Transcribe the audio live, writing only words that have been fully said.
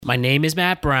My name is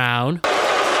Matt Brown.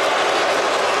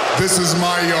 This is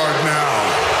my yard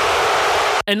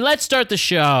now. And let's start the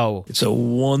show. It's a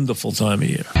wonderful time of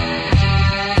year.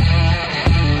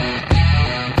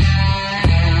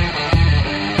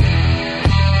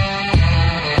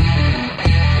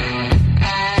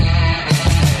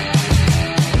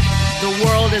 The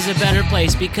world is a better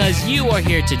place because you are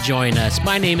here to join us.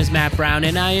 My name is Matt Brown,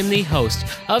 and I am the host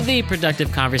of the Productive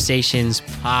Conversations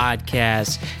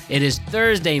podcast. It is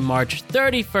Thursday, March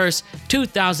 31st,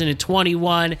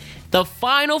 2021, the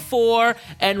Final Four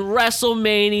and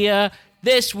WrestleMania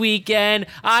this weekend.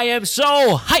 I am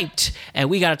so hyped, and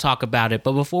we got to talk about it.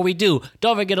 But before we do,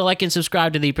 don't forget to like and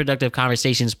subscribe to the Productive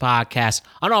Conversations podcast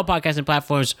on all podcasting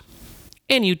platforms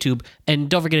and YouTube. And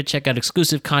don't forget to check out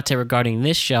exclusive content regarding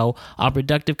this show on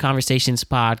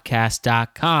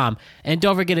productiveconversationspodcast.com. And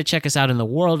don't forget to check us out in the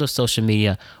world of social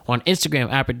media. We're on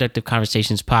Instagram at Productive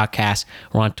Conversations Podcast.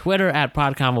 We're on Twitter at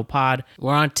PodConvoPod.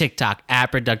 We're on TikTok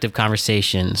at Productive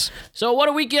Conversations. So what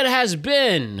a weekend has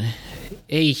been.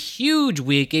 A huge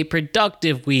week, a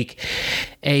productive week,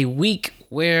 a week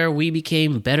where we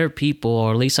became better people,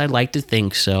 or at least I'd like to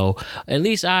think so. At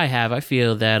least I have. I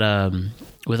feel that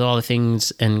with all the things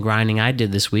and grinding I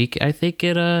did this week, I think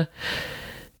it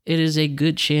is a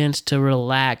good chance to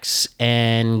relax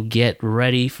and get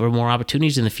ready for more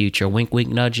opportunities in the future. Wink, wink,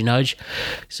 nudge, nudge.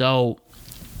 So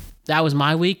that was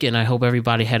my week, and I hope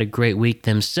everybody had a great week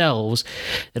themselves.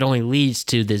 It only leads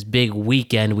to this big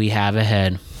weekend we have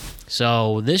ahead.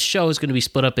 So this show is going to be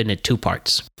split up into two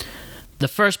parts. The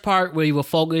first part, we will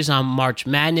focus on March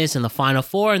Madness and the Final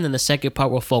Four, and then the second part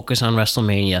will focus on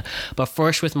WrestleMania. But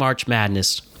first with March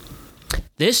Madness.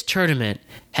 This tournament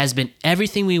has been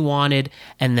everything we wanted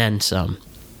and then some.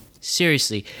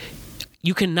 Seriously,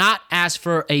 you cannot ask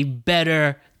for a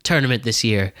better tournament this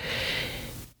year.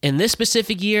 In this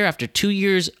specific year, after 2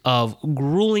 years of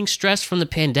grueling stress from the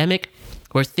pandemic,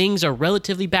 where things are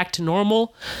relatively back to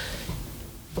normal,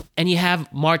 and you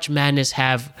have March Madness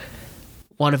have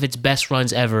one of its best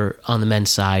runs ever on the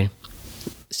men's side.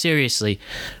 Seriously,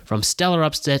 from stellar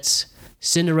upsets,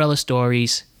 Cinderella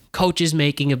stories, coaches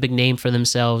making a big name for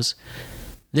themselves,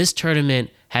 this tournament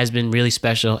has been really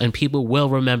special, and people will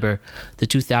remember the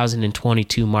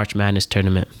 2022 March Madness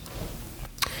tournament.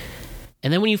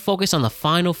 And then when you focus on the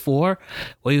Final Four,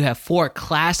 where you have four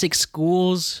classic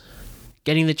schools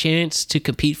getting the chance to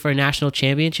compete for a national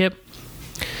championship,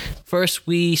 first,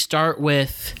 we start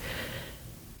with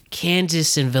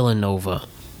Kansas and Villanova.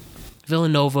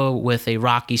 Villanova with a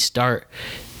rocky start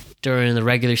during the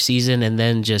regular season and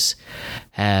then just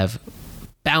have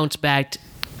bounced back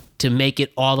to make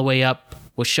it all the way up,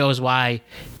 which shows why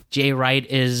Jay Wright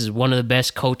is one of the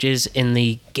best coaches in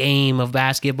the game of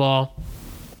basketball.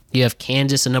 You have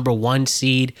Kansas, a number one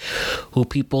seed, who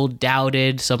people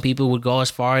doubted. Some people would go as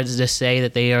far as to say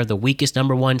that they are the weakest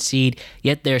number one seed,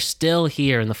 yet they're still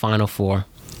here in the Final Four.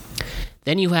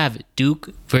 Then you have Duke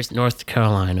versus North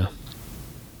Carolina.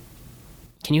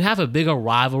 Can you have a bigger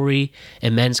rivalry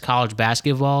in men's college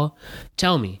basketball?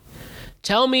 Tell me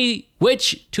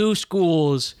which two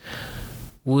schools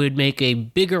would make a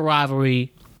bigger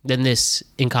rivalry than this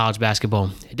in college basketball.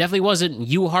 It definitely wasn't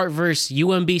UHart versus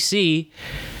UMBC.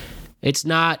 It's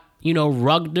not,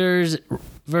 Rutgers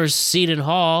versus Seton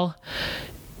Hall.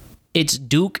 It's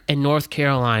Duke and North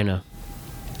Carolina,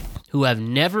 who have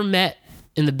never met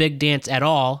in the big dance at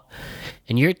all.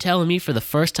 And you're telling me for the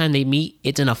first time they meet,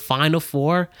 it's in a Final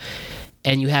Four,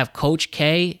 and you have Coach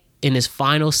K in his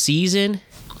final season?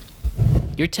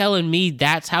 You're telling me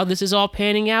that's how this is all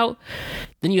panning out?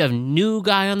 Then you have new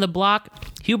guy on the block,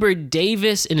 Hubert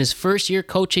Davis, in his first year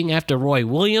coaching after Roy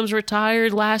Williams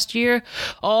retired last year.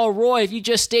 Oh, Roy, if you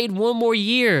just stayed one more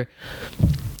year.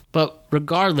 But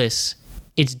regardless,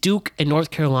 it's Duke and North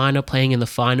Carolina playing in the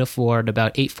Final Four at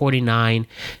about 8:49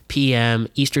 p.m.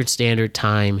 Eastern Standard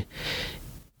Time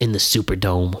in the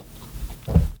Superdome.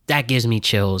 That gives me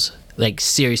chills. Like,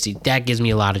 seriously, that gives me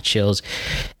a lot of chills.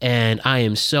 And I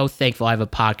am so thankful I have a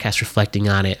podcast reflecting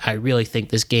on it. I really think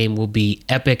this game will be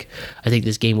epic. I think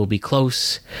this game will be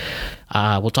close.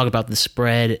 We'll talk about the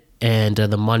spread and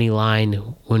the money line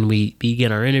when we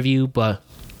begin our interview. But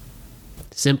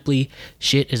simply,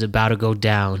 shit is about to go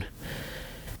down.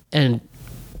 And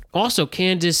also,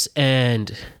 Kansas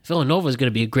and Villanova is going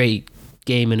to be a great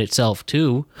game in itself,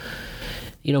 too.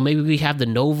 Maybe we have the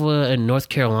Nova and North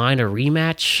Carolina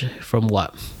rematch from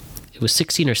what? It was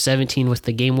 16 or 17 with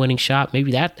the game-winning shot.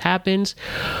 Maybe that happens.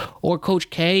 Or Coach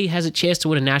K has a chance to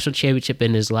win a national championship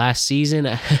in his last season.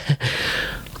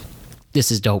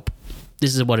 This is dope.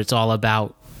 This is what it's all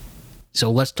about. So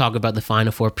let's talk about the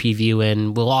Final Four preview,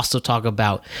 and we'll also talk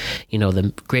about,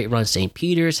 the great run St.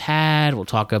 Peter's had. We'll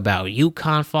talk about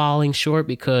UConn falling short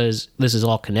because this is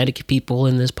all Connecticut people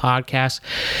in this podcast.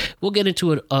 We'll get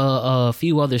into a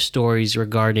few other stories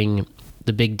regarding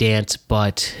the big dance,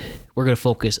 but we're going to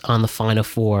focus on the Final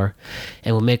Four,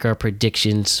 and we'll make our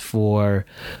predictions for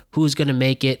who's going to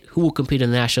make it, who will compete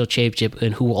in the national championship,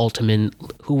 and who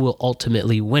will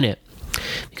ultimately win it.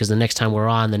 Because the next time we're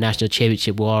on, the national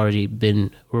championship would already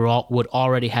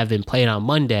have been played on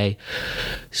Monday.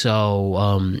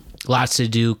 So lots to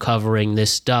do covering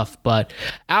this stuff. But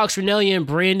Alex Ranelli and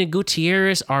Brandon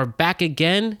Gutierrez are back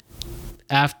again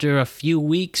after a few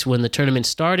weeks when the tournament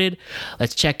started.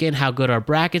 Let's check in how good our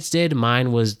brackets did.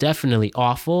 Mine was definitely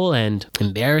awful and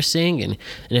embarrassing. And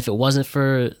if it wasn't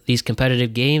for these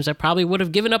competitive games, I probably would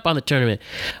have given up on the tournament.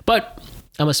 But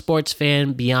I'm a sports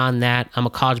fan beyond that. I'm a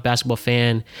college basketball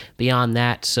fan beyond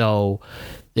that. So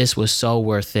this was so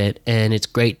worth it. And it's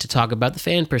great to talk about the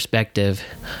fan perspective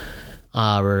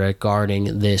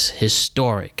regarding this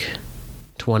historic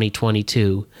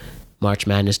 2022 March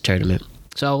Madness tournament.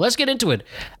 So let's get into it.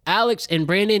 Alex and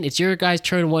Brandon, it's your guys'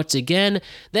 turn once again.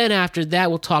 Then after that,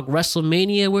 we'll talk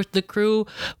WrestleMania with the crew.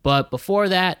 But before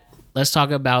that, let's talk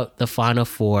about the Final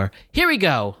Four. Here we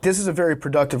go. This is a very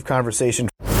productive conversation.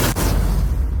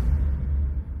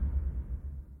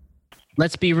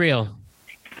 Let's be real.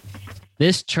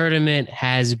 This tournament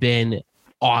has been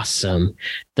awesome.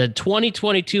 The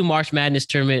 2022 March Madness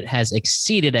tournament has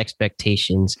exceeded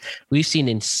expectations. We've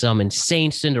seen some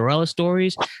insane Cinderella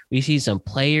stories. We've seen some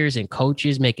players and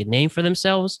coaches make a name for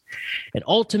themselves. And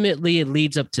ultimately, it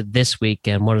leads up to this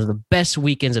weekend, one of the best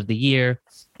weekends of the year,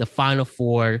 the Final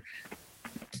Four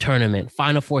tournament.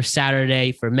 Final Four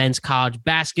Saturday for men's college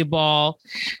basketball.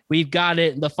 We've got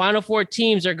it. The Final Four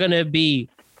teams are going to be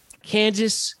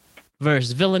Kansas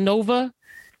versus Villanova,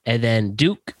 and then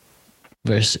Duke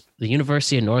versus the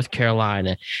University of North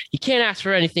Carolina. You can't ask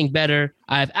for anything better.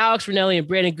 I have Alex Ranelli and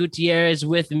Brandon Gutierrez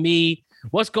with me.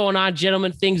 What's going on,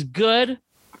 gentlemen? Things good?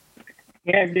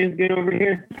 Yeah, everything's good over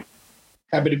here.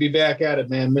 Happy to be back at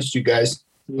it, man. Missed you guys.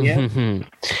 Yeah.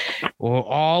 We're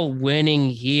all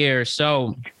winning here.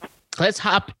 So let's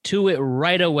hop to it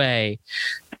right away.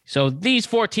 So these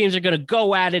four teams are going to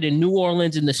go at it in New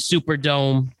Orleans in the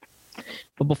Superdome.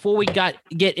 But before we get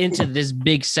into this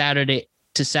big Saturday's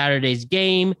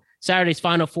game, Saturday's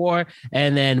Final Four,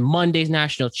 and then Monday's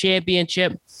national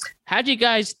championship, what did you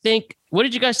guys think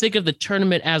of the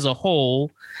tournament as a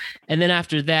whole? And then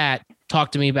after that,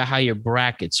 talk to me about how your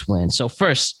brackets went. So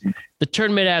first, the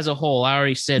tournament as a whole. I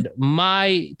already said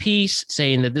my piece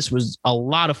saying that this was a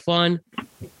lot of fun.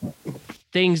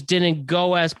 Things didn't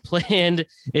go as planned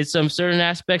in some certain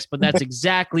aspects, but that's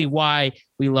exactly why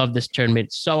we love this tournament.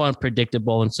 It's so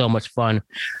unpredictable and so much fun.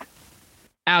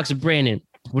 Alex and Brandon,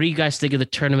 what do you guys think of the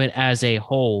tournament as a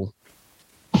whole?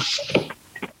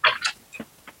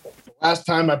 Last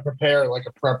time I prepared like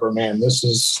a prepper, man. This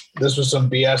was some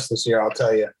BS this year, I'll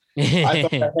tell you.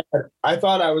 I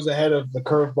thought I was ahead of the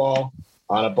curveball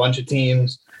on a bunch of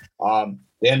teams.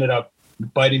 They ended up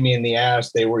biting me in the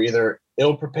ass. They were either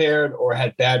ill-prepared or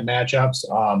had bad matchups.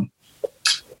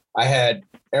 I had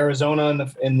Arizona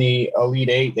in the Elite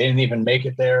Eight. They didn't even make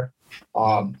it there.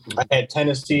 I had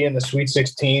Tennessee in the Sweet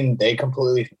 16. They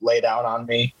completely lay down on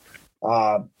me.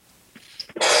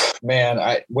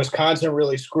 Wisconsin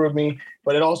really screwed me.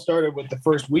 But it all started with the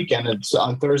first weekend. It's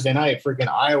on Thursday night. Freaking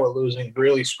Iowa losing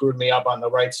really screwed me up on the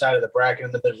right side of the bracket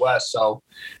in the Midwest. So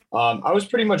I was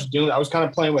pretty much I was kind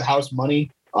of playing with house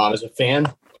money as a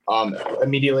fan.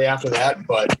 Immediately after that,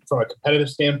 but from a competitive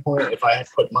standpoint, if I had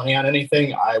put money on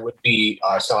anything, I would be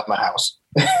selling my house.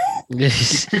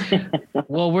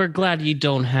 Well, we're glad you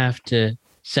don't have to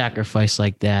sacrifice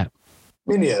like that.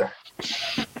 Me neither.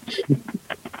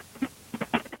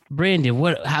 Brandon,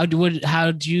 how did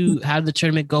the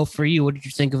tournament go for you? What did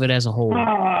you think of it as a whole?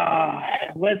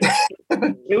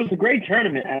 It was a great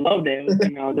tournament. I loved it.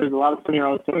 There's a lot of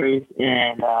Cinderella stories,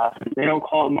 and they don't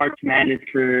call it March Madness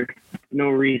for no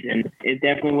reason. It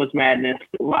definitely was madness.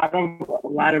 A lot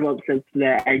of upsets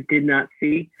that I did not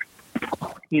see.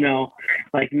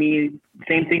 Like me,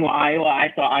 same thing with Iowa.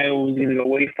 I thought Iowa was going to go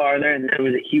way farther, and there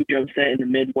was a huge upset in the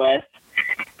Midwest.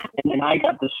 And then I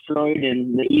got destroyed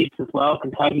in the East as well.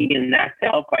 Kentucky getting knocked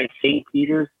out by St.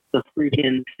 Peter's, the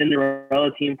freaking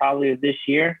Cinderella team probably of this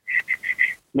year,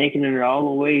 making it all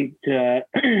the way to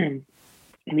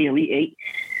the Elite Eight.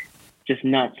 Just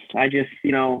nuts. I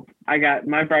got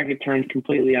my bracket turned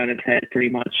completely on its head, pretty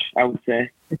much, I would say.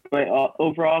 But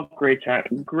overall, great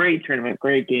tournament,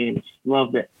 great games.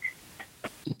 Loved it.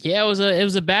 Yeah, it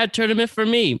was a bad tournament for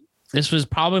me. This was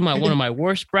probably one of my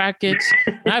worst brackets.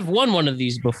 And I've won one of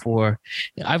these before.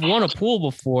 I've won a pool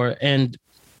before, and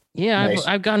Nice.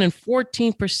 I've gotten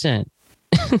 14%.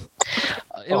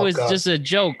 It was just a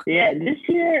joke. Yeah, this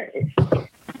year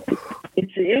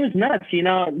it was nuts.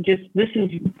 Just this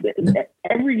is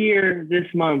every year this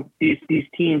month. These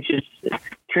teams just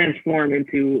transform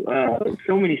into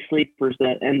so many sleepers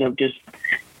that end up just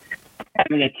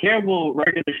having a terrible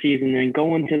regular season and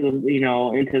go into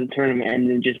the tournament and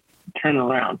then just turn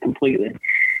around completely.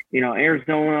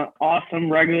 Arizona,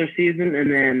 awesome regular season,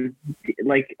 and then,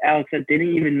 like Alex said,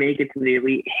 didn't even make it to the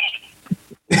Elite.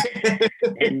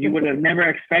 And you would have never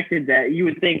expected that. You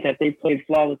would think that they played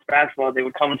flawless basketball, they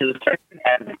would come into the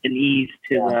tournament and ease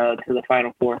to the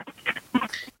Final Four.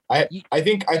 I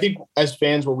think as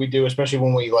fans, what we do, especially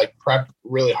when we like prep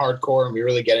really hardcore and we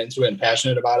really get into it and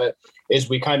passionate about it, is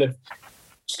we kind of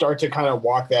start to kind of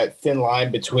walk that thin line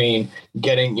between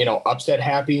getting, upset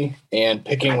happy and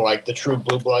picking like the true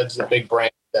blue bloods, the big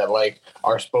brands that like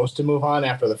are supposed to move on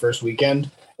after the first weekend.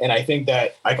 And I think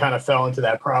that I kind of fell into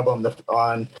that problem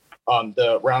on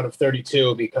the round of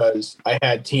 32 because I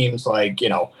had teams like,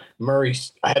 Murray.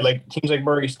 I had like teams like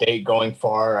Murray State going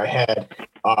far. I had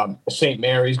St.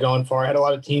 Mary's going far. I had a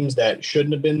lot of teams that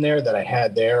shouldn't have been there that I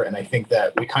had there. And I think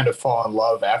that we kind of fall in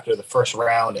love after the first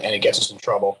round and it gets us in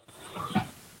trouble.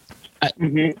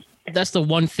 That's the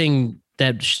one thing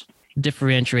that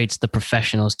differentiates the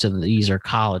professionals to these are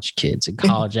college kids and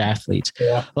college athletes.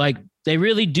 Yeah. Like they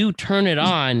really do turn it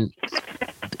on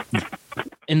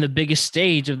in the biggest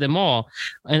stage of them all.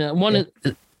 And one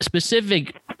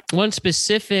specific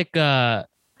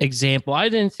example, I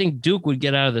didn't think Duke would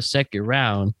get out of the second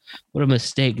round. What a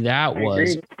mistake that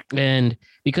was. And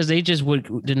because they just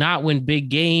did not win big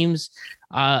games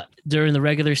during the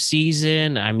regular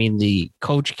season. I mean, the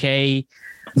Coach K,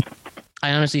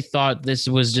 I honestly thought this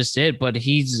was just it, but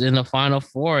he's in the Final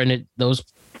Four, and those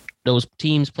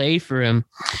teams played for him.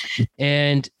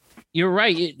 And you're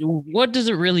right. What does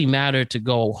it really matter to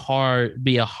go hard,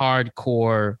 be a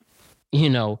hardcore,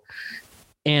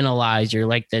 analyzer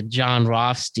like that John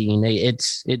Rothstein?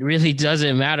 It really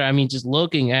doesn't matter. I mean, just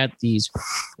looking at these,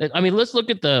 let's look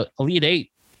at the Elite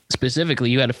Eight specifically.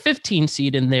 You had a 15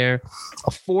 seed in there,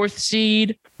 a 4th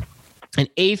seed, an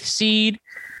 8th seed.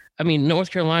 I mean, North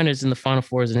Carolina is in the Final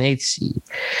Four as an 8th seed.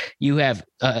 You had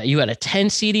a 10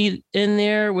 seed in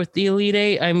there with the Elite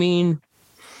Eight. I mean,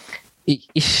 you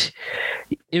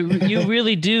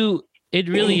really do. It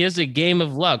really is a game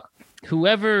of luck.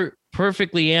 Whoever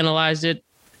perfectly analyzed it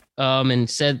and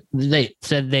said they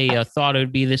thought it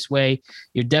would be this way,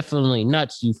 you're definitely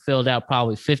nuts. You filled out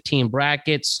probably 15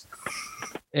 brackets.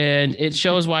 And it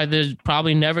shows why there's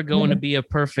probably never going to be a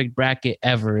perfect bracket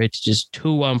ever. It's just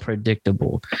too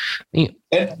unpredictable. And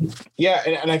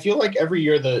I feel like every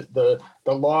year the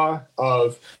law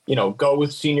of, go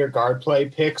with senior guard play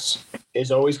picks is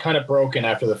always kind of broken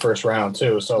after the first round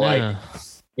too. So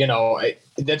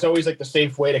that's always like the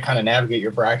safe way to kind of navigate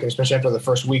your bracket, especially after the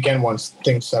first weekend once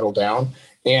things settle down.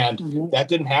 And that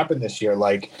didn't happen this year.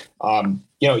 Like,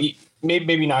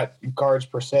 maybe not guards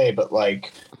per se, but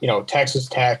like, Texas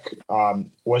Tech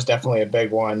was definitely a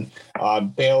big one.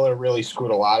 Baylor really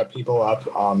screwed a lot of people up.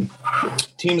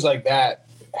 Teams like that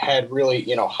had really,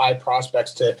 high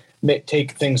prospects to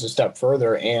take things a step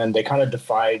further, and they kind of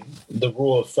defied the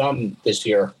rule of thumb this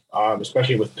year,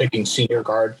 especially with picking senior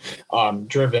guard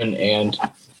driven and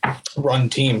run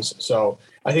teams. So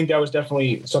I think that was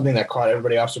definitely something that caught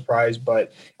everybody off surprise.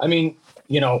 But I mean,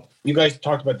 you guys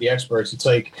talked about the experts. It's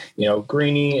like,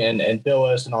 Greeny and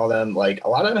Billis and all them, like a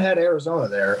lot of them had Arizona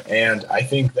there. And I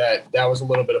think that was a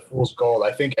little bit of fool's gold.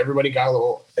 I think everybody got a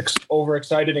little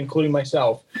overexcited, including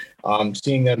myself,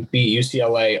 seeing them beat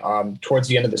UCLA towards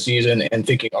the end of the season and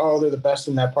thinking, oh, they're the best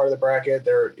in that part of the bracket.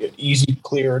 They're an easy,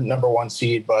 clear number 1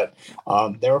 seed, but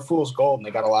they were fool's gold and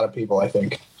they got a lot of people, I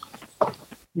think.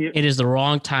 It is the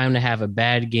wrong time to have a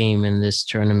bad game in this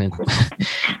tournament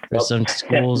for some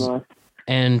schools.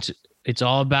 And it's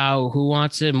all about who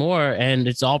wants it more, and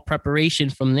it's all preparation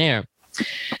from there.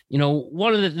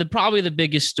 One of the probably the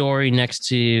biggest story next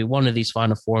to one of these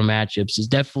Final Four matchups is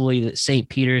definitely the St.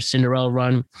 Peter's Cinderella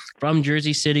run from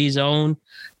Jersey City's own.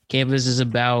 Campus is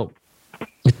about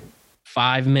a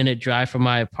 5-minute drive from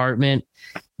my apartment.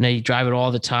 And they drive it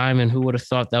all the time, and who would have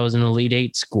thought that was an Elite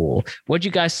Eight school? What'd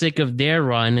you guys think of their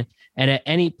run? And at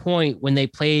any point when they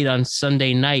played on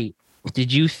Sunday night,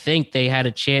 did you think they had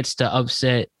a chance to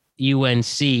upset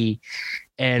UNC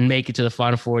and make it to the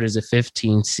Final Four as a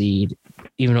 15 seed,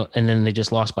 and then they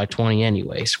just lost by 20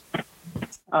 anyways?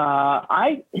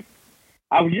 I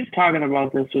I was just talking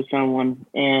about this with someone,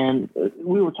 and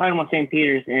we were talking about St.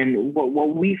 Peter's, and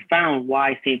what we found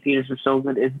why St. Peter's was so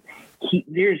good is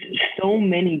there's so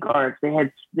many guards. They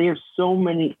have so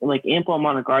many, like, ample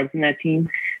amount of guards in that team,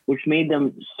 which made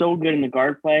them so good in the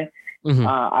guard play. Mm-hmm.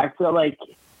 I feel like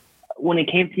when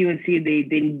it came to UNC, they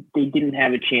didn't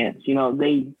have a chance. You know,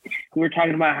 we were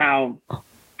talking about how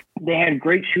they had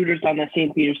great shooters on that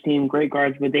St. Peter's team, great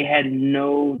guards, but they had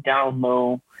no down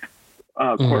low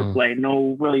court play,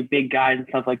 no really big guys and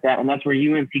stuff like that. And that's where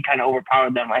UNC kind of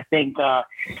overpowered them. I think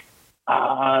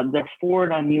the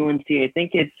forward on UNC, I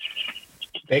think it's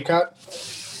Bacot.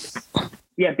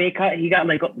 Yeah, Bacot. He got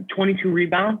like 22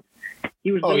 rebounds.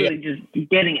 He was literally just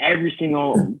getting every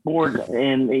single board.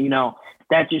 And, you know,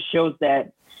 that just shows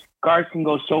that guards can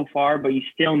go so far, but you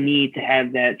still need to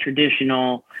have that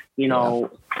traditional, you know,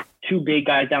 two big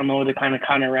guys down low to kind of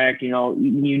counteract. You know,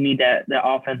 you need that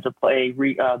offensive play,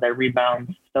 that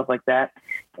rebounds, stuff like that.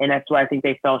 And that's why I think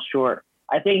they fell short.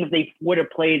 I think if they would have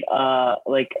played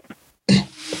like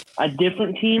a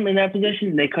different team in that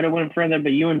position, they could have went further.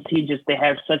 But UNC they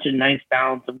have such a nice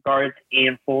balance of guards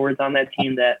and forwards on that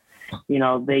team that, you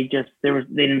know, they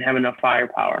didn't have enough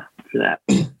firepower for that.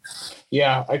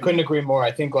 Yeah, I couldn't agree more.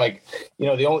 I think, like, you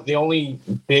know, the only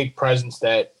big presence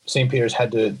that St. Peter's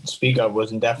had to speak of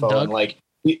was Ndefo,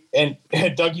 and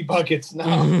Dougie Buckets.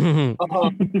 No,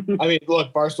 I mean,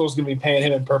 look, Barstool's gonna be paying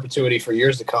him in perpetuity for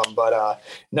years to come. But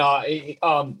no,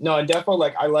 Ndefo,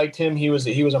 like, I liked him. He was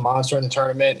a monster in the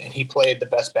tournament, and he played the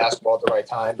best basketball at the right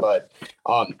time. But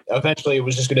eventually, it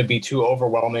was just going to be too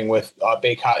overwhelming with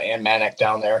Bacot and Manek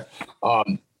down there.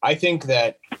 I think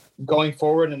that going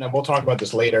forward, and we'll talk about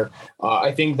this later,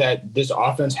 I think that this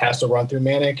offense has to run through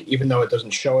Manek, even though it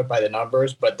doesn't show it by the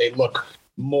numbers, but they look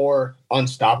more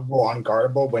unstoppable,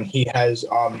 unguardable when he has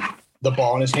the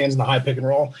ball in his hands in the high pick and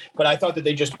roll. But I thought that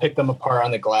they just picked them apart on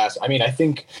the glass. I mean, I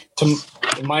think, in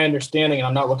my understanding, and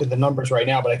I'm not looking at the numbers right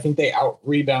now, but I think they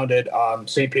out-rebounded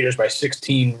St. Peter's by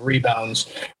 16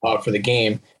 rebounds for the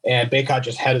game, and Bacot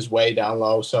just had his way down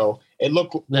low. So it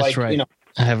looked That's right. You know,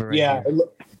 I have it right here.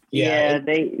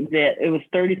 It was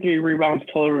 33 rebounds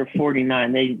total to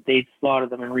 49. They slaughtered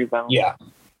them in rebounds.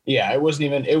 Yeah, it wasn't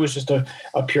even. It was just a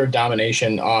pure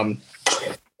domination.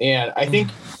 And I think,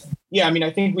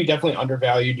 I think we definitely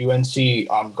undervalued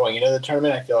UNC going into the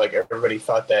tournament. I feel like everybody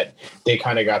thought that they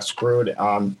kind of got screwed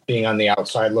being on the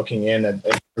outside looking in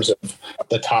terms of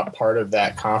the top part of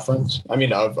that conference. I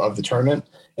mean, of the tournament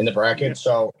in the bracket.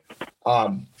 So.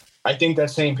 I think that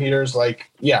St. Peter's, they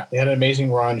had an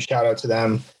amazing run. Shout out to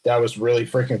them. That was really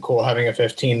freaking cool, having a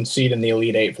 15 seed in the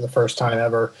Elite Eight for the first time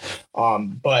ever.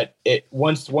 But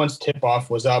once tip off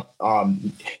was up, I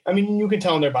mean, you could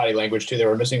tell in their body language too. They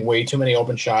were missing way too many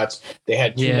open shots. They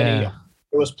had too many.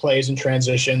 It was plays in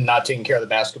transition, not taking care of the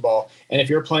basketball. And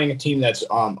if you're playing a team that's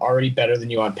already better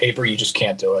than you on paper, you just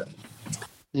can't do it.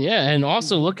 Yeah, and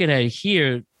also looking at it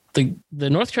here, the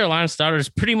North Carolina starters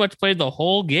pretty much played the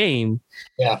whole game.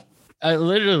 Yeah.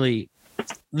 Literally,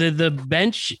 the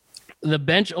bench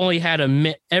only had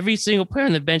every single player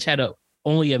on the bench had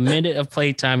only a minute of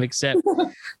play time, except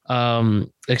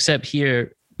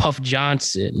here Puff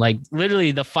Johnson. Like,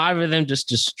 literally, the five of them just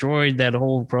destroyed that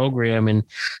whole program, and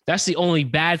that's the only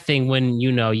bad thing when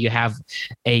you have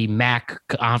a MAC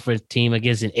conference team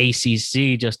against an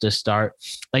ACC just to start.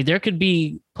 Like, there could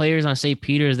be players on St.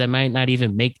 Peter's that might not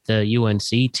even make the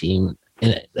UNC team.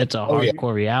 And that's a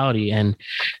hardcore reality. And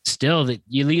still, at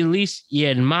least you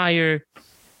admire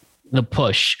the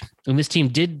push. And this team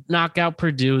did knock out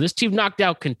Purdue. This team knocked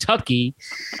out Kentucky.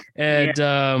 And,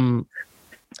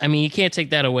 I mean, you can't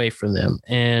take that away from them.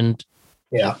 And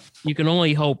you can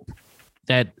only hope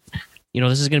that,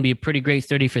 this is going to be a pretty great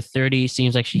 30 for 30.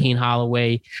 Seems like Shaheen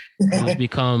Holloway has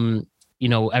become,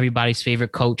 everybody's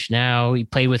favorite coach now. He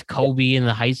played with Kobe in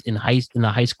the high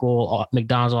school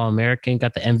McDonald's All-American,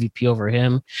 got the MVP over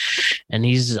him, and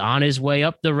he's on his way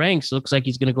up the ranks. Looks like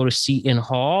he's going to go to Seton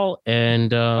Hall and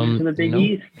the Big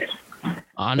East.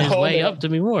 On his way up to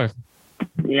be more.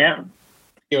 Yeah,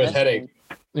 he was headache.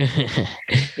 He's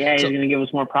going to give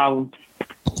us more problems.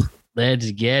 Let's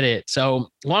get it.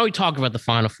 So why don't we talk about the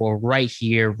Final Four right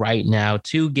here, right now?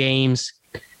 2 games.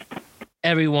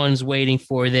 Everyone's waiting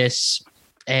for this.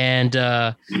 And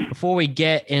before we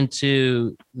get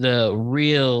into the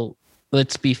real,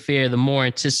 let's be fair, the more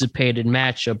anticipated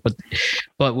matchup,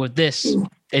 but with this,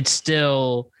 it's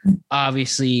still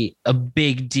obviously a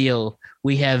big deal.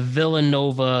 We have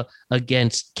Villanova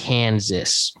against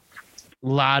Kansas. A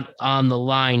lot on the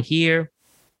line here.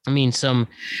 I mean, some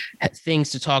things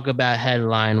to talk about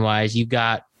headline-wise. You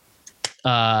got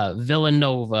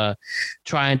Villanova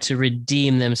trying to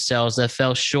redeem themselves that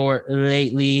fell short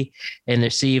lately, and to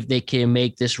see if they can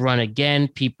make this run again.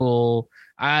 People,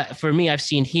 for me, I've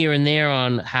seen here and there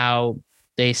on how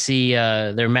they see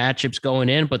their matchups going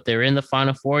in, but they're in the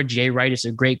Final Four. Jay Wright is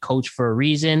a great coach for a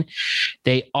reason.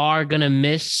 They are going to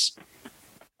miss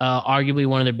arguably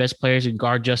one of their best players in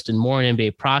guard Justin Moore, an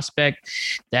NBA prospect.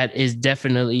 That is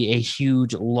definitely a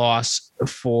huge loss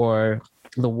for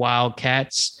the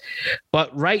Wildcats.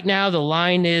 But right now, the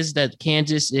line is that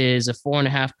Kansas is a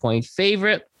 4.5-point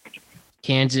favorite.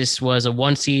 Kansas was a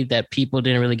 1 seed that people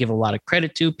didn't really give a lot of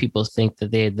credit to. People think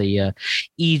that they had the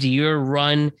easier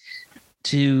run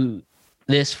to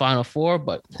this Final Four,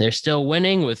 but they're still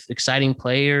winning with exciting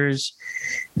players.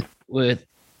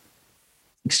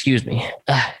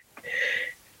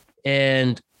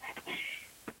 And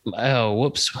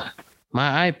whoops,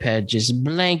 my iPad just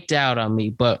blanked out on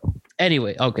me. But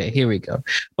anyway, okay, here we go.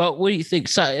 But what do you think?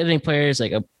 So, any players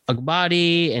like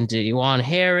Agbadi and Dewan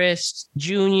Harris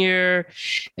Jr.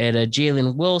 and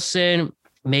Jalen Wilson?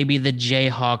 Maybe the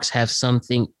Jayhawks have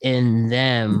something in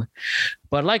them.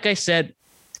 But like I said,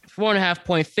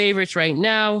 4.5-point favorites right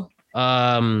now.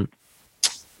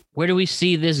 Where do we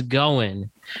see this going?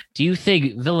 Do you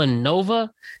think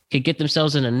Villanova could get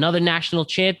themselves in another national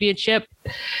championship?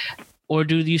 Or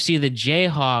do you see the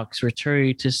Jayhawks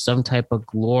returning to some type of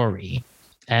glory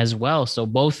as well? So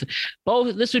both,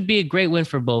 this would be a great win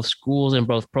for both schools and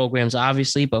both programs,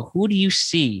 obviously. But who do you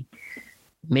see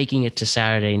making it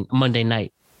to Monday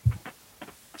night?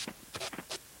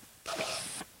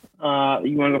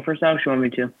 You want to go first, Alex? You want me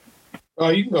to? Oh,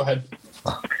 you can go ahead.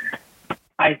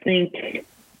 I think if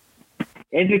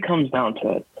it comes down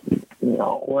to it,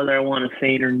 whether I want to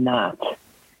say it or not,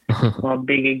 I'm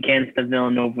big against the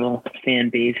Villanova fan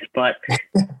base, but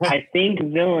I think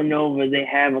Villanova, they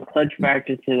have a clutch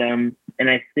factor to them, and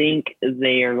I think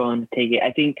they are going to take it.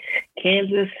 I think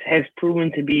Kansas has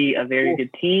proven to be a very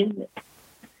good team.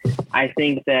 I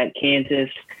think that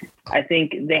I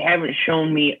think they haven't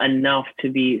shown me enough to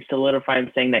be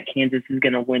solidified saying that Kansas is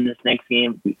going to win this next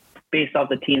game based off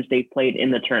the teams they played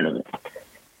in the tournament.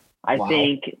 I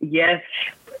think, yes,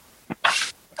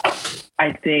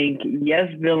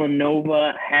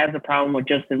 Villanova has a problem with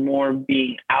Justin Moore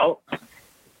being out,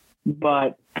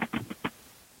 but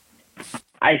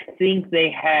I think they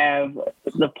have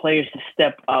the players to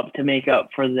step up to make up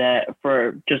for that,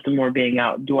 for Justin Moore being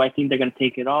out. Do I think they're going to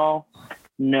take it all?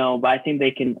 No, but I think they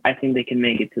can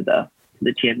make it to the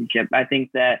championship. I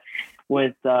think that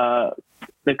with the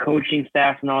coaching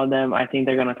staff and all of them, I think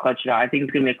they're going to clutch it out. I think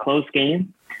it's going to be a close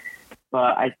game.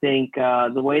 But I think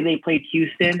the way they played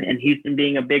Houston, and Houston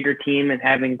being a bigger team and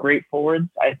having great forwards,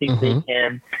 I think they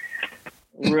can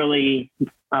really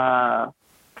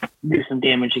do some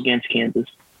damage against Kansas.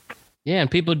 Yeah,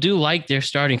 and people do like their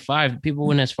starting five. People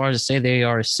went as far as to say they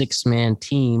are a 6-man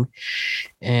team.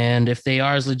 And if they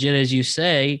are as legit as you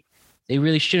say, they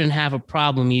really shouldn't have a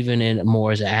problem even in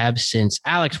Moore's absence.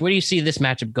 Alex, where do you see this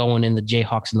matchup going in the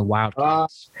Jayhawks and the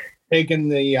Wildcats? Taking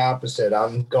the opposite.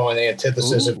 I'm going the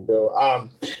antithesis of Bill.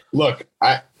 Look,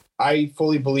 I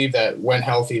fully believe that when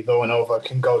healthy, Villanova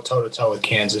can go toe-to-toe with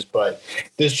Kansas, but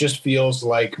this just feels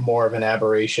like more of an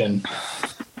aberration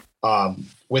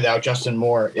without Justin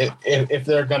Moore. If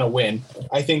they're going to win,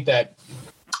 I think that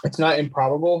it's not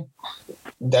improbable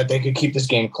that they could keep this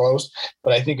game close,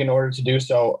 but I think in order to do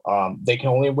so, they can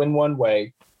only win one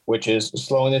way, which is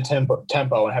slowing the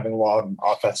tempo and having long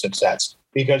offensive sets.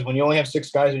 Because when you only have 6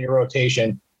 guys in your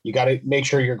rotation, you got to make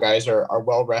sure your guys are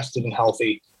well rested and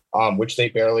healthy, which they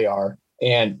barely are.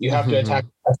 And you have to attack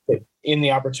in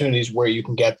the opportunities where you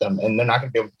can get them. And they're not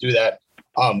going to be able to do that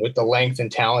with the length and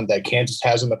talent that Kansas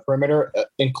has in the perimeter,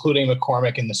 including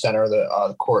McCormick in the center of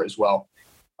the court as well.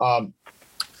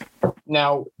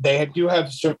 Now they do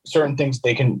have certain things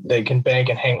they can bank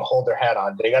and hold their hat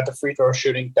on. They got the free throw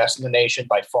shooting best in the nation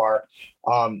by far.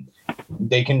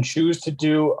 They can choose to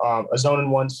do a zone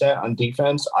and one set on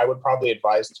defense. I would probably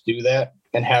advise to do that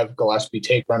and have Gillespie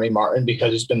take Remy Martin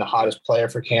because he's been the hottest player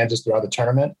for Kansas throughout the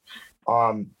tournament.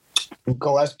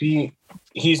 Gillespie,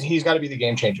 he's got to be the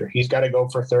game changer. He's got to go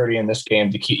for 30 in this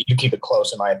game to keep it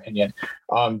close, in my opinion.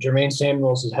 Jermaine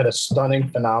Samuels has had a stunning,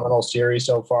 phenomenal series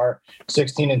so far.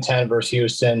 16-10 versus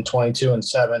Houston,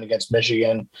 22-7 against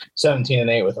Michigan,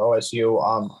 17-8 with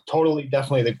OSU. Totally,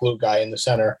 definitely the glue guy in the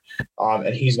center,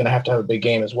 and he's going to have a big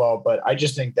game as well. But I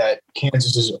just think that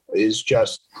Kansas is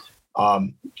just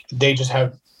they just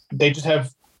have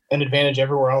an advantage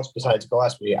everywhere else besides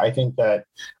Gillespie. I think that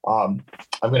I'm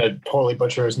going to totally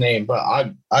butcher his name, but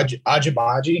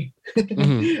Ajibaji,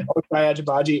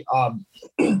 Ajibaji,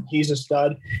 he's a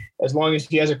stud. As long as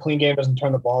he has a clean game, doesn't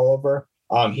turn the ball over,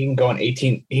 He can go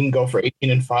He can go for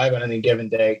 18-5 on any given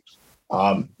day.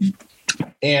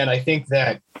 And I think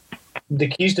that the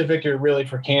keys to victory really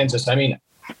for Kansas. I mean,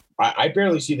 I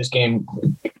barely see this game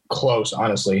close,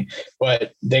 honestly,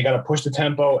 but they got to push the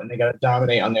tempo and they got to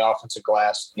dominate on the offensive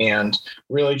glass and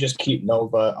really just keep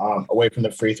Nova away from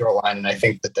the free throw line. And I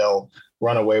think that they'll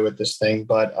run away with this thing.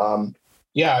 But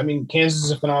yeah, I mean, Kansas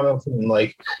is a phenomenal team.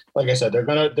 Like I said, they're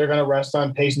gonna rest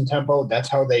on pace and tempo. That's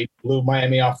how they blew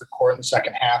Miami off the court in the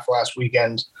second half last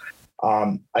weekend.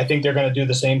 I think they're going to do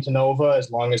the same to Nova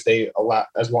unless they allow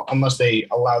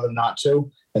them not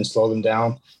to and slow them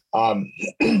down.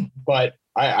 But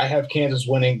I have Kansas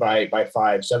winning by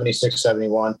 5,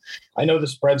 76-71. I know the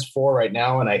spread's 4 right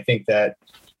now, and I think that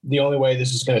the only way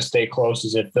this is going to stay close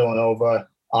is if Villanova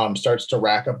starts to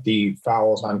rack up the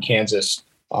fouls on Kansas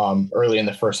early in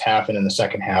the first half and in the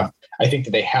second half. I think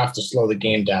that they have to slow the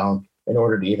game down in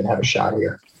order to even have a shot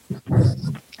here.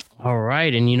 All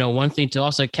right. And, one thing to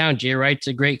also count, Jay Wright's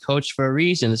a great coach for a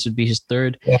reason. This would be his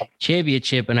third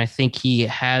championship. And I think he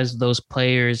has those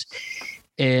players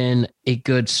in a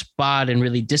good spot and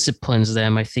really disciplines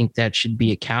them. I think that should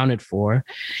be accounted for.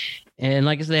 And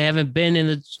like I said, they haven't been in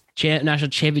the national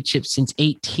championship since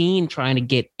 18, trying to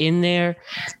get in there.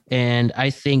 And I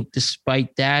think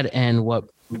despite that and what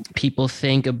people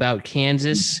think about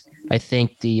Kansas, I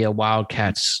think the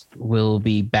Wildcats will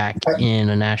be back in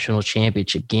a national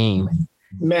championship game.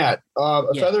 Matt,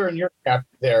 a feather in your cap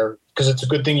there, because it's a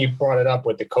good thing you brought it up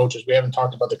with the coaches. We haven't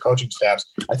talked about the coaching staffs.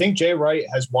 I think Jay Wright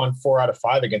has won 4 out of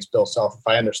 5 against Bill Self, if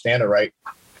I understand it right.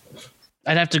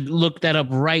 I'd have to look that up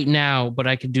right now, but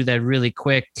I could do that really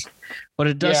quick. But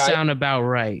it does sound about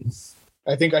right.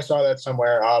 I think I saw that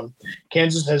somewhere.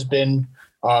 Kansas has been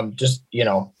just,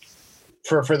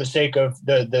 for the sake of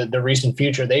the recent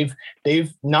future,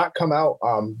 they've not come out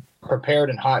prepared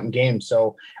and hot in games.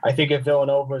 So I think if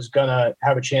Villanova is gonna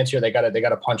have a chance here, they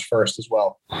gotta punch first as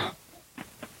well.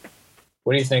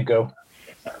 What do you think, Go?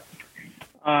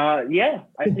 Yeah,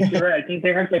 I think you're right. I think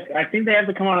they have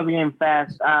to come out of the game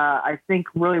fast. I think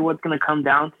really what's going to come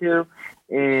down to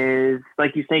is,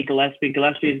 like you say, Gillespie.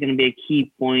 Gillespie is going to be a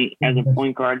key point as a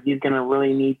point guard. He's going to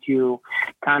really need to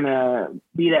kind of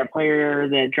be that player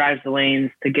that drives the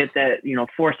lanes to get that,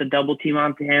 force a double team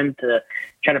onto him, to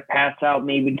try to pass out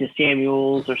maybe to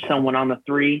Samuels or someone on the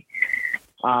 3.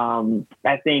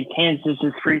 I think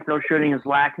Kansas's free throw shooting is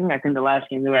lacking. I think the last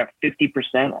game they were at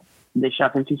 50%. They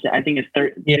shot 50%. I think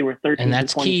they were 13. And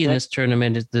that's key in this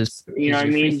tournament. Is this? You know what I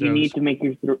mean? You need to make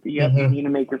your you need to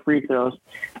make your free throws.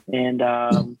 And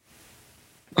I'm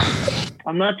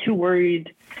not too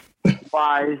worried.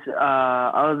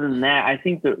 Other than that, I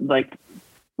think that like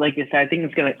I said,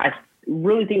 I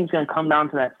really think it's gonna come down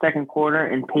to that second quarter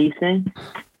and pacing.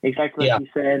 Exactly like you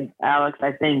said, Alex.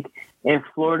 I think if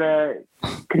Kansas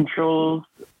controls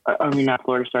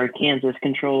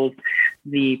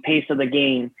the pace of the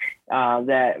game,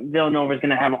 that Villanova is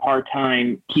going to have a hard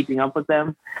time keeping up with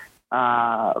them.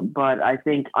 But I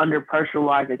think under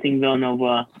pressure-wise, I think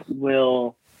Villanova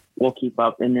will keep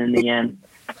up, and in the end.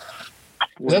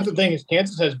 That's the thing is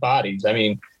Kansas has bodies. I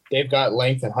mean, they've got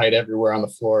length and height everywhere on the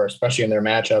floor, especially in their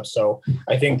matchups. So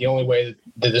I think the only way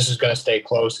that this is going to stay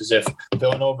close is if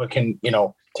Villanova can,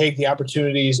 take the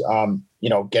opportunities,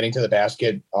 getting to the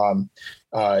basket,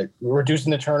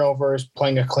 reducing the turnovers,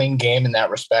 playing a clean game in that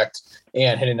respect,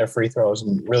 and hitting their free throws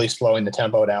and really slowing the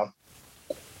tempo down.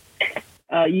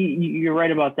 You're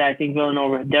right about that. I think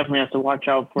Villanova definitely has to watch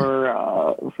out for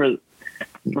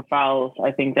fouls.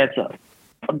 I think that's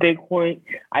a big point.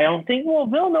 I don't think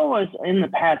Villanova in the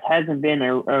past hasn't been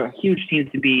a huge team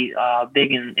to be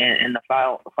big in the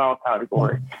foul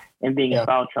category and being in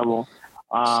foul trouble.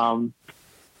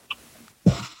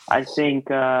 I think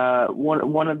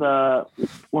one of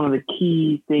the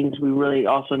key things we really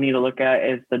also need to look at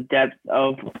is the depth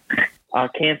of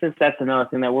Kansas. That's another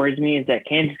thing that worries me, is that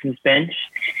Kansas can bench.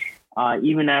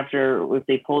 Even if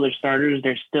they pull their starters,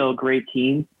 they're still a great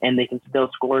team and they can still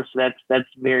score. So that's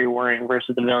very worrying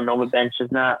versus the Villanova bench is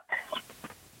not.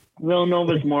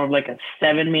 Villanova is more of like a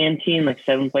 7-man team, like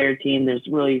 7-player team. There's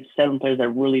really 7 players that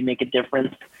really make a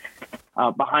difference.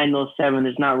 Behind those 7,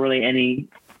 there's not really any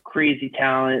crazy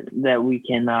talent that we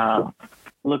can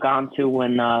look onto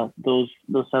when those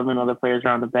 7 other players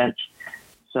are on the bench.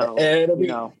 So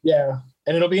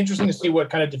and it'll be interesting to see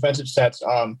what kind of defensive sets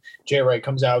Jay Wright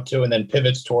comes out to and then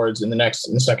pivots towards in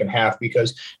the second half,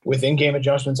 because with in-game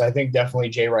adjustments, I think definitely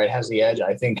Jay Wright has the edge.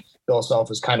 I think Bill Self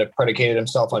has kind of predicated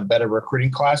himself on better recruiting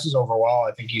classes overall.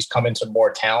 I think he's come into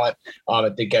more talent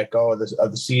at the get-go of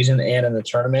the season and in the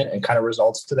tournament, and kind of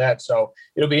results to that. So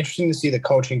it'll be interesting to see the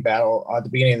coaching battle at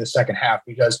the beginning of the second half,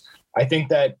 because I think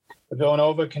that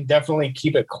Villanova can definitely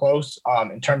keep it close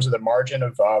in terms of the margin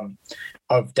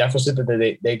of deficit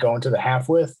that they go into the half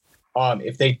with.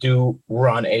 If they do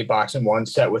run a box and one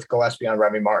set with Gillespie on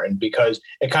Remy Martin, because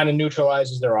it kind of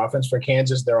neutralizes their offense for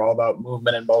Kansas. They're all about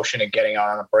movement and motion and getting out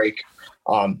on a break.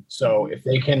 So if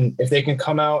they can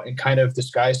come out and kind of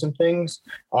disguise some things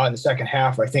in the second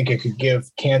half, I think it could give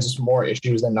Kansas more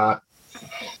issues than not.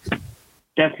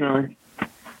 Definitely.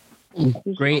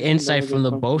 Great insight from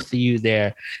the both of you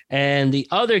there. And the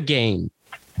other game,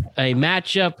 a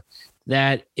matchup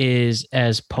that is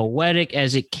as poetic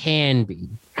as it can be.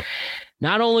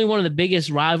 Not only one of the biggest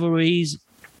rivalries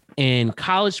in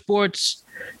college sports,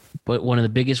 but one of the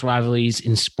biggest rivalries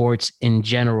in sports in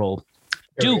general.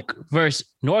 Duke versus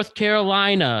North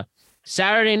Carolina,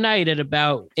 Saturday night at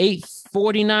about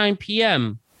 8:49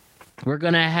 p.m. We're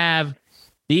going to have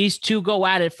these two go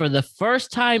at it for the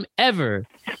first time ever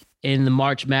in the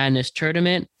March Madness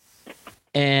tournament.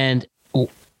 And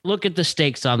look at the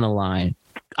stakes on the line.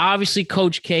 Obviously,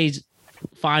 Coach K's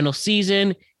final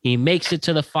season. He makes it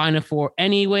to the Final Four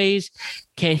anyways.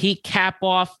 Can he cap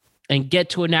off and get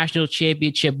to a national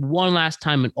championship one last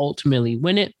time and ultimately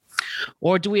win it?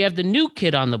 Or do we have the new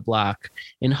kid on the block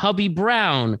in Hubby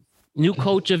Brown, new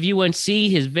coach of UNC,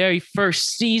 his very first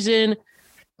season?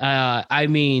 I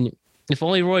mean, if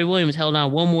only Roy Williams held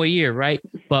on one more year, right?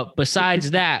 But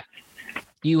besides that,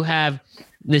 you have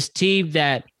this team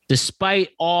that, despite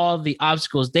all the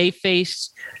obstacles they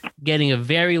faced, getting a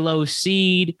very low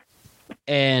seed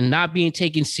and not being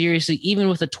taken seriously, even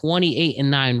with a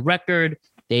 28-9 record,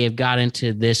 they have gotten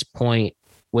to this point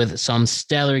with some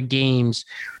stellar games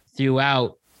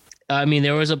throughout. I mean,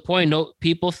 there was a point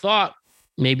people thought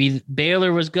maybe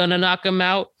Baylor was going to knock them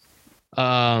out,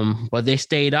 but they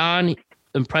stayed on.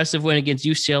 Impressive win against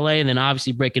UCLA, and then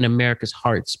obviously breaking America's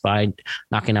hearts by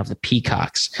knocking out the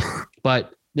Peacocks.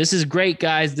 But this is great,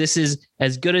 guys. This is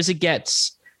as good as it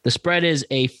gets. The spread is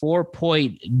a 4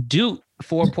 points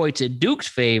in Duke's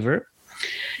favor.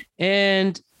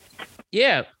 And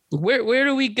yeah, where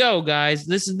do we go, guys?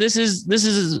 This is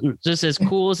just as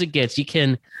cool as it gets. You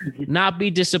can not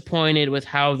be disappointed with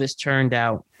how this turned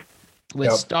out.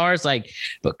 With stars like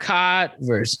Bacot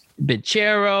versus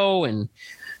Bichero and,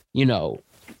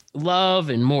 Love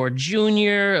and Moore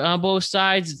Jr. on both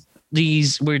sides.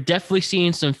 We're definitely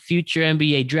seeing some future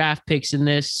NBA draft picks in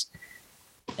this.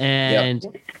 And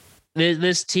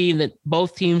this team,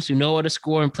 both teams who know how to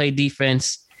score and play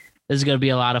defense, this is going to be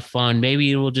a lot of fun.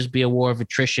 Maybe it will just be a war of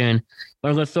attrition. But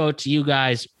I'm going to throw it to you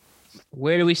guys.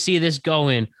 Where do we see this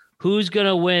going? Who's going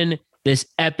to win this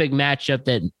epic matchup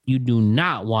that you do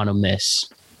not want to miss?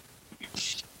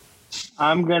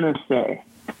 I'm going to say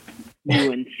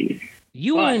UNC.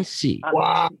 UNC.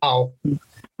 Wow.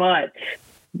 But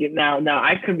now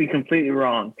I could be completely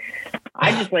wrong.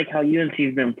 I just like how UNC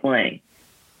has been playing.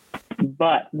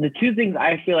 But the two things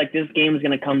I feel like this game is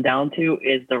going to come down to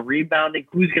is the rebounding.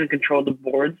 Who's going to control the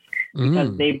boards?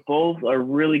 Because they both are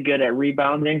really good at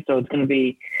rebounding. So it's going to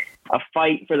be a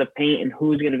fight for the paint and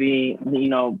who's going to be,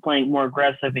 playing more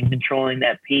aggressive and controlling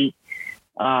that paint,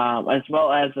 as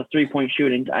well as the 3-point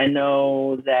shootings. I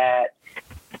know that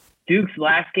Duke's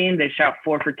last game, they shot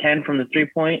 4 for 10 from the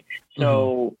 3-point.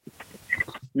 So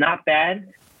not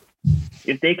bad.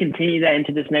 If they continue that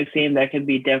into this next game, that could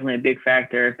be definitely a big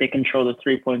factor if they control the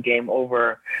 3-point game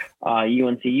over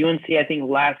UNC. UNC, I think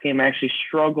last game actually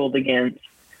struggled against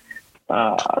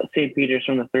St. Peter's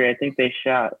from the 3. I think they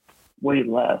shot way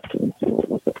less.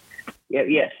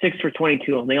 Yeah, 6 for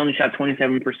 22. They only shot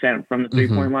 27% from the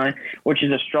 3-point line, which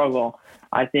is a struggle.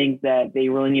 I think that they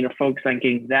really need to focus on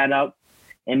getting that up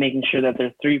and making sure that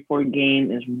their 3-point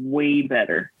game is way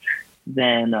better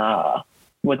than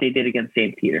what they did against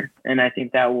St. Peter. And I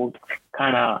think that will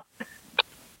kind of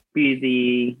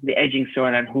be the edging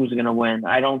sword on who's going to win.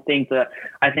 I think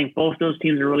both those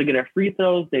teams are really good at free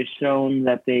throws. They've shown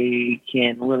that they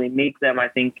can really make them. I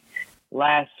think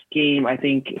last game, I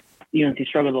think UNC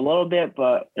struggled a little bit,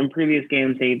 but in previous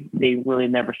games, they really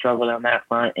never struggled on that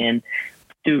front. And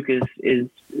Duke is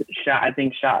shot,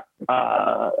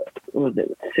 what was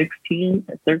it, 16,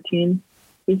 13,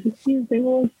 16, I think it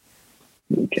was?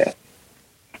 Okay.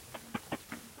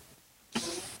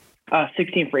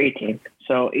 16 for 18,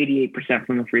 so 88%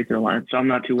 from the free throw line. So I'm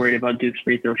not too worried about Duke's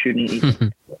free throw shooting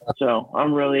either. So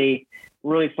I'm really,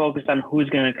 really focused on who's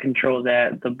going to control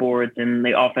the boards and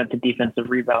the offensive defensive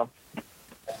rebound.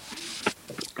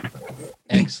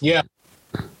 Yeah.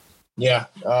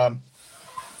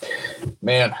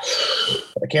 Man,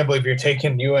 I can't believe you're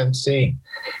taking UNC.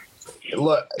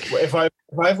 Look, if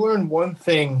I've learned one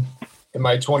thing in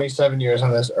my 27 years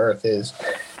on this earth is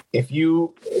if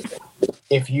you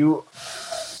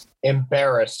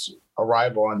embarrass a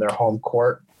rival on their home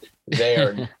court, they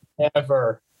are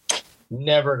never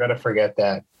going to forget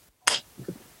that.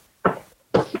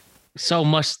 So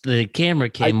much the camera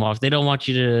came off. They don't want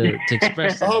you to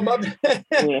express that. Oh, my bad.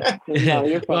 No,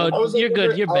 you're fine. Well, you're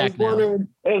good. You're back now. It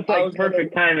was like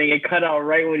perfect timing. It cut out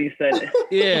right when you said it.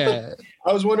 Yeah.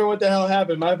 I was wondering what the hell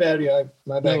happened. My bad,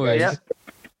 No guys. worries. Yep.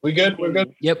 We good? We're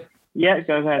good? Yep. Yeah,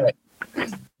 go ahead.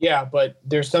 Yeah, but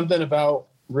there's something about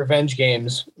revenge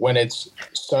games when it's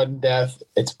sudden death,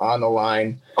 it's on the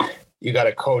line. You got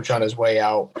a coach on his way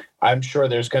out. I'm sure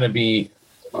there's going to be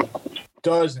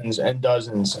dozens and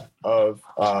dozens of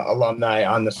alumni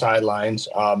on the sidelines.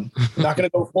 Not going to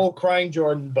go full crying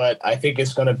Jordan, but I think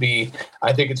it's going to be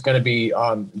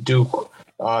Duke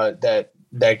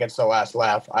that gets the last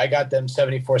laugh. I got them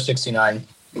 74-69.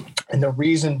 And the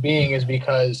reason being is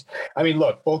because, I mean,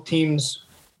 look, both teams,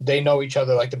 they know each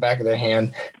other like the back of their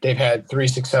hand. They've had 3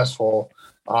 successful,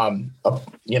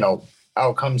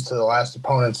 outcomes to the last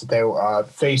opponents that they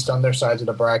faced on their sides of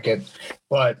the bracket.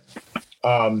 But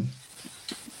for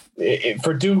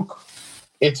Duke,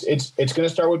 it's going to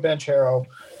start with Banchero.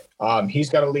 He's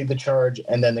got to lead the charge,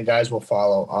 and then the guys will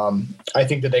follow. I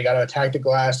think that they got to attack the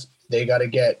glass. They got to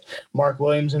get Mark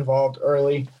Williams involved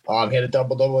early. He had a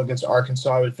double-double against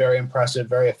Arkansas. It was very impressive,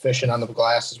 very efficient on the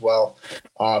glass as well.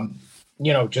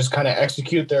 Just kind of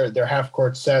execute their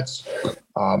half-court sets.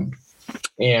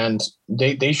 And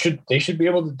they should be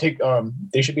able to take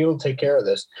care of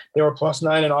this. They were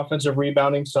 +9 in offensive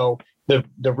rebounding, so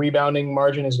the rebounding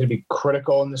margin is going to be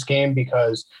critical in this game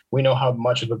because we know how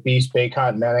much of a beast Bacot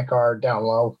and Manek are down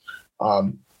low.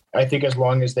 I think as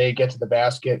long as they get to the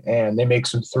basket and they make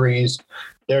some threes,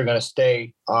 they're going to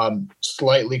stay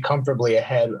slightly comfortably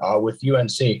ahead with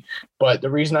UNC. But the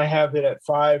reason I have it at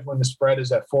 5 when the spread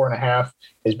is at 4.5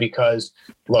 is because,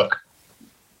 look,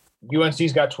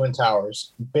 UNC's got Twin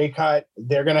Towers. Bacot,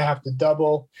 they're going to have to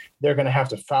double. They're going to have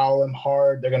to foul him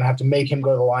hard. They're going to have to make him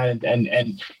go to the line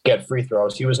and get free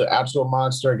throws. He was an absolute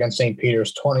monster against St.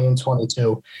 Peter's, 20 and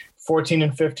 22. 14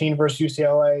 and 15 versus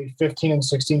UCLA, 15 and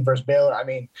 16 versus Baylor. I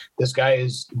mean, this guy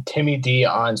is Timmy D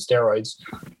on steroids.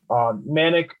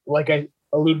 Manek, like I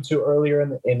alluded to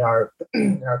earlier in our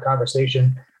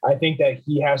conversation, I think that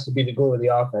he has to be the glue of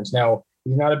the offense. Now,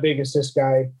 he's not a big assist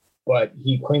guy, but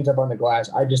he cleans up on the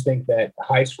glass. I just think that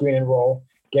high screen and roll,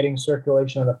 getting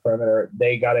circulation on the perimeter,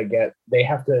 they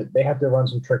have to run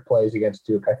some trick plays against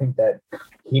Duke. I think that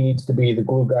he needs to be the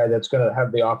glue guy that's going to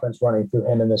have the offense running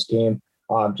through him in this game.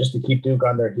 Just to keep Duke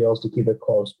on their heels, to keep it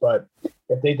close. But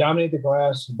if they dominate the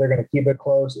glass, they're going to keep it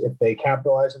close. If they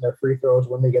capitalize on their free throws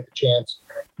when they get the chance,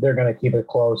 they're going to keep it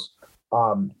close.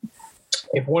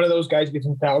 If one of those guys gets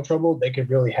in foul trouble, they could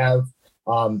really have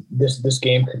this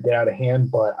game could get out of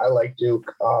hand. But I like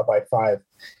Duke by 5.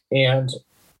 And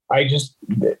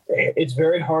it's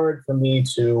very hard for me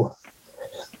to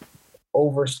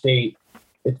overstate.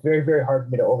 It's very, very hard for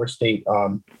me to overstate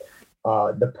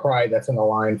the pride that's in the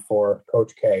line for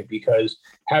Coach K, because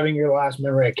having your last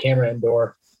memory at Cameron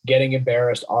Indoor, getting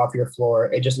embarrassed off your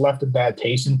floor, it just left a bad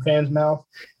taste in fans' mouth.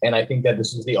 And I think that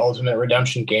this is the ultimate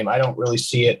redemption game. I don't really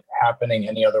see it happening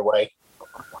any other way.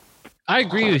 I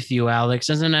agree with you,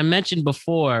 Alex. As I mentioned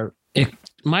before, it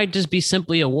might just be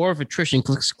simply a war of attrition,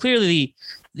 because clearly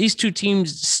these two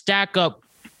teams stack up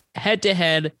head to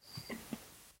head.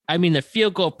 I mean, the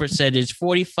field goal percentage,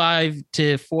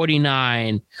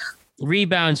 45-49,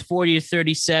 rebounds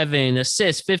 40-37,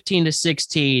 assists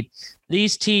 15-16.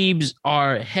 These teams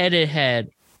are head to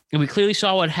head, and we clearly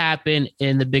saw what happened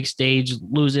in the big stage,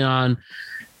 losing on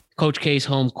Coach K's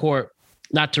home court.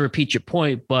 Not to repeat your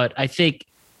point, but I think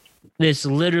this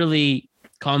literally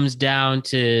comes down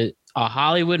to a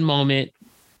Hollywood moment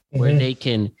where they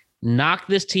can knock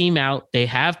this team out. They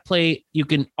have played. You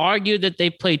can argue that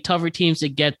they played tougher teams to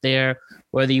get there,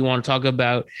 whether you want to talk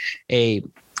about a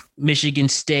Michigan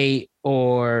State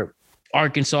or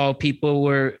Arkansas. People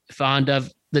were fond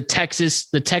of the Texas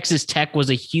Tech was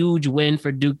a huge win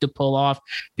for Duke to pull off.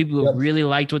 People really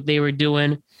liked what they were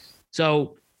doing.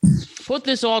 So put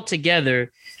this all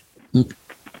together,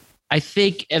 I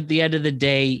think at the end of the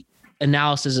day,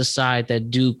 analysis aside, that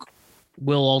Duke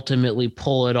will ultimately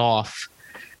pull it off.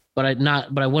 But I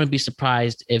wouldn't be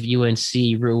surprised if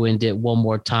UNC ruined it one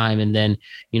more time, and then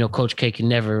Coach K can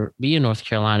never be in North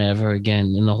Carolina ever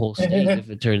again in the whole state if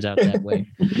it turns out that way.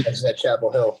 That's that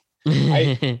Chapel Hill.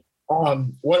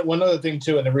 One other thing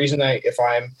too, and the reason if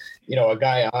I'm a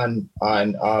guy on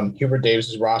Hubert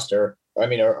Davis's roster,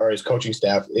 or his coaching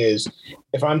staff, is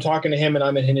if I'm talking to him and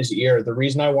I'm in his ear, the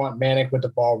reason I want Manek with the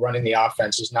ball running the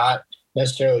offense is not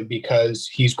necessarily because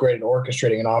he's great at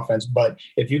orchestrating an offense, but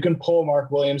if you can pull Mark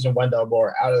Williams and Wendell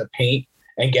Moore out of the paint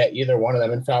and get either one of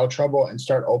them in foul trouble and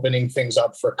start opening things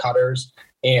up for cutters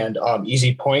and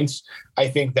easy points, I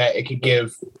think that it could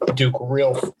give Duke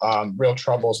real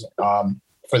troubles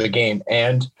for the game.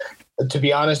 And to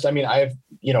be honest, I mean, I have,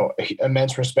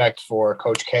 immense respect for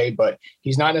Coach K, but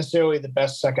he's not necessarily the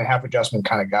best second half adjustment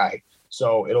kind of guy.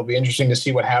 So it'll be interesting to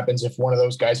see what happens if one of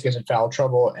those guys gets in foul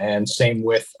trouble, and same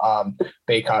with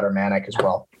Bacot or Manic as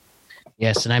well.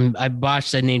 Yes, and I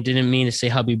botched that name. Didn't mean to say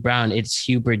Hubby Brown. It's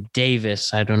Hubert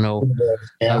Davis. I don't know.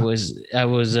 Yeah. I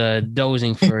was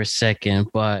dozing for a second,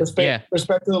 but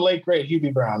respect to the late great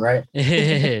Hubie Brown, right?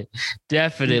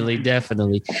 Definitely.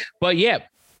 But yeah,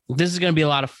 this is going to be a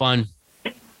lot of fun.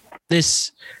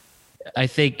 This, I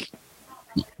think,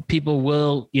 people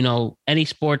will, any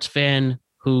sports fan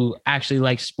who actually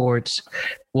likes sports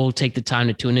will take the time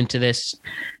to tune into this.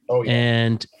 Oh, yeah.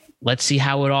 And let's see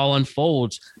how it all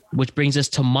unfolds, which brings us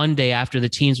to Monday after the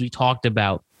teams we talked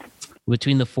about.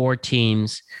 Between the 4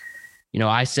 teams,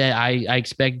 I said I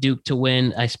expect Duke to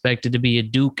win. I expect it to be a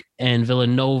Duke and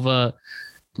Villanova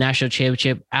national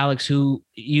championship. Alex, who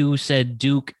you said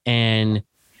Duke and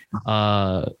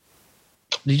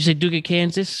did you say Duke and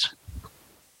Kansas?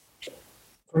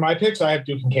 For my picks, I have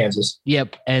Duke and Kansas.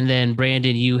 Yep. And then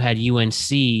Brandon, you had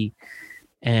UNC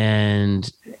and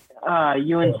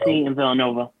UNC and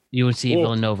Villanova. UNC and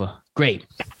Villanova. Great.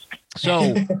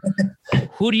 So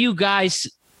who do you guys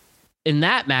in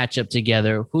that matchup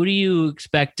together, who do you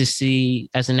expect to see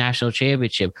as a national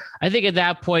championship? I think at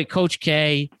that point, Coach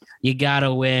K, you got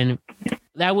to win.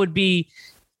 That would be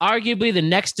arguably the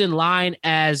next in line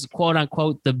as quote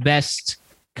unquote the best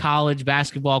college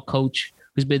basketball coach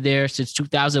who's been there since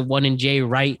 2001 in Jay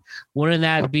Wright. Wouldn't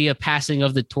that be a passing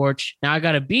of the torch? Now I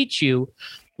got to beat you,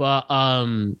 but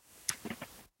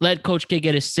let Coach K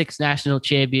get his 6th national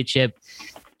championship.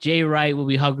 Jay Wright will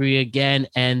be hungry again,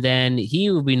 and then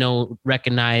he will be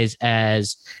recognized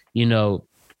as, the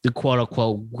quote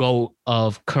unquote GOAT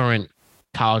of current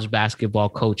college basketball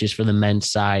coaches for the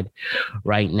men's side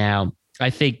right now.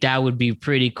 I think that would be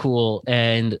pretty cool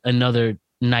and another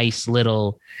nice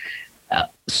little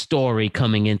story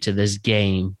coming into this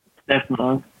game.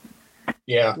 Definitely.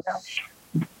 Yeah.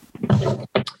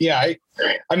 I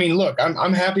mean, look,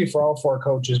 I'm happy for all 4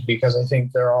 coaches because I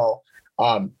think they're all,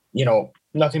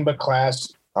 nothing but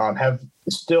class, have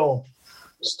still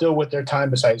with their time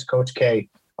besides Coach K,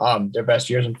 their best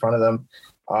years in front of them.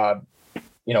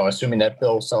 Assuming that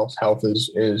Bill Self's health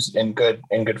is in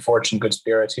good fortune, good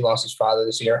spirits. He lost his father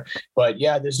this year, but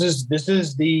yeah, this is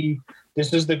the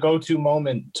go-to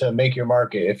moment to make your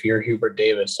market if you're Hubert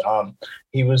Davis.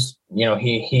 He was,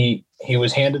 he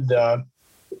was handed the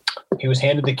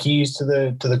keys to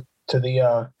the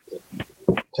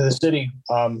city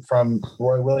from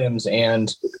Roy Williams,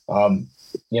 and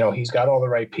he's got all the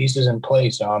right pieces in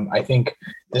place. I think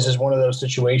this is one of those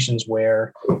situations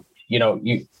where you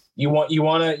want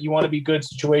to be good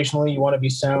situationally, you want to be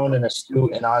sound and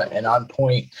astute and on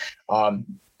point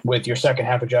with your second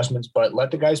half adjustments, but let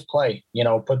the guys play.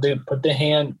 Put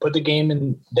the game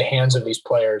in the hands of these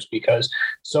players, because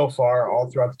so far all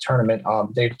throughout the tournament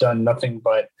they've done nothing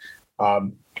but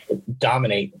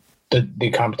dominate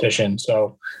the competition.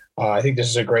 So I think this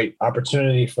is a great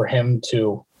opportunity for him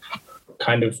to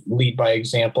kind of lead by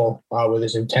example with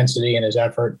his intensity and his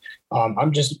effort.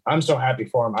 I'm so happy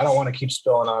for him. I don't want to keep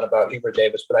spilling on about Hubert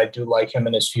Davis, but I do like him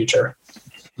in his future.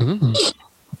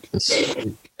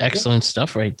 Excellent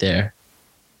stuff right there.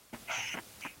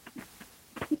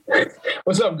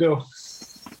 What's up, Goo?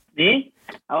 Me?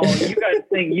 Oh, you guys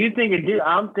think it, dude?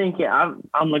 I'm looking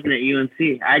at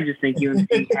UNC. I just think UNC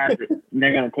has it. And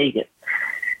they're gonna take it.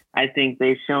 I think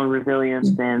they've shown resilience,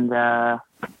 and I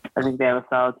think they have a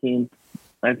solid team.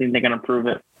 I think they're gonna prove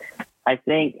it. I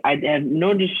think I have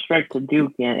no disrespect to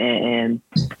Duke and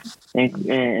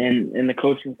the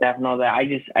coaching staff and all that.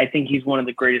 I think he's one of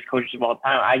the greatest coaches of all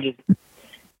time. I just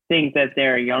think that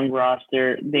they're a young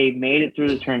roster. They made it through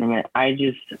the tournament. I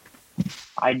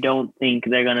don't think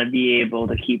they're going to be able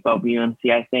to keep up with UNC.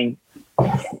 I think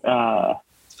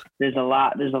there's a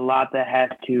lot that has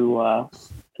to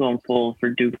unfold for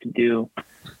Duke to do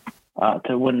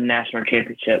to win the national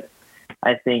championship.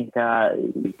 I think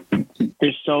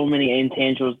there's so many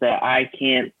intangibles that I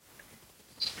can't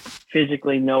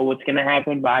physically know what's going to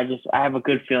happen, but I have a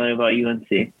good feeling about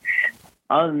UNC.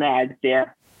 Other than that,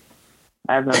 yeah,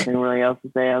 I have nothing really else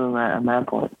to say other than that on that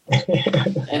point.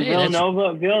 And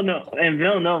Villanova,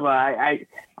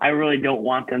 I really don't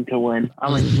want them to win.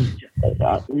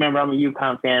 Remember, I'm a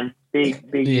UConn fan,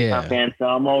 big UConn fan, so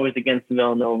I'm always against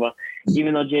Villanova,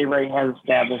 even though Jay Wright has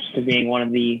established to being one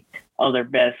of the other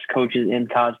best coaches in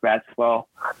college basketball.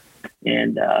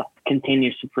 And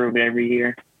continues to prove it every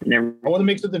year. I want to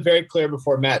make something very clear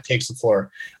before Matt takes the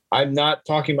floor. I'm not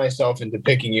talking myself into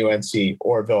picking UNC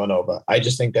or Villanova. I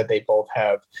just think that they both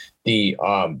have the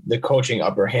coaching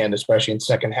upper hand, especially in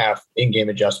second half in-game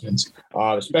adjustments,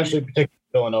 especially particularly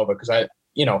Villanova, because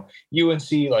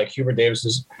UNC, like Hubert Davis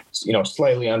is,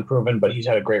 slightly unproven, but he's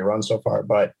had a great run so far.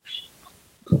 But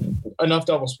enough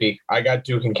double speak. I got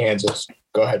Duke and Kansas.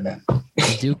 Go ahead, man.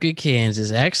 Duke and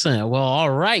Kansas. Excellent. Well,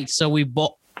 all right. So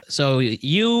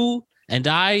you and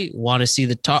I want to see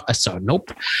the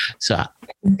nope. So,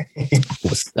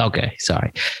 okay,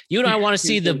 sorry. You and I want to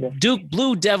see the Duke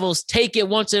Blue Devils take it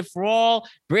once and for all.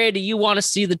 Brady, you want to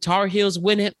see the Tar Heels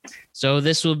win it. So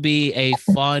this will be a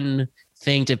fun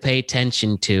thing to pay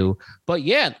attention to. But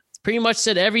yeah, pretty much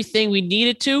said everything we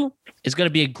needed to. It's going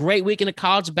to be a great weekend of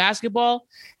college basketball,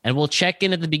 and we'll check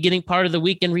in at the beginning part of the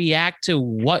week and react to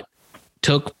what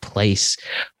took place.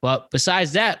 But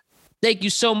besides that, thank you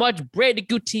so much, Brady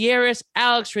Gutierrez,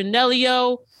 Alex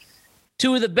Ranelio,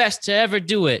 two of the best to ever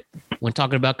do it when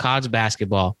talking about college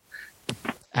basketball.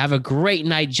 Have a great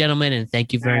night, gentlemen, and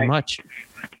thank you very much.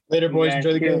 Later, boys.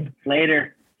 Enjoy the game.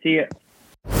 Later. See ya.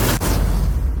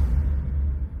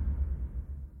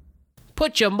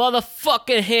 Put your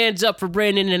motherfucking hands up for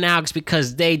Brandon and Alex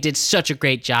because they did such a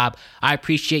great job. I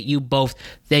appreciate you both.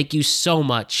 Thank you so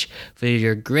much for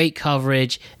your great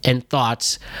coverage and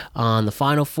thoughts on the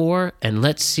Final Four. And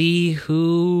let's see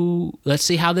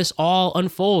how this all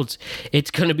unfolds. It's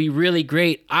going to be really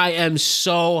great. I am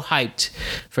so hyped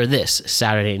for this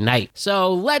Saturday night.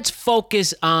 So let's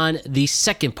focus on the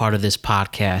second part of this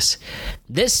podcast.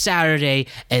 This Saturday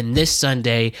and this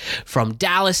Sunday from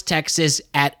Dallas, Texas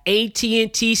at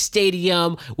AT&T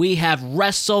Stadium, we have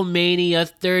WrestleMania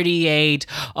 38.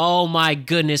 Oh my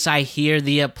goodness, I hear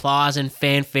the applause and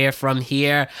fanfare from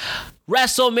here.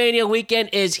 WrestleMania weekend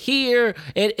is here.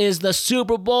 It is the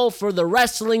Super Bowl for the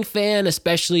wrestling fan,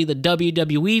 especially the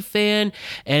WWE fan.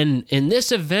 And in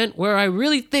this event, where I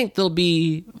really think there'll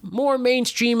be more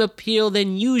mainstream appeal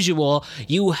than usual,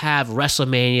 you have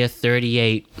WrestleMania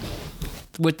 38.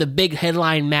 With the big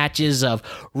headline matches of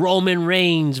Roman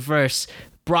Reigns versus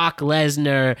Brock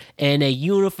Lesnar and a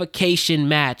unification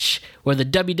match where the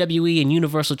WWE and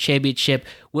Universal Championship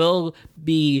will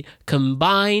be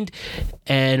combined,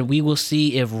 and we will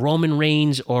see if Roman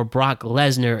Reigns or Brock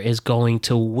Lesnar is going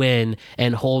to win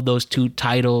and hold those two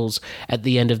titles at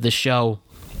the end of the show.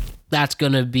 That's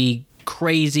going to be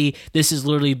crazy. This is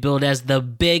literally billed as the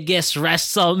biggest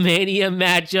WrestleMania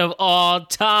match of all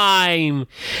time.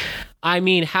 I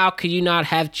mean, how could you not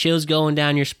have chills going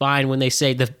down your spine when they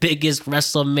say the biggest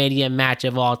WrestleMania match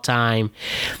of all time?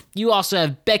 You also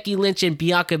have Becky Lynch and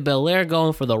Bianca Belair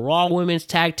going for the Raw Women's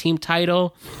Tag Team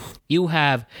title. You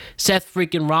have Seth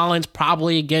freaking Rollins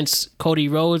probably against Cody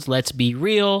Rhodes. Let's be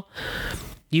real.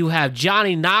 You have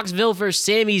Johnny Knoxville versus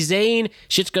Sami Zayn.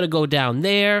 Shit's going to go down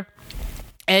there.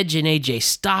 Edge and AJ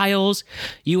Styles.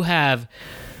 You have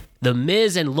The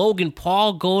Miz and Logan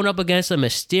Paul going up against the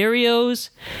Mysterios.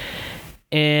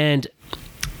 And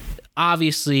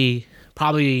obviously,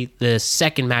 probably the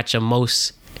second match I'm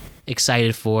most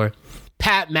excited for,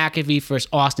 Pat McAfee versus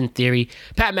Austin Theory.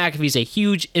 Pat McAfee is a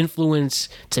huge influence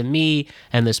to me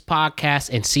and this podcast,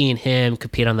 and seeing him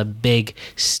compete on the big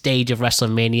stage of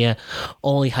WrestleMania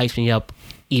only hypes me up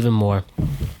even more.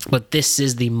 But this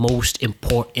is the most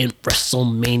important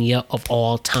WrestleMania of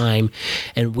all time,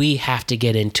 and we have to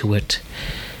get into it.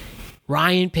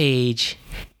 Ryan Page,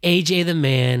 AJ the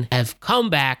Man have come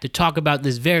back to talk about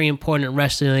this very important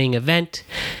wrestling event,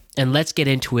 and let's get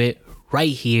into it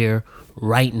right here,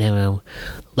 right now.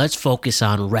 Let's focus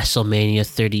on WrestleMania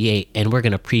 38, and we're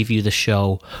going to preview the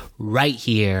show right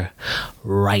here,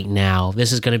 right now.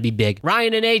 This is going to be big.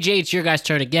 Ryan and AJ, it's your guys'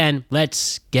 turn again.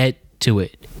 Let's get to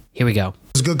it. Here we go.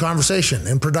 It's a good conversation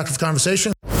and productive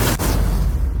conversation.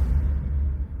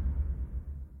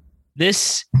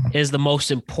 This is the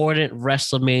most important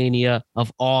WrestleMania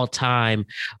of all time.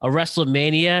 A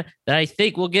WrestleMania that I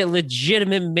think will get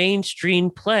legitimate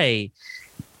mainstream play.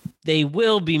 They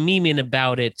will be memeing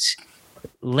about it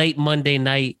late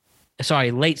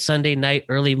Sunday night,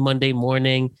 early Monday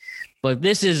morning. But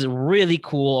this is really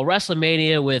cool. A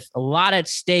WrestleMania with a lot at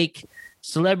stake,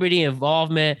 celebrity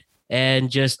involvement, and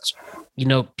just,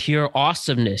 pure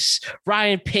awesomeness.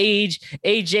 Ryan Page,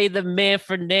 AJ the Man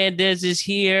Fernandez is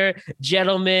here.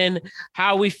 Gentlemen,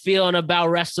 how are we feeling about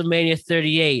WrestleMania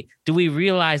 38? Do we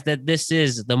realize that this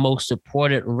is the most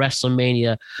important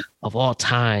WrestleMania of all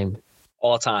time?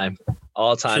 All time.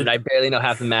 And I barely know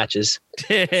half the matches.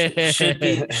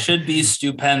 should be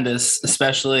stupendous,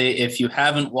 especially if you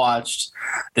haven't watched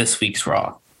this week's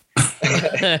Raw.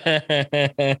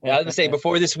 I was gonna say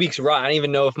before this week's Raw, I don't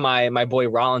even know if my boy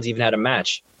Rollins even had a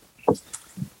match.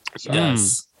 So,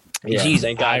 Yes. yeah, Jeez,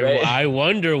 thank God, right? I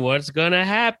wonder what's gonna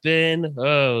happen.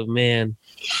 Oh man,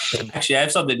 Actually, I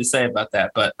have something to say about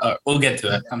that, but we'll get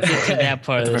to it. I'm sure. to that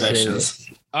part of The the predictions.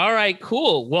 series. All right,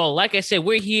 cool. Well, like I said,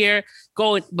 we're here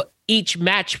going each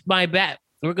match by match.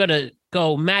 We're gonna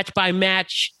go match by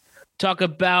match, talk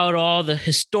about all the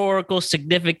historical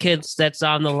significance that's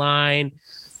on the line,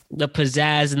 the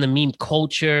pizzazz and the meme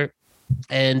culture.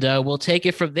 And we'll take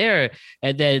it from there.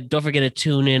 And then don't forget to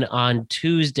tune in on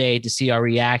Tuesday to see our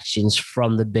reactions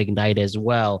from the big night as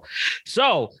well.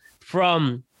 So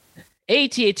from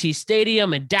AT&T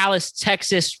Stadium in Dallas,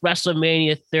 Texas,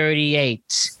 WrestleMania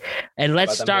 38. And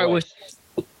let's start with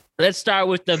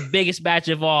the biggest match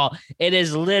of all. It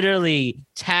is literally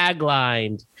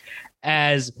taglined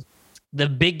as the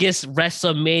biggest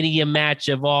WrestleMania match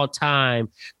of all time.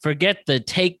 Forget the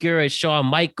Taker and Shawn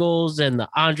Michaels and the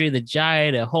Andre the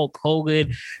Giant and Hulk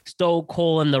Hogan, Stone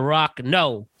Cold and The Rock.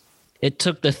 No, it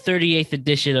took the 38th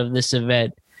edition of this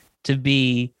event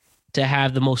to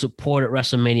have the most important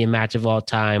WrestleMania match of all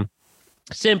time.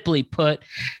 Simply put,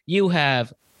 you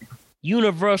have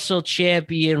Universal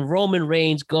Champion Roman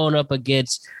Reigns going up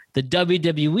against the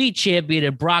WWE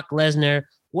Champion Brock Lesnar.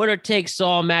 Winner takes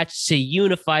all match to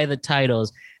unify the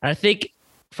titles. And I think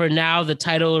for now, the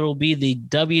title will be the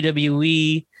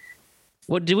WWE.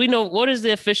 What do we know? What is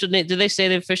the official name? Did they say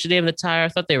the official name of the title? I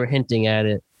thought they were hinting at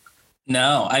it.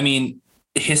 No, I mean,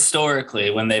 historically,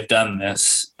 when they've done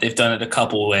this, they've done it a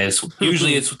couple of ways.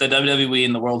 Usually it's with the WWE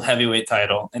and the World Heavyweight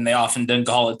title, and they often don't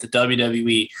call it the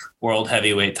WWE World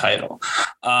Heavyweight title.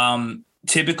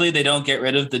 Typically, they don't get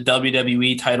rid of the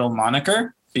WWE title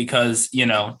moniker because,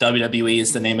 WWE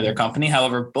is the name of their company.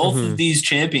 However, both of these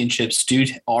championships do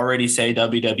already say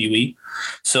WWE.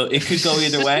 So it could go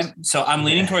either way. So I'm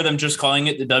leaning toward them just calling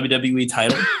it the WWE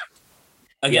title.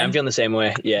 Again, Yeah, I'm feeling the same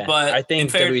way. Yeah, but I think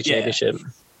WWE Championship.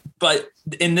 But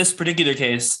in this particular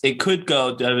case, it could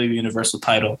go WWE Universal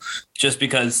title just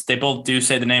because they both do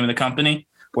say the name of the company.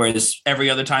 Whereas every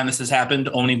other time this has happened,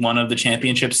 only one of the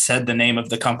championships said the name of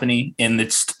the company in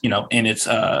its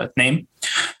name.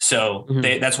 So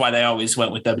that's why they always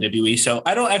went with WWE. So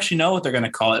I don't actually know what they're going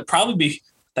to call it. Probably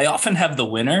they often have the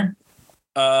winner.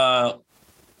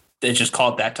 They just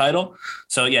call it that title.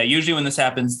 So yeah, usually when this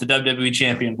happens, the WWE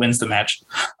champion wins the match.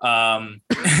 And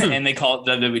they call it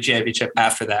the WWE championship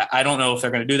after that. I don't know if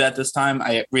they're going to do that this time.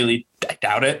 I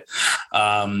doubt it.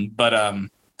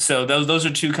 So those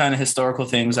are two kind of historical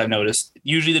things I've noticed.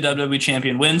 Usually the WWE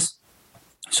champion wins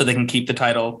so they can keep the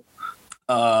title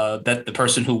that the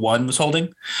person who won was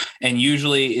holding. And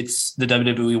usually it's the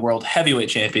WWE World Heavyweight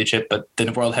Championship, but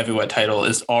the World Heavyweight title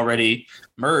is already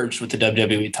merged with the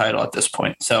WWE title at this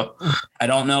point. So I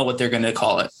don't know what they're going to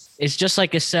call it. It's just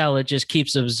like a cell. It just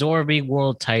keeps absorbing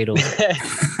world titles.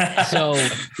 So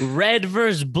red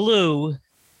versus blue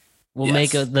will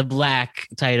make the black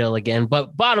title again.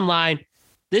 But bottom line,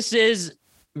 this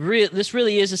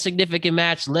really is a significant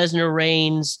match. Lesnar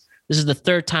Reigns. This is the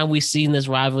third time we've seen this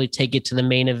rivalry take it to the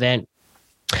main event.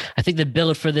 I think the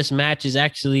build for this match is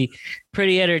actually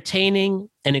pretty entertaining,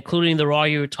 and including the Raw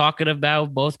you were talking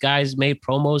about. Both guys made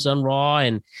promos on Raw,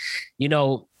 and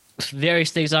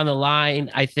various things on the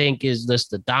line. I think is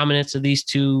just the dominance of these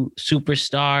two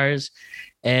superstars,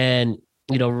 and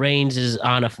Reigns is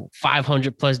on a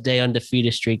 500+ day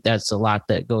undefeated streak. That's a lot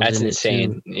that goes. That's in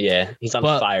insane. Yeah, he's on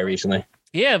fire recently.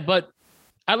 Yeah, but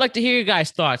I'd like to hear your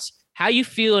guys' thoughts. How you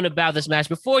feeling about this match?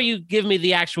 Before you give me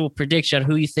the actual prediction on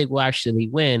who you think will actually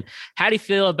win, how do you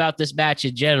feel about this match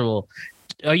in general?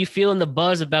 Are you feeling the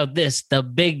buzz about this, the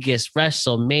biggest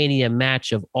WrestleMania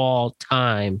match of all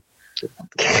time?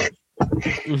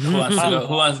 Who wants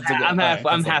to go? I'm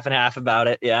half and half about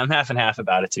it. Yeah, I'm half and half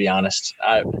about it, to be honest.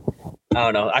 I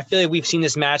don't know. I feel like we've seen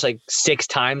this match like 6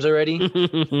 times already,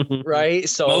 right?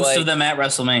 So most of them at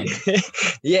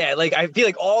WrestleMania. Yeah, like I feel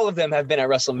like all of them have been at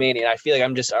WrestleMania. And I feel like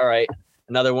I'm just all right.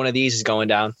 Another one of these is going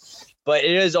down. But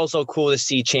it is also cool to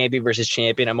see champion versus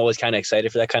champion. I'm always kind of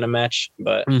excited for that kind of match.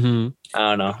 But I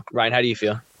don't know, Ryan, how do you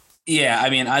feel? Yeah, I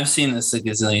mean, I've seen this a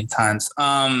gazillion times.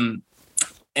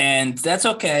 And that's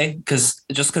okay, because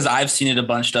just because I've seen it a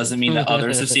bunch doesn't mean that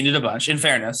others have seen it a bunch, in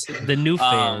fairness. The new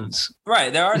fans.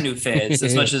 Right. There are new fans,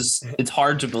 as much as it's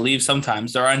hard to believe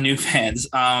sometimes. There are new fans.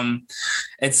 And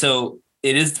so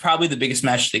it is probably the biggest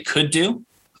match they could do.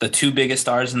 The two biggest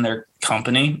stars in their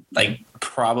company, like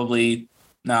probably,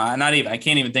 no, not even. I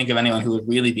can't even think of anyone who would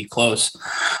really be close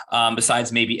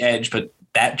besides maybe Edge, but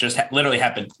that just literally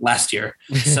happened last year.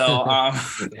 So,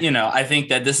 I think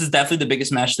that this is definitely the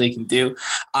biggest match they can do.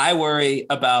 I worry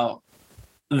about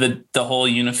the whole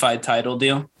unified title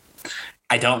deal.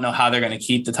 I don't know how they're going to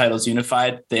keep the titles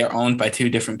unified. They are owned by two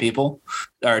different people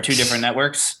or two different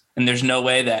networks. And there's no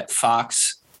way that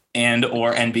Fox and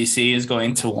or NBC is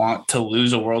going to want to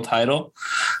lose a world title.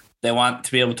 They want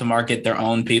to be able to market their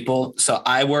own people. So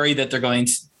I worry that they're going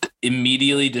to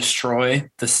immediately destroy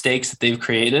the stakes that they've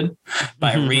created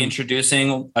by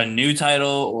reintroducing a new title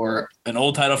or an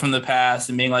old title from the past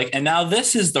and being like, and now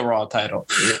this is the Raw title.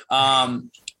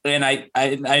 And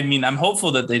I mean, I'm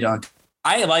hopeful that they don't.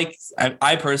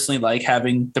 I personally like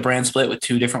having the brand split with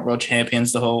two different world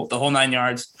champions, the whole 9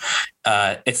 yards.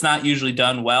 It's not usually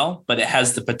done well, but it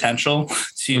has the potential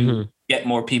to get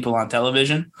more people on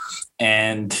television.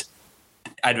 And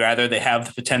I'd rather they have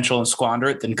the potential and squander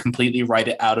it than completely write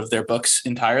it out of their books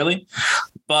entirely.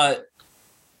 But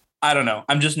I don't know.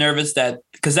 I'm just nervous that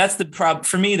because that's the problem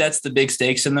for me. That's the big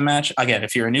stakes in the match. Again,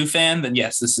 if you're a new fan, then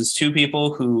yes, this is two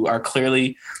people who are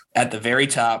clearly at the very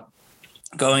top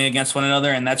going against one another.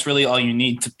 And that's really all you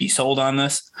need to be sold on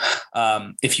this.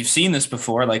 If you've seen this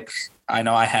before, like I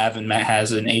know I have and Matt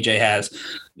has and AJ has,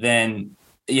 then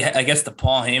yeah, I guess the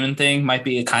Paul Heyman thing might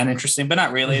be kind of interesting, but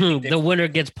not really. The winner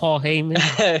gets Paul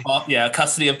Heyman.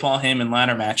 Custody of Paul Heyman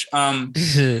ladder match.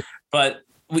 But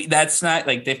that's not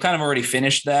like they've kind of already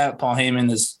finished that. Paul Heyman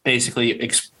is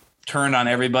basically turned on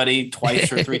everybody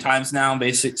twice or three times now,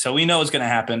 basically. So we know what's going to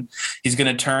happen. He's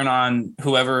going to turn on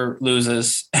whoever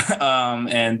loses,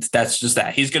 and that's just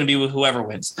that. He's going to be with whoever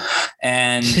wins,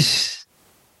 and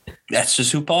that's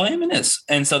just who Paul Heyman is.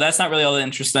 And so that's not really all that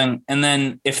interesting. And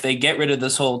then if they get rid of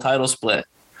this whole title split,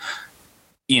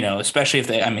 you know, especially if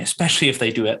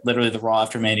they do it literally the Raw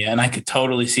after Mania, and I could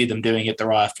totally see them doing it the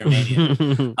Raw after Mania,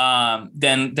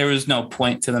 then there was no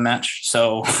point to the match.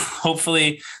 So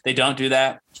hopefully they don't do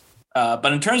that.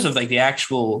 But in terms of like the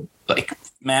actual like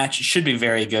match, it should be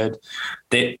very good.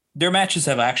 Their matches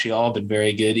have actually all been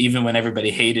very good, even when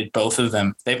everybody hated both of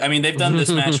them. They've done this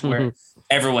match where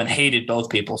everyone hated both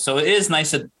people. So it is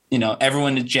nice that, you know,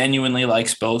 everyone genuinely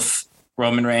likes both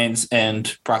Roman Reigns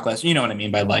and Brock Lesnar. You know what I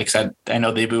mean by likes. I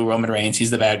know they boo Roman Reigns. He's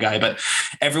the bad guy, but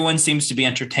everyone seems to be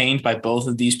entertained by both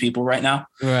of these people right now.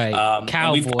 Right.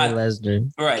 Cowboy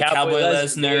Lesnar. Right. Cowboy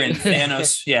Lesnar and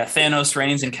Thanos. Yeah. Thanos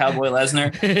Reigns and Cowboy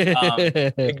Lesnar.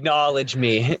 Acknowledge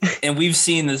me. And we've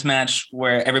seen this match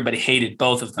where everybody hated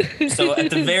both of them. So at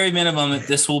the very minimum,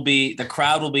 the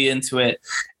crowd will be into it.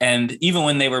 And even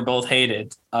when they were both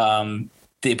hated,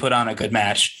 they put on a good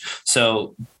match.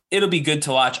 So it'll be good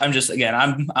to watch.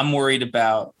 I'm worried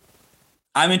about,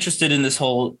 I'm interested in this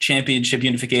whole championship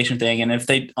unification thing. And if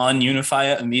they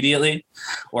ununify it immediately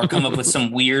or come up with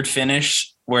some weird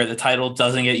finish where the title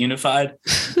doesn't get unified,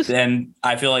 then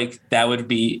I feel like that would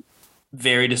be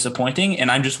very disappointing. And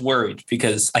I'm just worried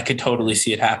because I could totally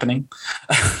see it happening.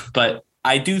 But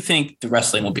I do think the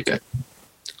wrestling will be good.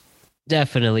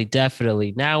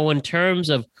 Definitely. Now, in terms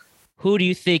of who do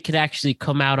you think could actually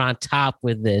come out on top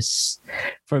with this?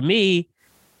 For me,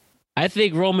 I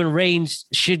think Roman Reigns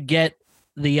should get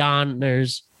the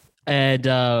honors and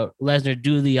Lesnar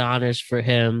do the honors for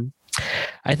him.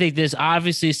 I think this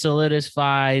obviously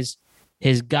solidifies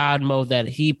his God mode that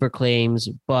he proclaims,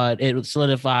 but it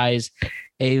solidifies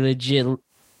a legit...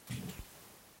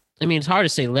 I mean, it's hard to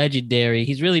say legendary.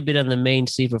 He's really been on the main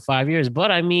scene for 5 years, but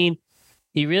I mean,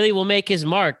 he really will make his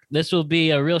mark. This will be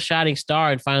a real shining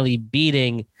star and finally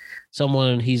beating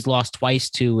someone he's lost twice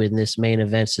to in this main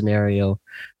event scenario.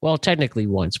 Well, technically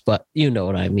once, but you know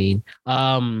what I mean.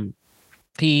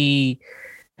 He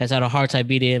has had a hard time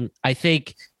beating him. I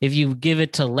think if you give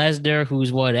it to Lesnar,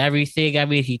 who's won everything, I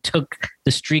mean, he took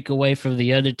the streak away from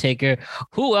The Undertaker.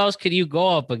 Who else could you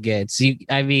go up against?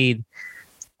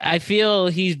 I feel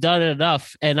he's done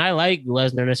enough, and I like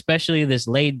Lesnar, and especially this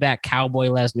laid-back Cowboy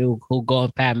Lesnar who'll go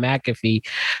on Pat McAfee.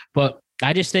 But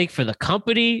I just think for the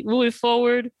company moving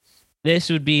forward,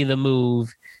 this would be the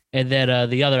move. And then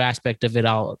the other aspect of it,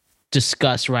 I'll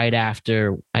discuss right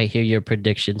after I hear your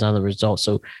predictions on the results.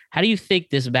 So how do you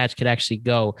think this match could actually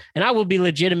go? And I will be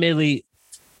legitimately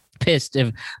pissed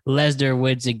if Lesnar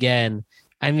wins again.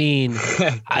 I mean,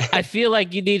 I feel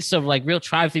like you need some like real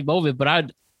triumphing moment,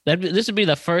 but this would be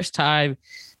the first time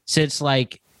since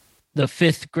like the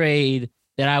 5th grade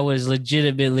that I was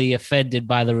legitimately offended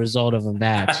by the result of a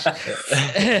match.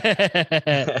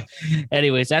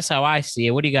 Anyways, that's how I see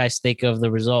it. What do you guys think of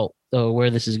the result or where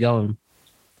this is going?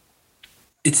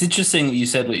 It's interesting that you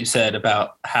said what you said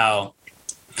about how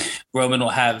Roman will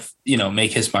have,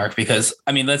 make his mark because,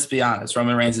 I mean, let's be honest,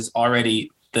 Roman Reigns is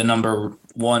already the number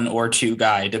 1 or 2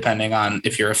 guy, depending on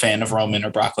if you're a fan of Roman or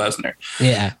Brock Lesnar.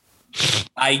 Yeah.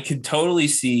 I could totally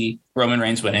see Roman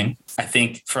Reigns winning. I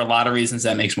think for a lot of reasons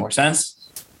that makes more sense.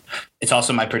 It's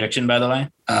also my prediction, by the way.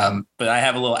 But I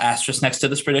have a little asterisk next to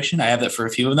this prediction. I have that for a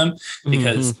few of them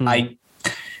because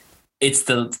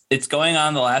it's going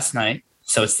on the last night.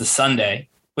 So it's the Sunday,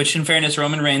 which in fairness,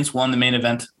 Roman Reigns won the main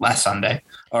event last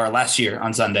year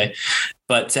on Sunday.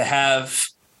 But to have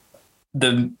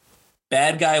the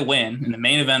bad guy win in the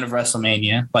main event of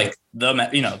WrestleMania, like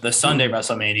the Sunday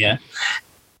WrestleMania,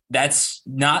 that's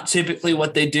not typically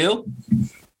what they do.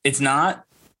 It's not.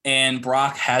 And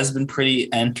Brock has been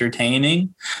pretty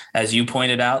entertaining. As you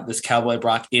pointed out, this Cowboy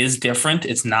Brock is different.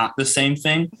 It's not the same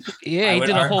thing. Yeah, he did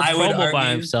a whole promo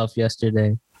by himself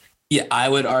yesterday. Yeah, I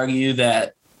would argue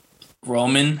that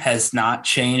Roman has not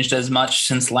changed as much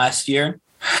since last year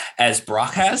as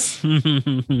Brock has.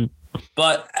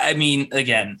 But, I mean,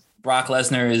 again, Brock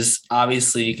Lesnar has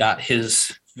obviously got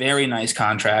his very nice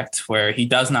contract where he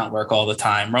does not work all the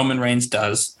time. Roman Reigns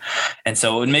does. And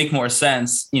so it would make more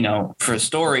sense, for a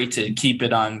story to keep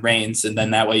it on Reigns. And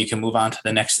then that way you can move on to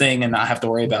the next thing and not have to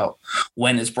worry about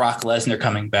when is Brock Lesnar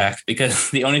coming back. Because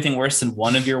the only thing worse than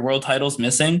one of your world titles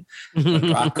missing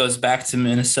when Brock goes back to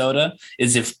Minnesota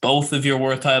is if both of your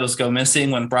world titles go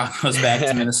missing when Brock goes back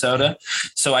to Minnesota.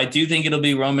 So I do think it'll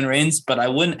be Roman Reigns, but I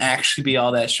wouldn't actually be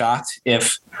all that shocked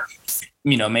if,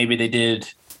 maybe they did,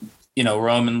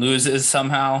 Roman loses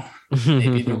somehow.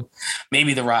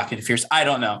 Maybe the Rock interferes. I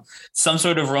don't know. Some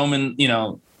sort of Roman,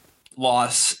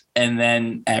 loss. And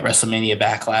then at WrestleMania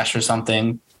Backlash or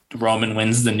something, Roman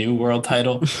wins the new world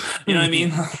title. You know what I mean?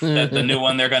 the new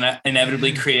one they're going to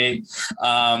inevitably create.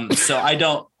 So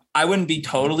I wouldn't be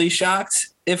totally shocked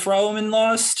if Roman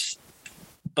lost,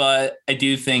 but I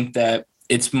do think that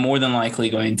it's more than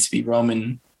likely going to be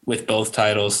Roman with both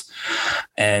titles.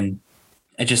 And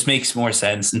it just makes more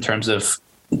sense in terms of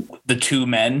the two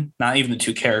men, not even the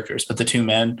two characters, but the two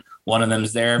men. One of them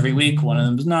is there every week. One of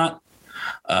them is not,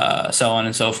 so on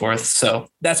and so forth. So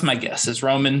that's my guess is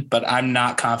Roman, but I'm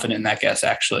not confident in that guess,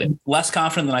 actually. Less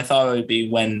confident than I thought it would be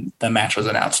when the match was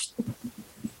announced.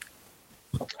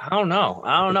 I don't know.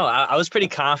 I was pretty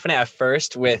confident at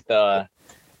first with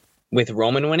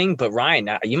Roman winning, but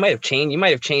Ryan, you might have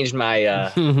changed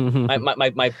my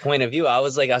my point of view. I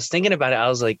was thinking about it. I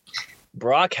was like,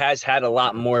 Brock has had a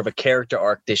lot more of a character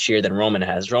arc this year than Roman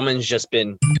has. Roman's just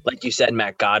been, like you said,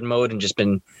 Matt God mode and just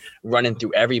been running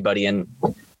through everybody. And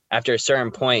after a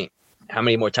certain point, how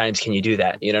many more times can you do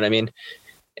that? You know what I mean?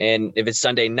 And if it's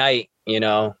Sunday night,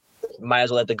 might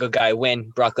as well let the good guy win.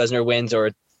 Brock Lesnar wins,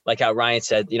 or like how Ryan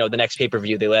said, the next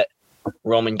pay-per-view, they let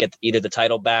Roman get either the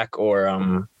title back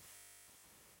or,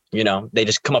 they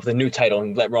just come up with a new title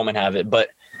and let Roman have it.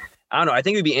 But I don't know. I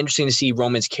think it would be interesting to see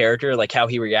Roman's character, like how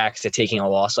he reacts to taking a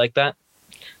loss like that.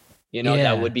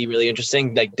 That would be really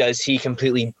interesting. Like, does he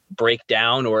completely break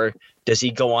down, or does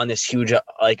he go on this huge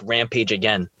rampage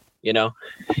again?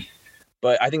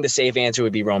 But I think the safe answer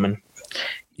would be Roman.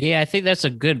 Yeah, I think that's a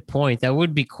good point. That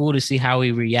would be cool to see how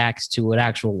he reacts to an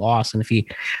actual loss, and if he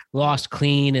lost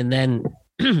clean and then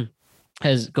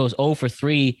goes 0 for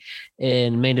 3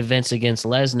 in main events against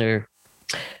Lesnar.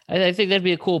 I think that'd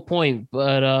be a cool point,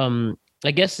 but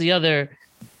I guess the other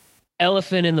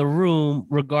elephant in the room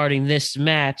regarding this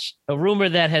match, a rumor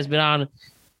that has been on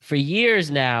for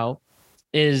years now,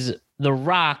 is The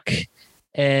Rock,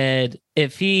 and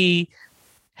if he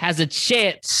has a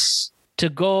chance to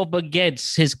go up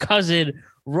against his cousin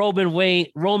Roman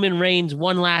Reigns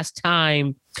one last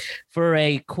time for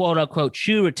a quote-unquote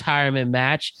true retirement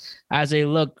match. As they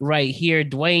look right here,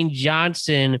 Dwayne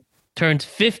Johnson turns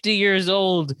 50 years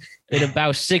old in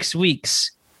about 6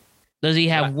 weeks. Does he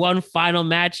have one final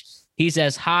match? He's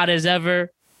as hot as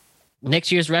ever.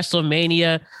 Next year's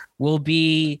WrestleMania will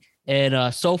be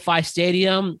in SoFi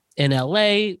Stadium in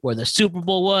LA, where the Super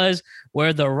Bowl was,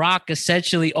 where The Rock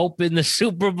essentially opened the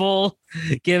Super Bowl,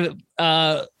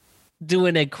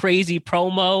 doing a crazy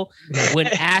promo. When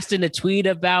asked in a tweet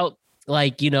about,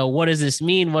 what does this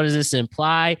mean? What does this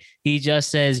imply? He just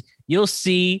says, "You'll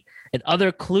see." And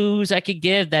other clues I could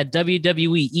give, that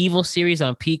WWE Evil series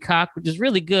on Peacock, which is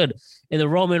really good, in the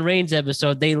Roman Reigns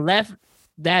episode, they left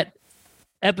that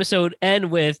episode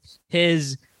end with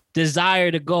his desire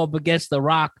to go up against The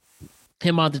Rock,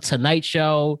 him on the Tonight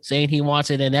Show, saying he wants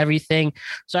it and everything.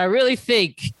 So I really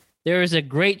think there is a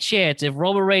great chance if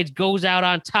Roman Reigns goes out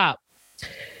on top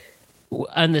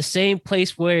on the same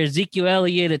place where Ezekiel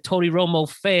Elliott and Tony Romo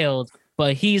failed,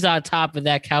 but he's on top of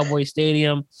that Cowboy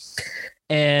Stadium.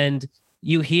 And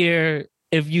you hear,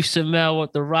 if you smell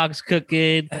what The Rock's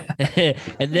cooking,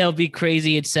 and they'll be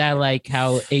crazy and sad, like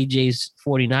how AJ's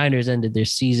 49ers ended their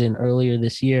season earlier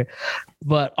this year.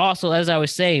 But also, as I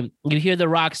was saying, you hear The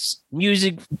Rock's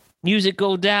music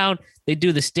go down. They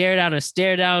do the stare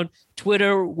down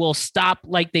Twitter will stop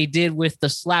like they did with the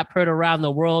slap heard around the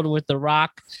world with The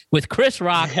Rock, with Chris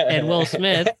Rock and Will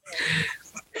Smith.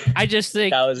 I just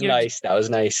think that was nice. That was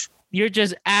nice. You're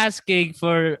just asking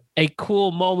for a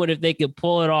cool moment if they could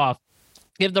pull it off.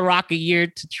 Give The Rock a year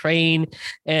to train,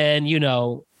 and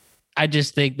I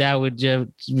just think that would just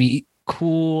be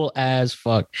cool as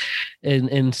fuck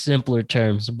in simpler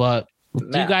terms. But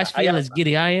Matt, do you guys feel as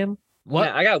giddy I am?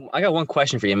 What? Matt, I got one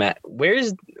question for you, Matt.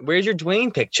 Where's your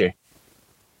Dwayne picture?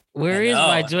 Where is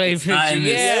my Dwayne picture?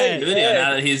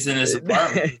 Now that he's in his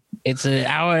apartment. It's an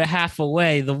hour and a half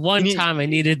away. The one time I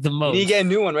needed the most. You need to get a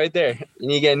new one right there. You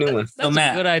need to get a new one. That's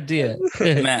Matt, a good idea.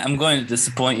 Matt, I'm going to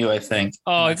disappoint you, I think.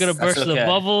 Oh, you're going to burst the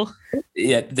bubble?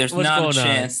 Yeah, there's not a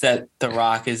chance that The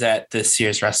Rock is at this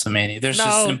year's WrestleMania. There's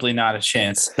just simply not a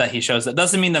chance that he shows up.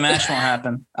 Doesn't mean the match won't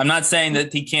happen. I'm not saying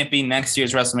that he can't be next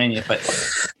year's WrestleMania, but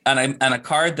on a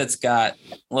card that's got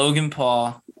Logan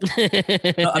Paul.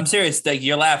 No, I'm serious. Like,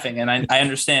 you're laughing, and I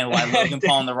understand why Logan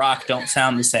Paul and The Rock don't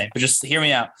sound the same. But just hear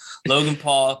me out. Logan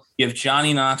Paul, you have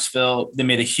Johnny Knoxville. They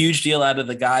made a huge deal out of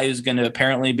the guy who's going to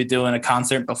apparently be doing a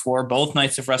concert before both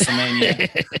nights of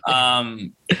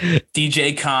WrestleMania.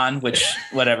 DJ Khan, which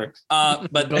whatever.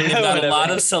 But they've got a lot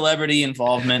of celebrity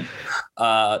involvement.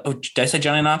 Did I say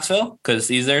Johnny Knoxville? Because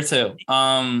he's there too.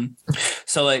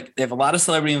 So like they have a lot of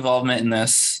celebrity involvement in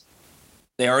this.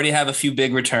 They already have a few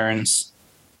big returns,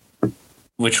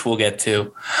 which we'll get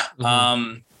to.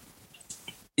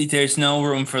 There's no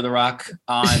room for The Rock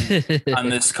on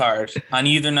this card, on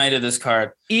either night of this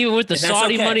card. Even with the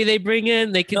Saudi money they bring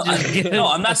in, they can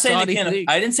I'm not saying they can't.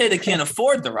 I didn't say they can't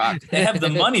afford The Rock. They have the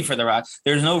money for The Rock.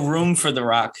 There's no room for The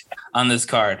Rock on this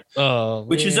card,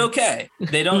 which is okay.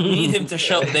 They don't need him to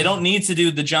show. They don't need to do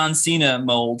the John Cena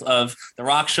mold of The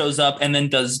Rock shows up and then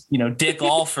does dick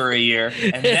all for a year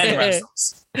and then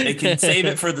wrestles. They can save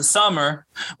it for the summer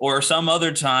or some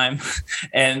other time.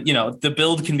 And, the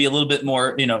build can be a little bit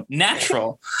more,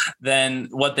 natural than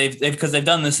what because they've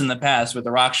done this in the past where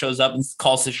The Rock shows up and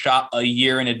calls his shot a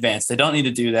year in advance. They don't need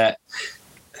to do that.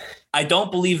 I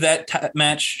don't believe that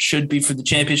match should be for the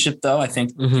championship, though. I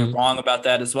think you're wrong about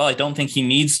that as well. I don't think he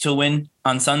needs to win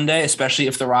on Sunday, especially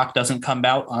if The Rock doesn't come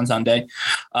out on Sunday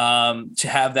to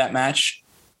have that match.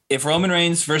 If Roman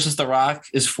Reigns versus The Rock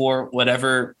is for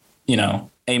whatever,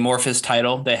 amorphous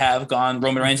title they have gone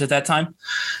Roman Reigns at that time,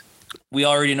 we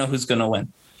already know who's going to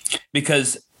win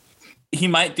because he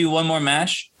might do one more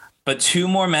match, but two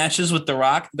more matches with The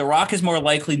Rock is more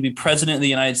likely to be president of the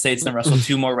United States than wrestle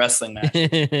two more wrestling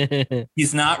matches.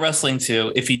 He's not wrestling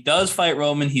two. If he does fight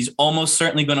Roman, he's almost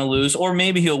certainly going to lose, or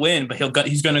maybe he'll win, but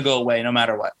he's going to go away no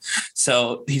matter what.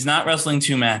 So he's not wrestling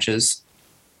two matches.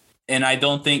 And I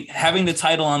don't think having the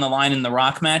title on the line in the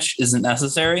Rock match isn't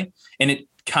necessary. And it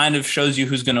kind of shows you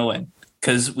who's going to win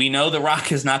because we know The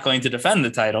Rock is not going to defend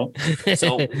the title.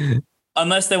 So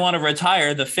unless they want to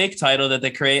retire the fake title that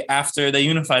they create after they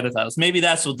unify the titles, maybe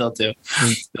that's what they'll do.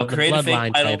 They'll create a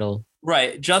fake title.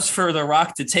 Right. Just for The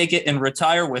Rock to take it and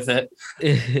retire with it.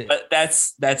 But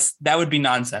that would be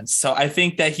nonsense. So I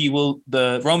think that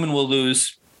Roman will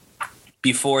lose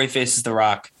before he faces The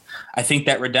Rock. I think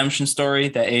that redemption story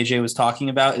that AJ was talking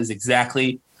about is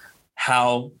exactly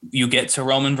how you get to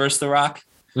Roman versus The Rock.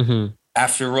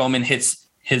 After Roman hits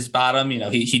his bottom,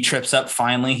 he trips up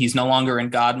finally. He's no longer in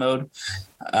God mode.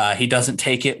 He doesn't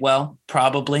take it well,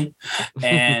 probably.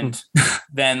 And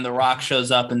then The Rock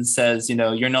shows up and says,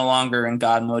 you're no longer in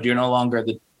God mode. You're no longer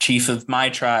the chief of my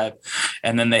tribe.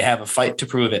 And then they have a fight to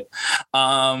prove it.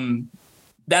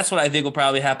 That's what I think will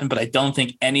probably happen, but I don't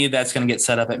think any of that's going to get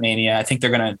set up at Mania. I think they're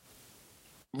going to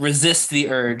resist the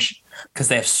urge because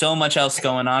they have so much else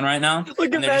going on right now.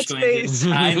 Look at that face.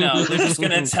 I know. They're just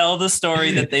going to tell the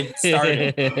story that they've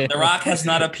started. The Rock has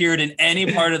not appeared in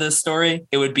any part of this story.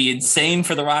 It would be insane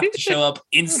for The Rock to show up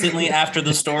instantly after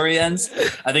the story ends.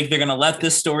 I think they're going to let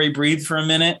this story breathe for a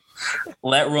minute.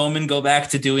 Let Roman go back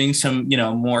to doing some,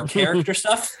 more character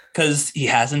stuff because he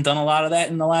hasn't done a lot of that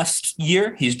in the last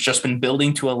year. He's just been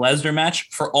building to a Lesnar match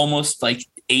for almost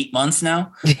 8 months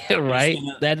now. Yeah, right.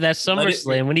 That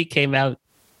SummerSlam when he came out.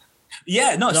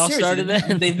 Yeah, no, seriously.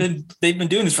 They've been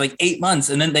doing this for 8 months,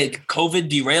 and then COVID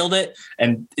derailed it,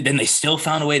 and then they still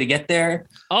found a way to get there.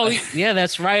 Oh, yeah,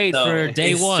 that's right. So for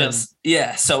day one.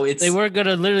 So they were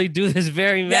gonna literally do this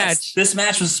very match. Yes, this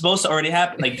match was supposed to already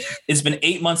happen. It's been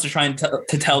 8 months to try and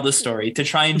to tell this story, to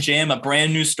try and jam a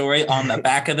brand new story on the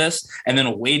back of this, and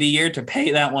then wait a year to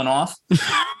pay that one off.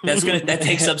 That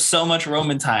takes up so much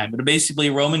Roman time. But basically,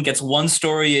 Roman gets one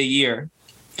story a year.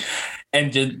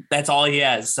 And that's all he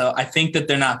has. So I think that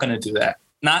they're not going to do that.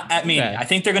 Not at me. Okay. I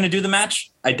think they're going to do the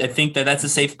match. I think that that's a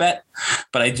safe bet,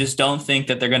 but I just don't think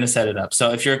that they're going to set it up.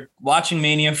 So if you're watching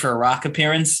Mania for a Rock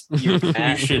appearance, you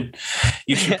should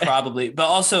probably. But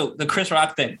also the Chris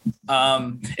Rock thing.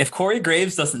 If Corey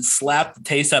Graves doesn't slap the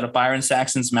taste out of Byron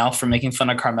Saxton's mouth for making fun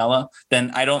of Carmella,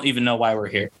 then I don't even know why we're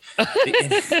here.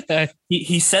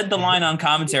 He said the line on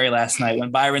commentary last night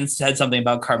when Byron said something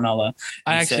about Carmella.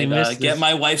 I actually missed "Get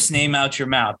my wife's name out your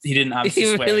mouth." He didn't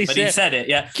obviously swear, really but he said it.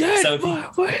 Yeah. So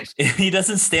if he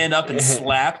doesn't stand up and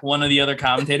slap one of the other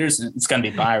commentators, it's going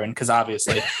to be Byron, because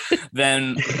obviously,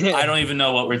 then I don't even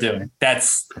know what we're doing. That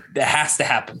has to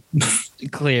happen.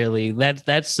 Clearly,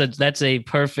 that's a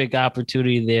perfect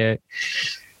opportunity there.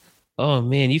 Oh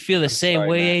man, you feel the same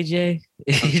way, AJ?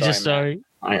 You just sorry.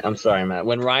 I'm sorry, Matt.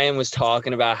 When Ryan was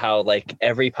talking about how like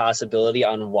every possibility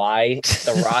on why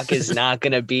The Rock is not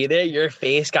going to be there, your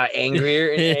face got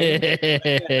angrier and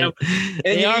angrier.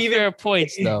 And they are fair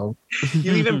points, though.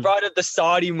 You even brought up the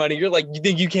Saudi money. You're like, you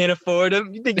think you can't afford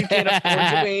him? You think you can't afford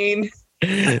Dwayne?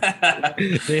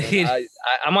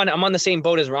 I'm on the same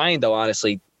boat as Ryan, though.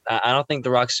 Honestly, I don't think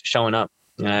The Rock's showing up.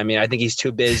 I mean, I think he's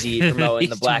too busy promoting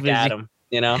the Black Adam.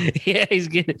 You know? Yeah,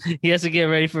 he has to get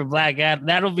ready for Black Adam.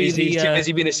 That'll be he's too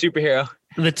busy being a superhero.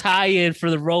 The tie-in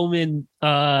for the Roman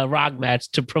Rock match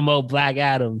to promote Black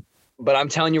Adam. But I'm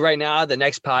telling you right now, the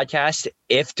next podcast,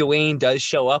 if Dwayne does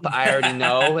show up, I already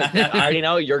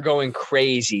know you're going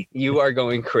crazy. You are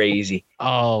going crazy.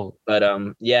 Oh, but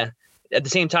yeah. At the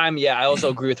same time, yeah, I also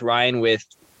agree with Ryan with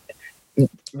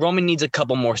Roman needs a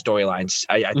couple more storylines.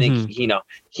 I think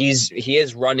he's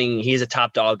a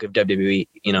top dog of WWE,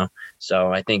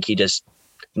 so I think he just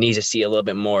needs to see a little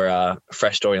bit more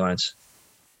fresh storylines.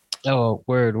 Oh,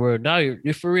 word. No,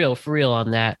 you're for real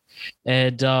on that.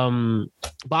 And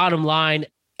bottom line,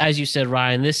 as you said,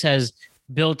 Ryan, this has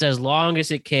built as long as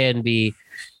it can be,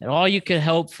 and all you can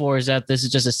hope for is that this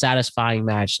is just a satisfying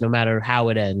match, no matter how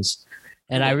it ends.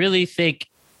 And I really think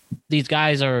these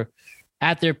guys are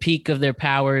at their peak of their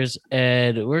powers,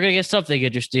 and we're going to get something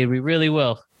interesting. We really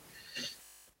will.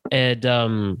 And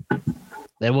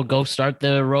then we'll go start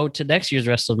the road to next year's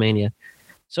WrestleMania.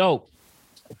 So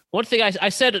one thing I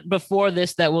said before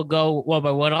this that we'll go one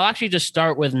by one. I'll actually just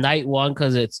start with night one,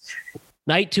 because it's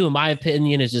night two, in my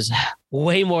opinion, is just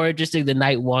way more interesting than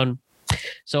night one.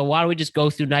 So why don't we just go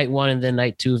through night one and then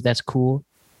night two, if that's cool?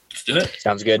 Let's do it.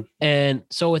 Sounds good. And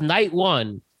so with night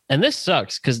one, and this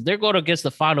sucks because they're going against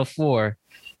the Final Four.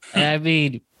 And I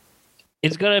mean,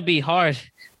 it's going to be hard.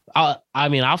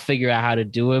 I'll figure out how to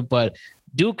do it, but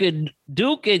Duke in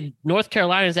North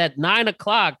Carolina is at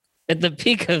 9:00 at the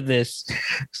peak of this.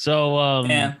 So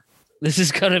this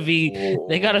is going to be,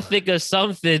 they got to think of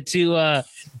something to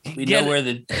we know where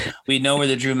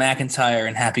the Drew McIntyre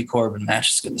and Happy Corbin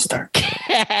match is going to start.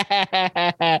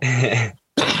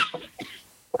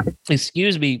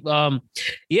 Excuse me.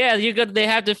 Yeah, they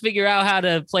have to figure out how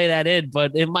to play that in,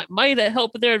 but it might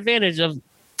help their advantage of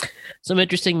some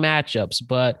interesting matchups.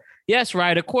 But yes,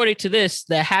 right. According to this,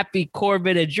 the Happy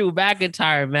Corbin and Drew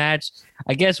McIntyre match,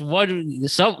 I guess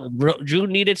Drew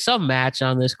needed some match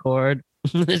on this card.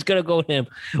 It's gonna go with him.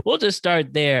 We'll just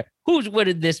start there. Who's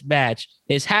winning this match?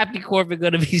 Is Happy Corbin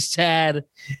gonna be sad,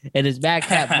 and is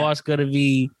Madcap Moss gonna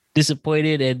be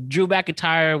disappointed, and Drew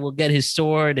McIntyre will get his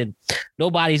sword and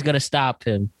nobody's going to stop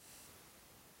him?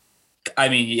 I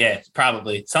mean, yeah,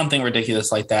 probably something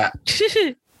ridiculous like that.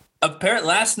 Apparently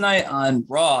last night on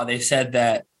Raw, they said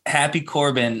that Happy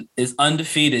Corbin is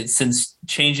undefeated since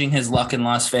changing his luck in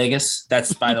Las Vegas.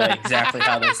 That's, by the way, exactly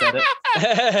how they said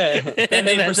it.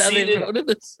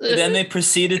 Then they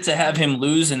proceeded to have him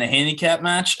lose in a handicap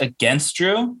match against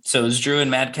Drew. So it was Drew and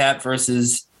Madcap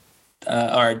versus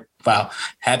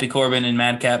Happy Corbin and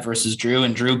Madcap versus Drew,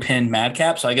 and Drew pinned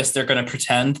Madcap. So I guess they're going to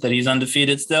pretend that he's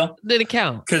undefeated still. Didn't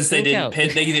count because they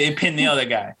pinned the other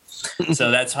guy.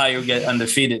 So that's how you get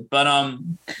undefeated. But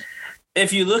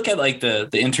if you look at like the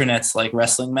internet's like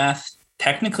wrestling math,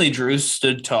 technically Drew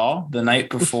stood tall the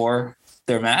night before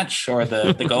their match or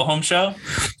the go home show,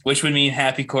 which would mean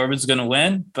Happy Corbin's going to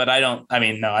win. But no,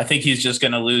 I think he's just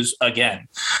going to lose again.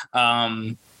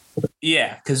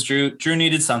 Yeah, because Drew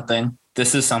needed something.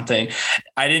 This is something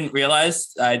I didn't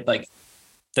realize. I'd like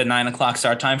the 9:00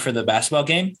 start time for the basketball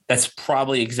game. That's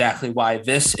probably exactly why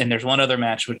this, and there's one other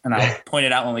match, and I'll point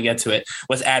it out when we get to it,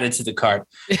 was added to the card.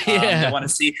 They want to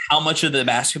see how much of the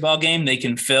basketball game they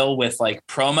can fill with like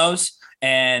promos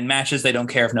and matches they don't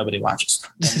care if nobody watches.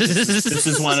 This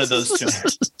is one of those two.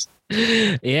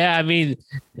 Yeah, I mean,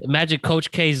 imagine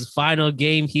Coach K's final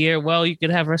game here. Well, you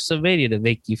could have WrestleMania to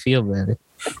make you feel better.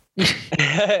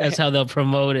 That's how they'll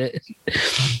promote it.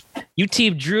 You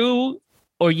team Drew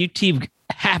or you team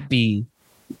Happy,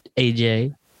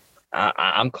 AJ?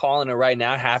 I'm calling it right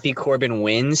now. Happy Corbin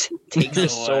wins, takes the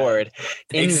sword,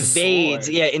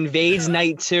 invades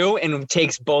night 2 and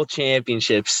takes both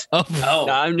championships.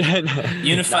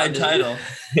 Unified title.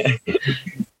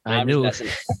 I knew. I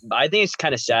think it's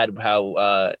kind of sad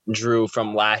how Drew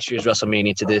from last year's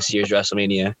WrestleMania to this year's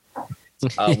WrestleMania,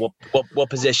 what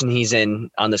position he's in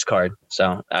on this card.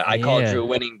 So I call Drew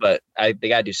winning, but they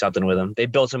got to do something with him. They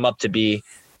built him up to be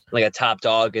like a top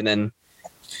dog, and then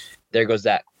there goes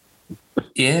that.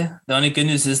 Yeah, the only good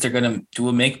news is they're going to do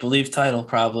a make-believe title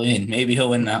probably, and maybe he'll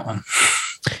win that one.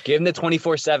 Give him the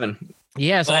 24/7.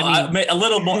 Yes, well, I mean a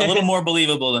little more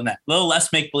believable than that. A little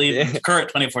less make-believe than the current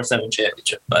 24/7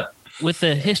 championship, but with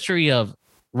the history of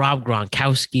Rob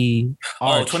Gronkowski,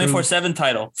 24/7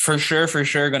 title for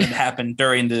sure going to happen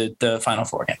during the Final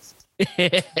Four games.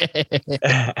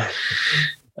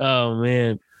 Oh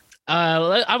man,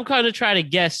 I'm kind of trying to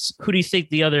guess who do you think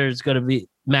the other is going to be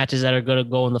matches that are going to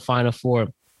go in the Final Four.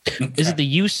 Okay. Is it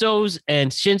the Usos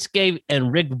and Shinsuke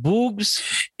and Rick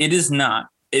Boogs? It is not.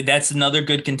 That's another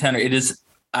good contender. It is.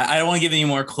 I don't want to give any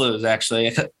more clues.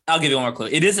 Actually, I'll give you one more clue.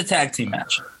 It is a tag team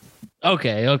match.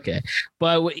 Okay.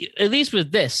 But at least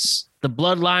with this, the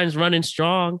bloodline's running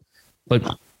strong. But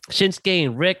Shinsuke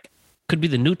and Rick could be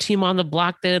the new team on the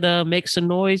block that makes a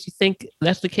noise. You think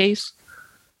that's the case?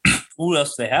 Who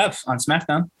else do they have on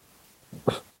SmackDown?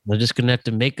 They're just gonna have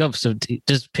to make up some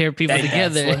just pair people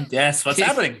together. Yes, what's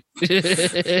happening?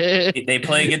 They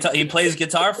play guitar. He plays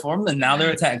guitar for them, and now they're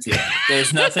a tag team.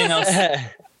 There's nothing else.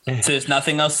 There's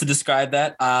nothing else to describe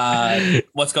that.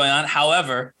 What's going on?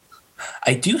 However,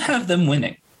 I do have them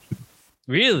winning.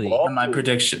 Really? In my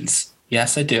predictions.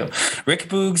 Yes, I do. Rick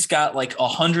Boogs got like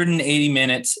 180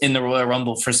 minutes in the Royal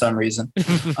Rumble for some reason.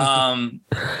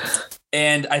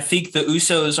 And I think the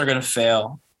Usos are going to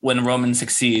fail when Roman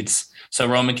succeeds. So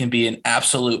Roman can be an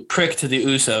absolute prick to the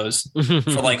Usos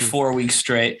for like 4 weeks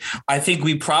straight. I think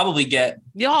we probably get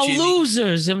y'all Jimmy,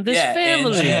 losers in this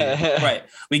family. Right.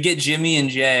 We get Jimmy and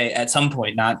Jay at some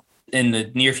point, not in the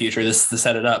near future. This is to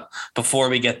set it up before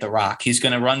we get The Rock. He's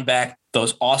going to run back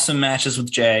those awesome matches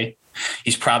with Jay.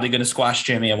 He's probably going to squash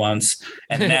Jimmy at once.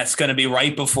 And that's going to be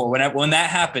right before. When that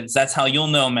happens, that's how you'll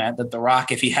know, Matt, that The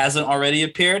Rock, if he hasn't already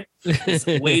appeared, is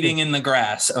waiting in the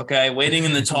grass, okay? Waiting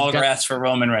in the tall grass for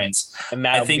Roman Reigns. And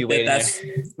I think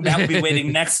that would be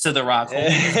waiting next to The Rock. Holding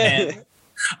his hand.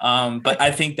 But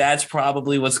I think that's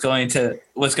probably what's going to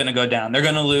go down. They're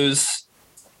going to lose,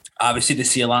 obviously, to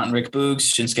see a lot in Rick Boogs.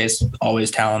 Shinsuke's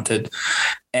always talented.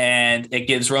 And it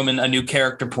gives Roman a new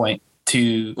character point.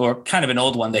 Or kind of an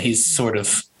old one that he's sort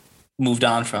of moved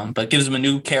on from, but gives him a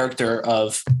new character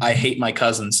of I hate my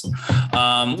cousins,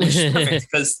 which is perfect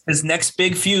because his next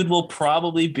big feud will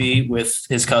probably be with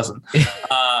his cousin.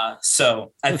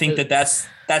 So I think that's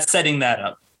setting that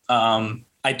up.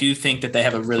 I do think that they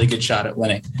have a really good shot at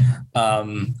winning.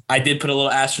 I did put a little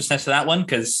asterisk next to that one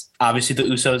because obviously the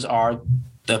Usos are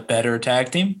the better tag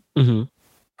team. Mm-hmm.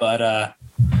 But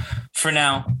for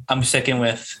now, I'm sticking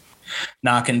with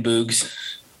Knockin' Boogs.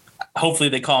 Hopefully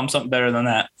they call him something better than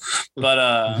that.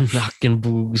 But Knockin'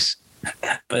 Boogs.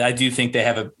 But I do think they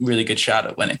have a really good shot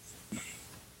at winning.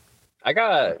 I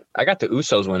got the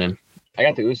Usos winning.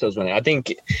 I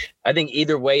think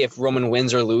either way, if Roman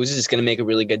wins or loses, it's going to make a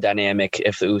really good dynamic.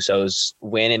 If the Usos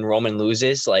win and Roman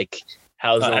loses, like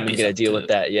how's Roman going to deal with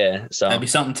that? Yeah, so that'd be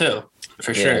something too,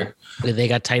 for sure. They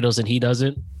got titles and he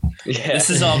doesn't. Yeah. This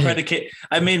is all predicated.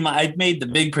 I made the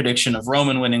big prediction of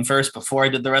Roman winning first before I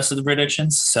did the rest of the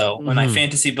predictions. So when I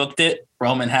fantasy booked it,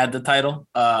 Roman had the title.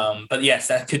 But yes,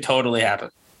 that could totally happen.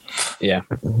 Yeah.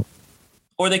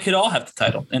 Or they could all have the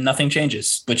title and nothing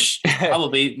changes, which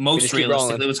probably most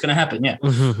realistically what's going to happen. Yeah.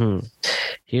 Mm-hmm.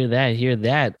 Hear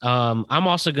that. I'm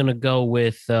also going to go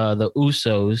with the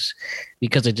Usos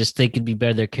because I just think it'd be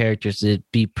better their characters to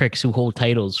be pricks who hold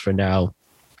titles for now.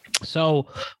 So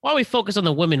why don't we focus on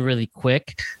the women really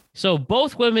quick? So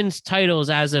both women's titles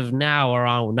as of now are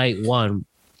on night 1.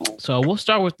 So we'll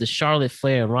start with the Charlotte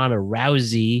Flair and Ronda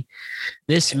Rousey.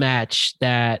 This match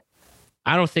that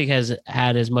I don't think has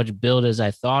had as much build as I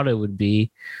thought it would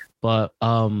be, but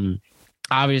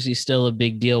obviously still a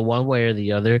big deal one way or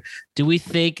the other. Do we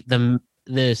think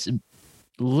this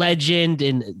legend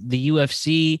in the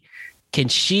UFC, can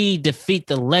she defeat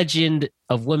the legend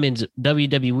of women's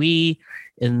WWE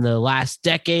in the last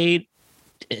decade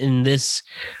in this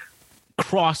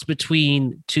cross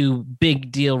between two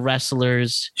big deal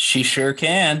wrestlers? She sure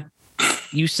can.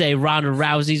 You say Ronda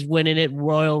Rousey's winning it,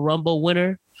 Royal Rumble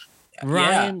winner?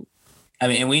 Ryan? Yeah. I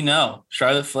mean, we know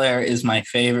Charlotte Flair is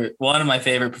one of my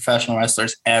favorite professional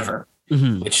wrestlers ever.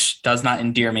 which does not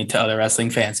endear me to other wrestling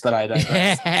fans, but I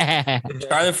digress.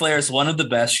 Charlotte Flair is one of the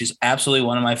best. She's absolutely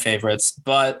one of my favorites.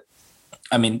 But,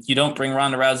 I mean, you don't bring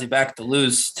Ronda Rousey back to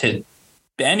lose to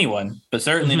anyone, but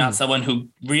certainly not someone who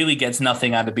really gets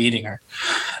nothing out of beating her.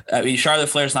 I mean, Charlotte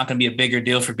Flair's not going to be a bigger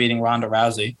deal for beating Ronda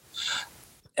Rousey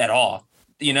at all.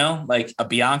 You know, like a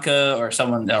Bianca or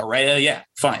someone, Rhea, yeah,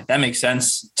 fine. That makes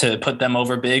sense to put them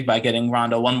over big by getting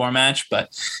Ronda one more match. But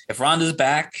if Ronda's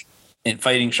back and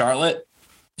fighting Charlotte,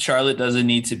 Charlotte doesn't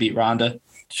need to beat Ronda.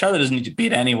 Charlotte doesn't need to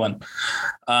beat anyone.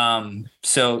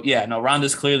 So, yeah, no,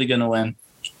 Ronda's clearly going to win.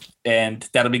 And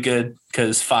that'll be good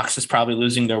because Fox is probably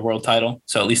losing their world title.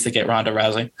 So at least they get Ronda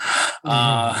Rousey.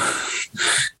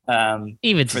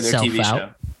 Even for their TV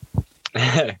show.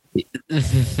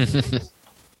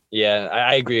 Yeah,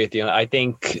 I agree with you. I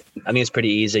think it's pretty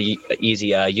easy.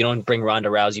 You don't bring Ronda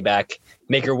Rousey back,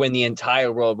 make her win the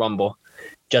entire Royal Rumble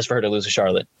just for her to lose to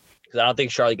Charlotte. Because I don't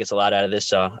think Charlotte gets a lot out of this.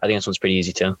 So I think this one's pretty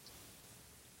easy too.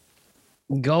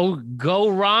 Go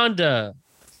Ronda.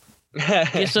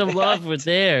 Get some love with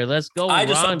there. Let's go. I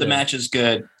just Ronda. hope the match is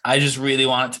good. I just really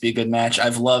want it to be a good match.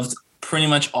 I've loved pretty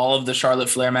much all of the Charlotte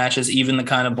Flair matches, even the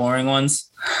kind of boring ones.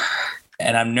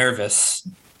 And I'm nervous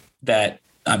that,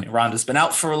 Ronda's been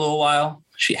out for a little while.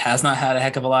 She has not had a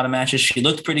heck of a lot of matches. She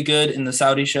looked pretty good in the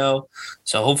Saudi show.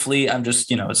 So hopefully I'm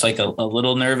just, it's like a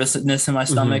little nervousness in my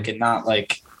stomach and not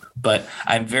like, but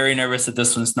I'm very nervous that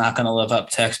this one's not going to live up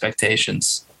to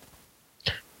expectations.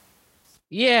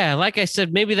 Yeah, like I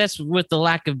said, maybe that's with the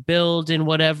lack of build and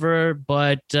whatever,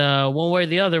 but one way or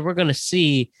the other, we're going to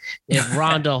see if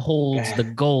Ronda holds the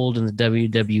gold in the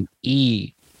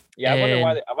WWE. Yeah,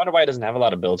 I wonder why it doesn't have a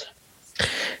lot of build.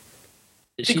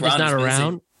 She's just not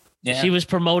around. Yeah. She was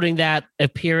promoting that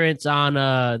appearance on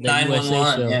the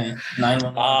USA show. Yeah,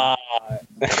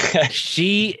 911.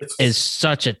 She is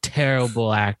such a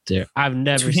terrible actor. I've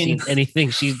never seen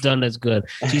anything she's done as good.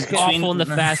 She's awful in the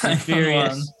Fast and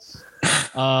Furious.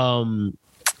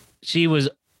 She was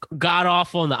god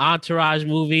awful in the Entourage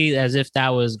movie, as if that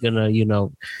was gonna,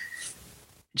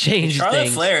 change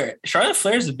things. Charlotte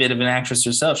Flair is a bit of an actress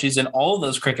herself. She's in all of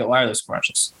those Cricket Wireless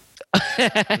commercials.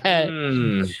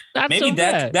 Maybe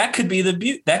that could be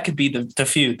that could be the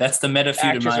feud. That's the meta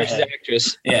feud in my head.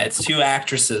 Actress. Yeah, it's two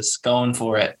actresses going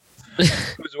for it.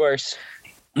 Who's worse?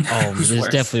 There's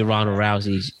definitely Ronda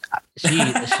Rousey.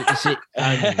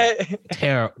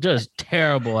 Just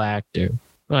terrible actor.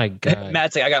 My God.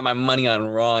 Matt's like, I got my money on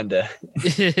Ronda.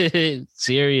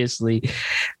 Seriously.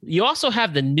 You also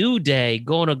have the New Day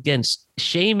going against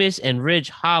Sheamus and Ridge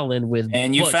Holland with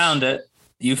And you Butch. Found it.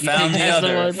 You found the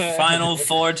other Final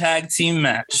Four tag team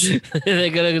match.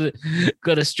 They're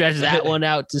gonna stretch that one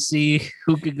out to see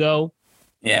who could go.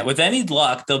 Yeah, with any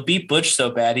luck, they'll beat Butch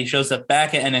so bad he shows up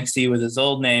back at NXT with his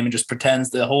old name and just pretends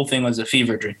the whole thing was a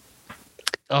fever dream.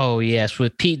 Oh, yes,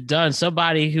 with Pete Dunne,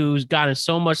 somebody who's gotten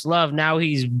so much love, now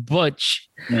he's Butch.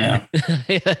 Yeah.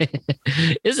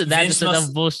 Isn't that just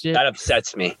enough bullshit? That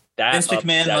upsets me. Vince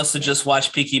McMahon must have just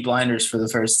watched Peaky Blinders for the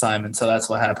first time, and so that's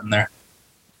what happened there.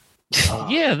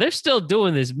 Yeah, they're still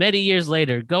doing this many years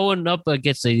later, going up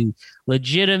against a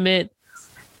legitimate,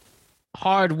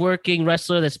 hard-working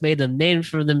wrestler that's made a name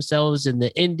for themselves in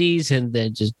the indies and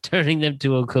then just turning them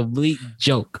to a complete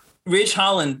joke. Ridge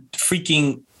Holland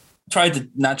freaking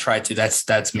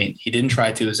that's mean. He didn't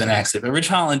try to, it was an accident. But Ridge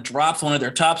Holland dropped one of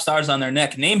their top stars on their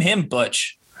neck. Name him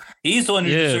Butch. He's the one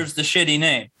who deserves the shitty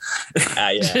name.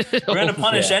 Yeah. We're going to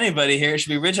punish anybody here. It should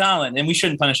be Ridge Holland, and we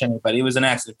shouldn't punish anybody. It was an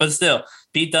accident. But still,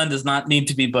 Pete Dunne does not need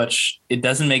to be Butch. It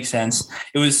doesn't make sense.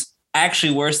 It was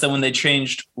actually worse than when they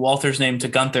changed Walter's name to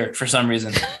Gunther for some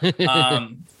reason.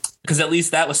 Because at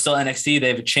least that was still NXT. They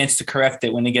have a chance to correct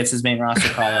it when he gets his main roster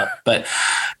call up. But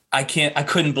I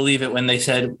couldn't believe it when they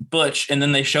said Butch, and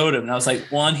then they showed him. And I was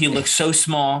like, one, he looks so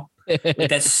small with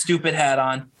that stupid hat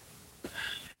on.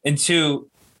 And two,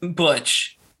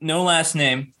 Butch, no last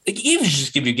name. Like, even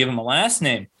just give him a last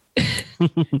name.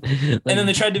 And then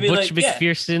they tried to be Butch like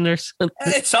McPherson or something.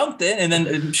 It's something. And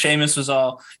then Sheamus was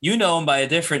all, you know him by a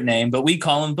different name, but we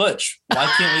call him Butch.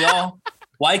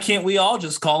 Why can't we all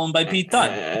just call him by Pete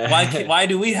Dunne? Why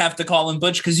do we have to call him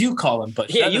Butch? Because you call him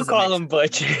Butch. Yeah, you call him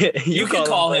Butch. You can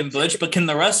call him Butch, but can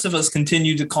the rest of us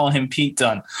continue to call him Pete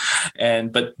Dunne?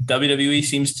 But WWE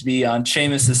seems to be on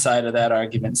Sheamus' side of that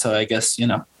argument. So I guess,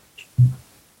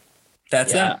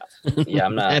 that's it. Yeah,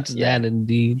 I'm not. That's that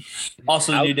indeed.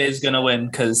 Also, New Day's going to win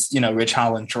because, Ridge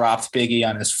Holland dropped Big E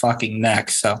on his fucking neck.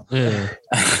 So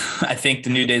I think the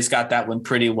New Day's got that one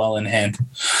pretty well in hand.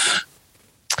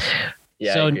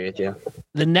 Yeah, so I agree with you.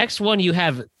 The next one you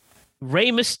have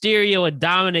Rey Mysterio and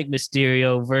Dominic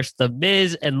Mysterio versus The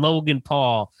Miz and Logan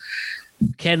Paul.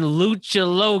 Can Lucha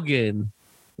Logan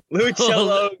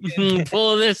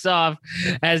pull this off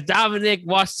as Dominic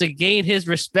wants to gain his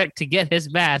respect to get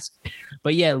his mask?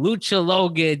 But yeah, Lucha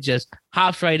Logan just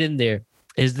hops right in there.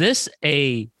 Is this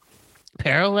a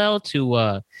parallel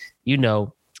to,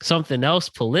 something else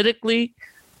politically?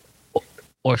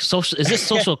 Or social? Is this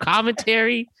social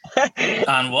commentary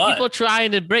on what? People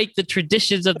trying to break the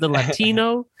traditions of the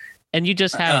Latino, and you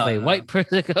just have a white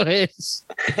person go in.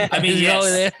 I mean,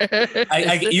 yes,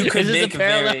 you could make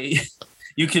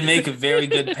you can make a very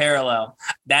good parallel.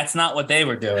 That's not what they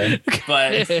were doing,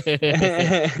 but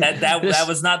that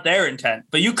was not their intent.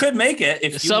 But you could make it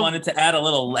if you wanted to add a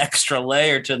little extra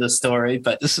layer to the story.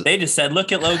 But they just said,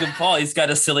 "Look at Logan Paul; he's got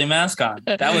a silly mask on."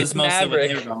 That was mostly what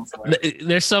they were going for.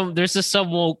 There's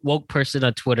some woke person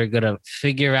on Twitter gonna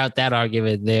figure out that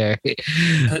argument there,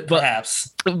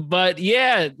 perhaps. But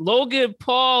yeah, Logan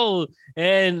Paul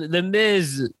and the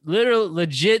Miz,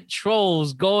 legit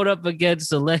trolls going up against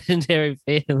the legendary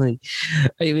family.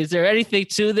 Is there anything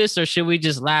to this, or should we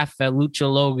just laugh at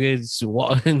Lucha Logan's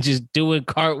just doing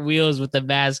cartwheels with the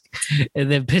mask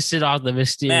and then pissing off the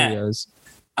Mysterios?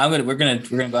 Matt, we're gonna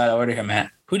go out of order here,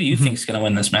 Matt. Who do you think is gonna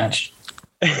win this match?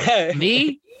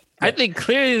 Me? I think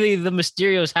clearly the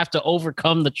Mysterios have to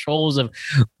overcome the trolls of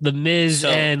the Miz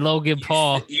and Logan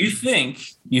Paul. You think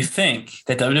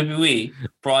that WWE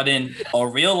brought in a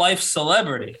real life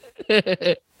celebrity?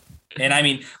 And I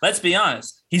mean, let's be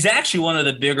honest. He's actually one of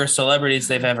the bigger celebrities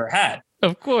they've ever had.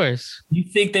 Of course. You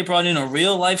think they brought in a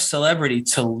real life celebrity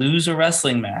to lose a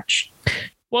wrestling match?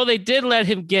 Well, they did let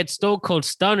him get Stone Cold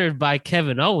Stunnered by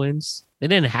Kevin Owens. They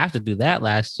didn't have to do that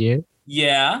last year.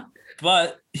 Yeah,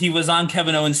 but he was on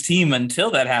Kevin Owens' team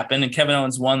until that happened, and Kevin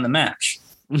Owens won the match.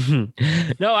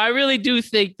 No, I really do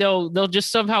think they'll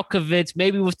just somehow convince,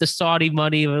 maybe with the Saudi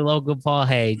money of Logan Paul,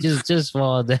 hey, just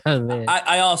fall down there.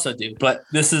 I also do, but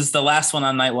this is the last one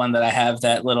on night one that I have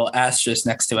that little asterisk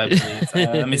next to, I believe.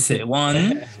 Let me see.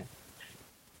 1,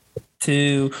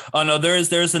 2. Oh no,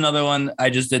 there's another one. I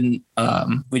just didn't.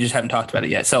 We just haven't talked about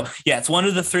it yet. So yeah, it's one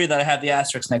of the 3 that I have the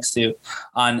asterisk next to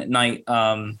on night.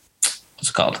 What's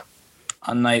it called?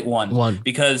 On night one,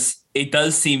 because it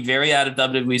does seem very out of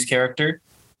WWE's character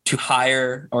to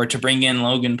hire or to bring in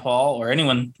Logan Paul or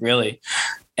anyone really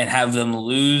and have them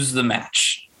lose the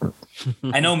match.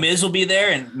 I know Miz will be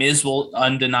there, and Miz will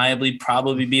undeniably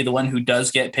probably be the one who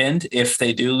does get pinned if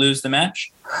they do lose the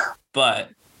match. But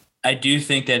I do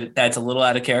think that that's a little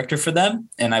out of character for them,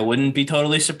 and I wouldn't be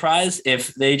totally surprised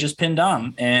if they just pinned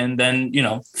Dom and then,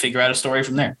 figure out a story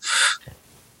from there.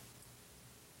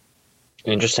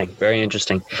 Interesting. Very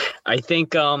interesting. I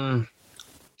think I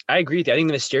agree with you. I think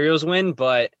the Mysterios win,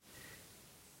 but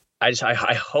I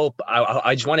hope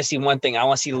I just want to see one thing. I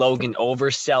want to see Logan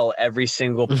oversell every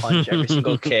single punch, every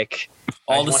single kick.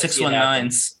 All the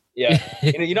 619s. Yeah.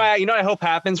 I hope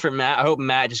happens for Matt. I hope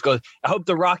Matt just goes, I hope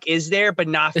The Rock is there, but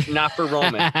not for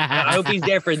Roman. I hope he's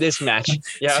there for this match.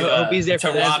 Yeah, I hope he's there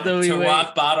for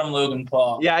rock bottom Logan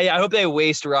Paul. Yeah. I hope they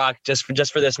waste Rock just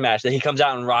for this match, that he comes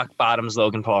out and rock bottoms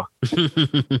Logan Paul.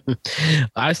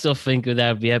 I still think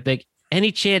that would be epic.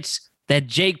 Any chance that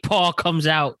Jake Paul comes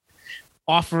out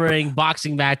offering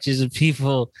boxing matches of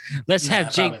people? Let's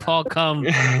have Jake Paul come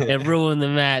and ruin the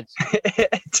match.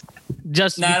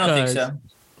 Just because. I don't think so.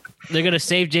 They're going to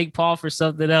save Jake Paul for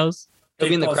something else? He'll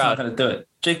be in the crowd. Not going to do it.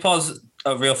 Jake Paul's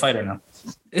a real fighter now.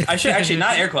 I should actually,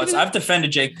 not air quotes. I've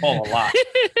defended Jake Paul a lot.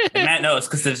 And Matt knows,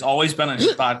 because there's always been on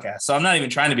his podcast. So I'm not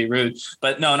even trying to be rude.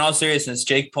 But no, in all seriousness,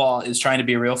 Jake Paul is trying to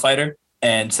be a real fighter.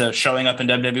 And so showing up in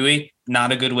WWE,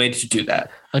 not a good way to do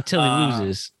that. Until he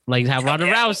loses. Like how Ronda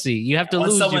Rousey. You have to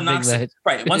lose your big match.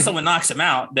 Right. Once someone knocks him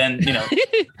out, then,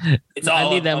 it's all, I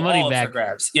need that money back. For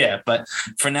grabs. Yeah. But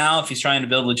for now, if he's trying to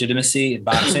build legitimacy in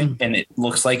boxing, and it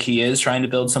looks like he is trying to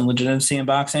build some legitimacy in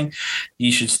boxing, he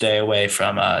should stay away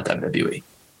from WWE.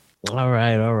 All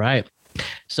right.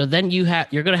 So then you're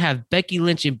going to have Becky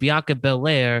Lynch and Bianca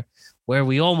Belair, where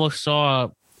we almost saw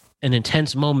an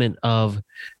intense moment of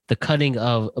the cutting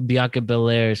of Bianca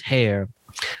Belair's hair,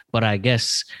 but I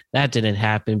guess that didn't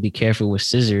happen. Be careful with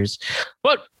scissors.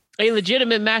 But a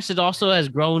legitimate match that also has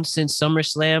grown since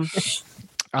SummerSlam.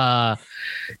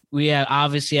 We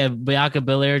obviously have Bianca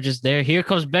Belair just there. Here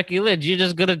comes Becky Lynch. You're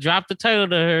just gonna drop the title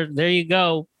to her. There you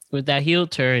go, with that heel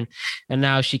turn, and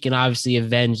now she can obviously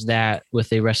avenge that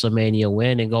with a WrestleMania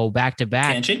win and go back to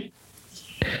back. Can she?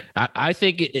 I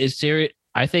think it's serious.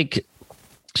 I think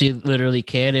she literally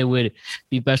can. It would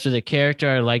be best for the character.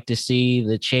 I'd like to see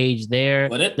the change there.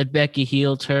 Would it? The Becky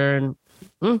heel turn.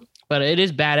 But it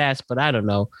is badass, but I don't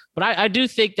know. But I do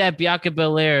think that Bianca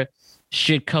Belair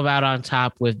should come out on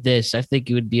top with this. I think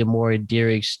it would be a more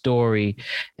endearing story.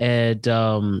 And,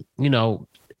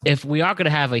 if we are going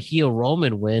to have a heel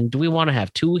Roman win, do we want to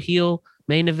have 2 heel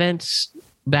main events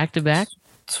back to back?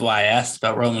 That's why I asked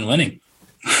about Roman winning.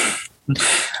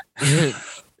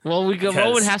 Well,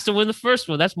 Roman has to win the first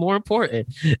one. That's more important.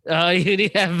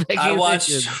 I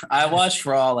watched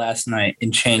Raw last night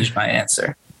and changed my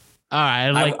answer. All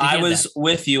right, I was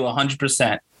with you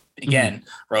 100%. Again,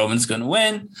 Roman's going to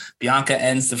win. Bianca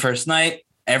ends the first night.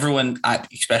 Everyone,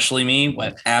 especially me,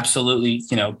 went absolutely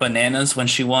bananas when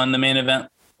she won the main event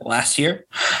last year,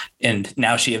 and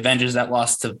now she avenges that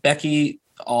loss to Becky.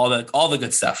 All the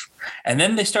good stuff, and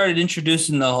then they started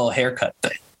introducing the whole haircut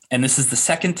thing. And this is the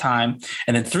second time.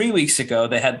 And then 3 weeks ago,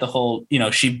 they had the whole,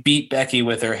 she beat Becky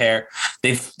with her hair.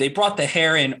 They brought the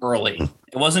hair in early.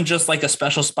 It wasn't just like a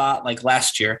special spot like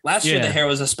last year. Last year, the hair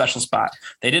was a special spot.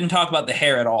 They didn't talk about the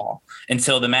hair at all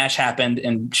until the match happened,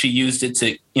 and she used it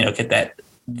to, get that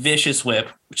vicious whip,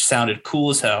 which sounded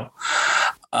cool as hell.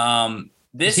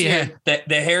 This year,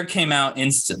 the hair came out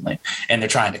instantly, and they're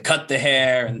trying to cut the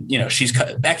hair, and she's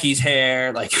cut Becky's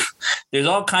hair. Like, there's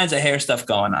all kinds of hair stuff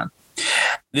going on.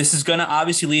 This is going to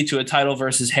obviously lead to a title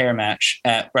versus hair match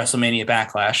at WrestleMania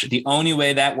Backlash. The only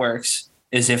way that works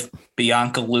is if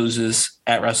Bianca loses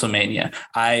at WrestleMania.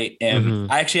 I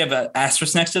actually have an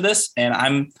asterisk next to this, and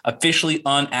I'm officially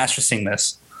un-asterisking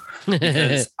this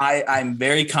because I'm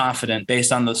very confident,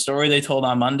 based on the story they told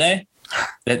on Monday,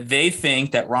 that they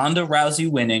think that Ronda Rousey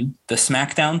winning the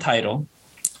SmackDown title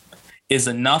is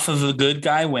enough of a good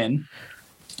guy win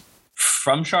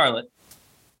from Charlotte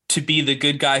to be the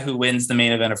good guy who wins the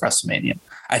main event of WrestleMania.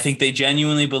 I think they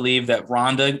genuinely believe that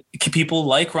people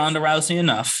like Ronda Rousey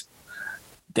enough.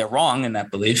 They're wrong in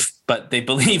that belief, but they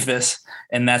believe this,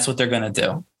 and that's what they're going to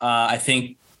do. I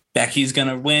think Becky's going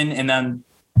to win, and then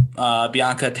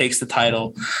Bianca takes the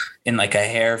title in like a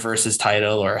hair versus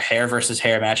title or a hair versus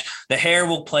hair match. The hair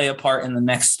will play a part in the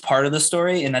next part of the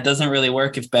story, and that doesn't really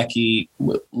work if Becky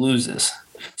loses.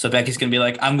 So Becky's going to be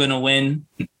like, I'm going to win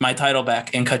my title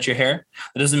back and cut your hair.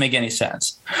 It doesn't make any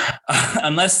sense.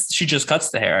 Unless she just cuts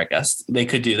the hair, I guess. They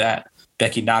could do that.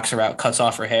 Becky knocks her out, cuts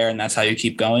off her hair, and that's how you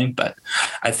keep going. But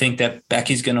I think that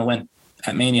Becky's going to win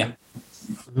at Mania.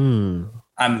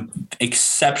 I'm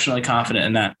exceptionally confident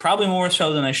in that. Probably more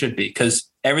so than I should be, because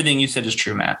everything you said is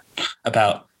true, Matt,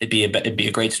 about it'd be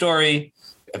a great story,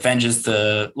 avenges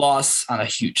the loss on a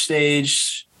huge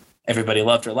stage. Everybody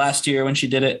loved her last year when she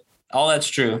did it. All that's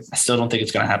true. I still don't think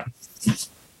it's going to happen.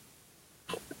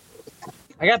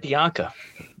 I got Bianca.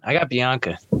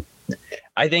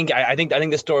 I think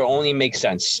the story only makes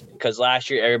sense because last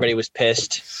year everybody was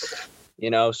pissed,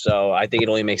 so I think it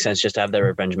only makes sense just to have that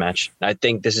revenge match. I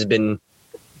think this has been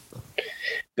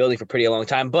building for pretty a long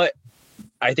time, but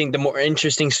I think the more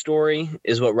interesting story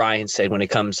is what Ryan said when it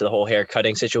comes to the whole hair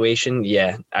cutting situation.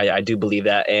 Yeah, I do believe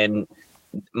that. And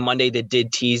Monday they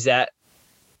did tease that.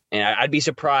 And I'd be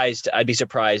surprised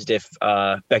if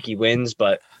Becky wins,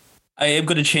 but I am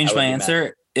going to change my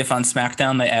answer if on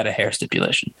SmackDown they add a hair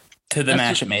stipulation to the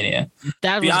match at Mania.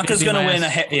 Bianca's going to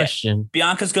win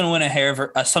Bianca's going to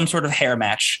win some sort of hair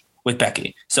match with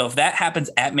Becky. So if that happens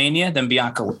at Mania, then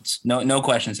Bianca wins. No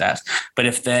questions asked. But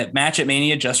if the match at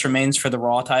Mania just remains for the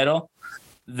Raw title,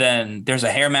 then there's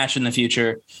a hair match in the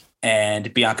future,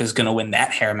 and Bianca's going to win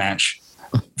that hair match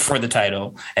for the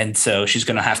title, and so she's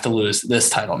going to have to lose this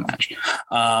title match.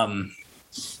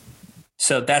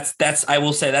 So that's I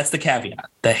will say that's the caveat.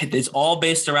 That it's all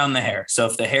based around the hair. So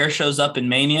if the hair shows up in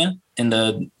Mania in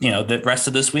the rest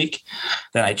of this week,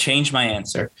 then I change my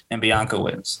answer and Bianca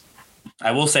wins.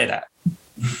 I will say that.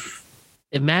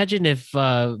 Imagine if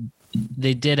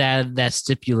they did add that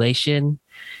stipulation,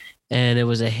 and it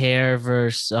was a hair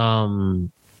versus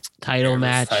title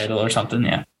match, title or something,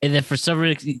 yeah. And then for some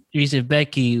reason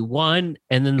Becky won,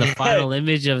 and then the final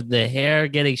image of the hair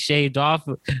getting shaved off,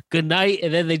 good night,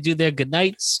 and then they do their good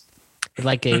nights,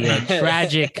 like a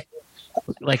tragic,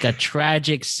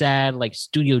 sad, like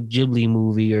Studio Ghibli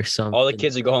movie or something. All the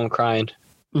kids would go home crying.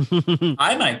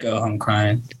 I might go home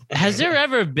crying. Has there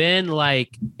ever been,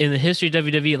 like, in the history of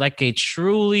WWE, like a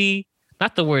truly,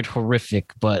 not the word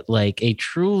horrific, but like a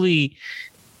truly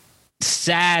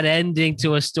sad ending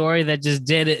to a story that just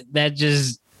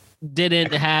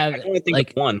didn't have, I only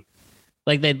think one.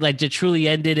 Like they truly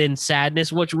ended in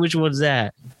sadness? Which one's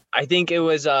that? I think it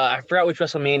was I forgot which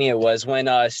WrestleMania it was, when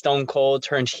Stone Cold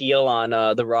turned heel on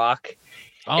The Rock.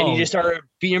 Oh. And he just started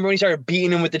beating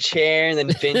him with the chair, and then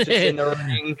Vince was in the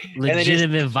ring.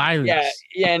 Legitimate violence.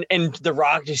 Yeah, and The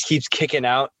Rock just keeps kicking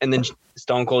out, and then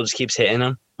Stone Cold just keeps hitting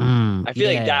him. I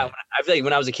feel like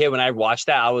when I was a kid, when I watched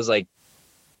that, I was like,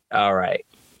 all right.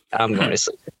 I'm going to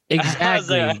sleep.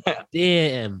 Exactly.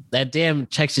 Damn. That damn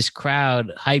Texas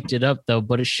crowd hyped it up, though.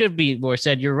 But it should be more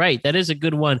said. You're right. That is a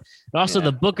good one. And also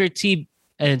the Booker T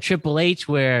and Triple H,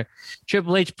 where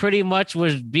Triple H pretty much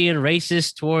was being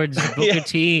racist towards Booker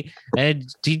T,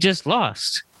 and he just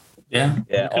lost. Yeah.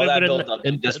 All that build up.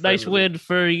 A nice win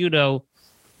for, a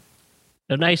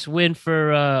nice win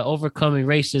for overcoming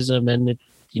racism, and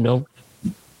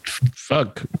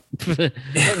fuck.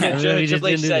 Triple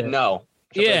H said no.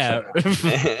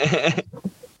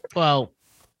 Well,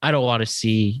 I don't want to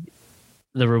see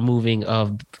the removing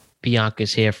of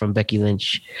Bianca's hair from Becky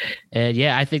Lynch, and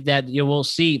I think that we'll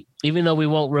see. Even though we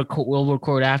won't we'll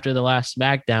record after the last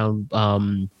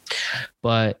SmackDown,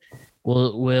 but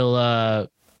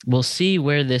we'll see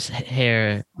where this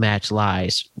hair match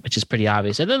lies, which is pretty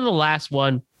obvious. And then the last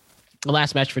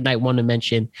match for night one to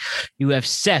mention, you have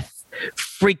Seth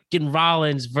freaking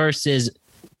Rollins versus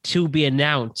to be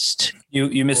announced.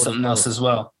 You missed something else as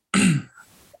well.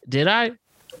 Did I?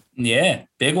 Yeah,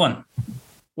 big one.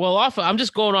 Well, I'm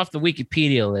just going off the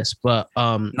Wikipedia list, but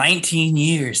 19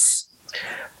 years.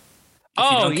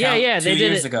 Oh, yeah, 2 they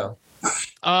did years it ago.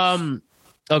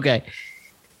 Okay.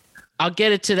 I'll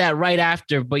get it to that right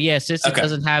after, but since it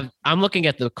doesn't have, I'm looking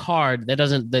at the card that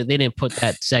they didn't put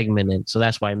that segment in, so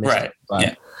that's why I missed it.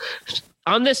 But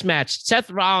on this match, Seth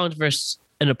Rollins versus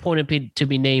an opponent to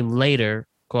be named later,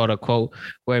 quote unquote,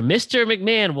 where Mr.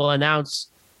 McMahon will announce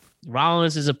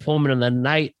Rollins' opponent on the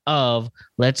night of,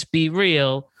 let's be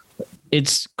real,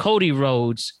 it's Cody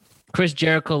Rhodes. Chris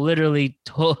Jericho literally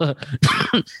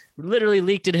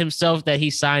leaked it himself that he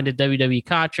signed a WWE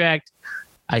contract.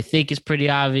 I think it's pretty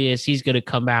obvious he's going to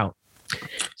come out.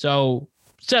 So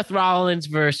Seth Rollins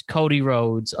versus Cody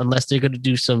Rhodes, unless they're going to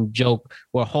do some joke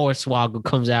where Hornswoggle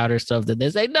comes out or something. They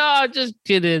say, no, just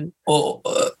kidding. Well,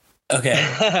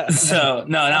 okay. So,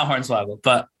 no, not Hornswoggle,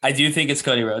 but I do think it's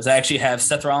Cody Rhodes. I actually have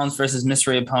Seth Rollins versus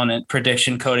mystery opponent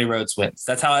prediction. Cody Rhodes wins.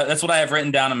 That's what I have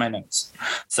written down in my notes.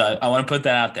 So I want to put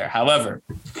that out there. However,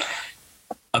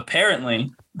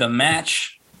 apparently the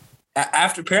match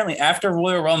after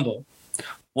Royal Rumble,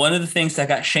 one of the things that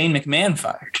got Shane McMahon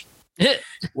fired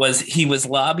was he was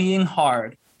lobbying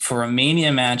hard for a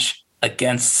Mania match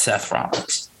against Seth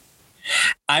Rollins.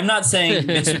 I'm not saying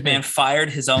Vince McMahon fired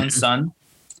his own son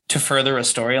to further a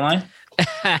storyline,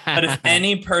 but if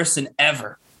any person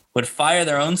ever would fire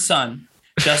their own son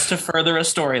just to further a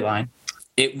storyline,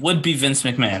 it would be Vince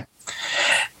McMahon.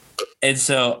 And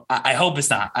so I hope it's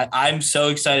not. I'm so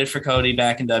excited for Cody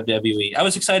back in WWE. I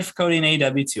was excited for Cody in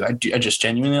AEW too. I just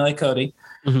genuinely like Cody,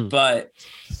 but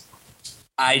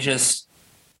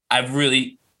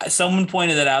someone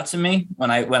pointed that out to me when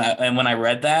I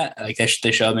read that. Like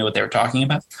they showed me what they were talking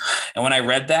about, and when I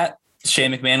read that,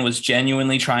 Shane McMahon was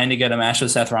genuinely trying to get a match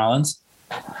with Seth Rollins.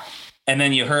 And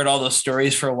then you heard all those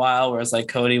stories for a while where it's like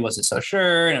Cody wasn't so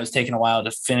sure and it was taking a while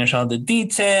to finish all the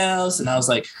details. And I was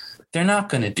like, they're not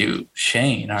going to do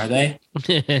Shane, are they?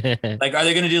 Like, are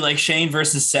they going to do like Shane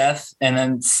versus Seth and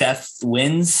then Seth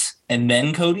wins and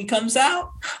then Cody comes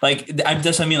out? Like,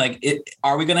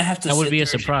 are we going to have to? That would be a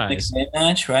surprise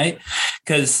match, right?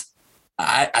 Because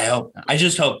I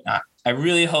just hope not. I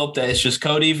really hope that it's just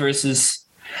Cody versus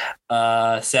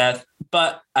Seth.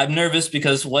 But I'm nervous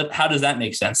because how does that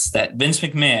make sense? That Vince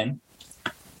McMahon,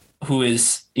 who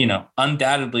is,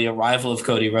 undoubtedly a rival of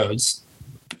Cody Rhodes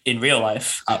in real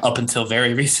life, up until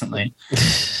very recently,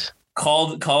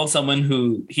 called someone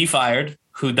who he fired,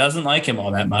 who doesn't like him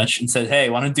all that much, and said, "Hey,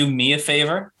 want to do me a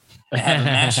favor and have a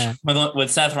match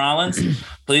with Seth Rollins?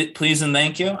 Please and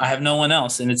thank you. I have no one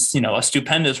else." And it's, a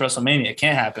stupendous WrestleMania. It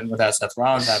can't happen without Seth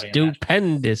Rollins having a match.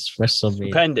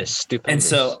 WrestleMania. Stupendous. And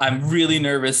so I'm really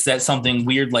nervous that something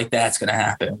weird like that's going to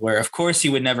happen, where of course he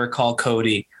would never call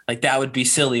Cody. Like, that would be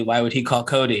silly. Why would he call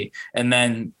Cody? And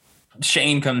then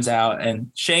Shane comes out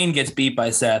and Shane gets beat by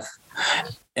Seth.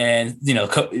 And,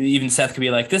 even Seth could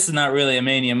be like, this is not really a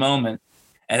Mania moment.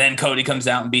 And then Cody comes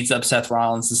out and beats up Seth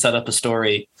Rollins to set up a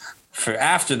story for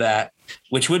after that,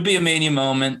 which would be a Mania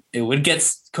moment. It would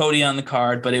get Cody on the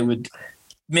card, but it would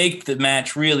make the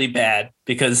match really bad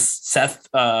because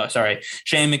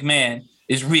Shane McMahon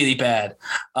is really bad,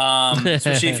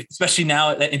 especially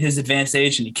now in his advanced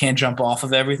age and he can't jump off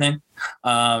of everything.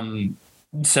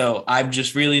 So I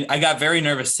got very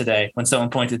nervous today when someone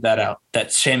pointed that out,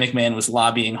 that Shane McMahon was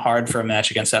lobbying hard for a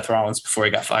match against Seth Rollins before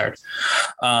he got fired.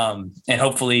 And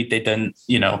hopefully they didn't,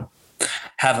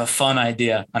 have a fun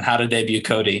idea on how to debut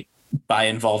Cody by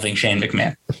involving Shane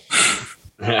McMahon.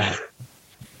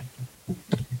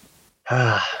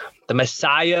 The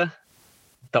Messiah,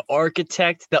 the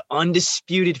architect, the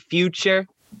undisputed future,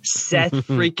 Seth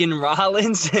freaking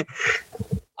Rollins.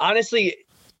 Honestly,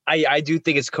 I do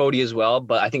think it's Cody as well,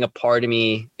 but I think a part of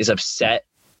me is upset.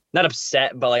 Not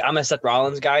upset, but like I'm a Seth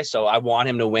Rollins guy, so I want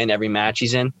him to win every match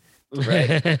he's in.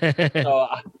 Right? So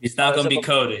he's not going to be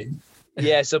Cody.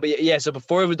 Yeah. So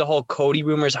before with the whole Cody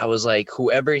rumors, I was like,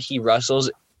 whoever he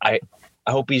wrestles, I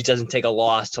hope he doesn't take a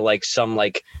loss to like some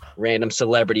like random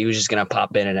celebrity who's just gonna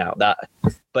pop in and out.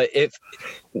 But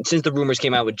since the rumors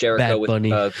came out with Jericho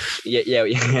Bad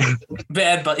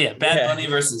Bunny. Bad Bunny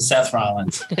versus Seth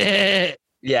Rollins.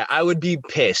 Yeah, I would be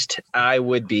pissed.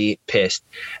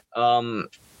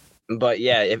 But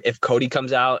yeah, if Cody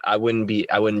comes out, I wouldn't be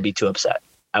too upset.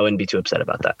 I wouldn't be too upset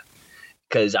about that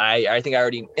because I think I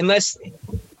already unless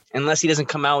he doesn't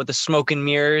come out with the Smoke and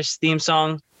Mirrors theme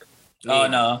song. Oh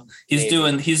no, he's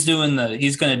going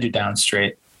to do Down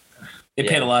Straight. They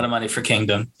paid a lot of money for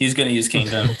Kingdom. He's going to use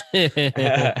Kingdom.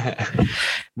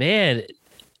 Man,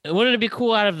 wouldn't it be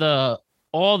cool out of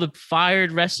all the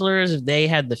fired wrestlers if they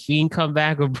had The Fiend come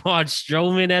back with Braun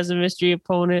Strowman as a mystery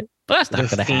opponent? But that's not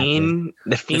going to happen.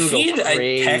 The Fiend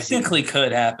technically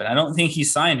could happen. I don't think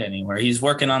he's signed anywhere. He's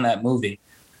working on that movie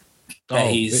that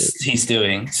he's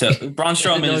doing. So Braun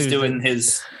Strowman is doing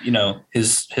his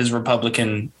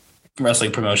Republican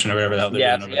wrestling promotion or whatever the hell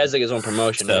they're doing. He has like his own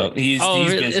promotion. So he's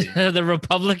busy. The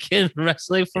Republican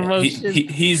wrestling promotion.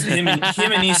 Him and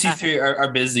EC3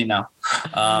 are busy now.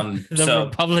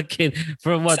 Republican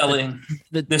for what?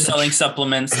 They're selling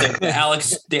supplements.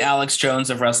 The Alex Jones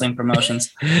of wrestling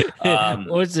promotions.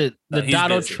 What's it? The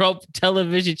Donald Trump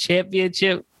Television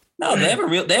Championship. No, they have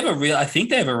a real. I think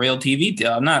they have a real TV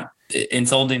deal. I'm not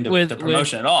insulting the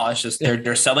promotion at all. It's just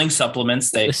they're selling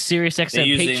supplements. They're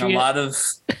using a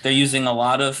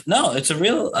lot of no, it's a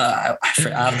real I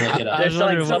have to look it up. They're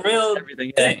selling a real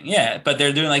thing. Yeah, but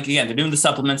they're doing they're doing the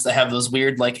supplements. They have those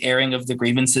weird like airing of the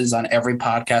grievances on every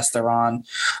podcast they're on.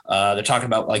 They're talking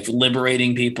about like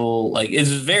liberating people. Like it's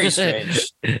very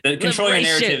strange. The controlling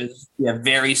narrative is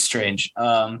very strange.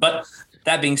 But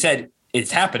that being said,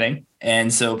 it's happening.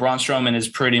 And so Braun Strowman is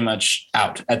pretty much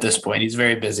out at this point. He's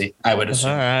very busy, I would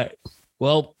assume. All right.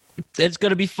 Well, it's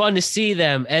going to be fun to see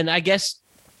them. And I guess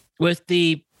with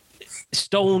the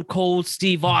Stone Cold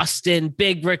Steve Austin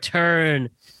big return,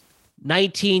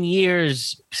 19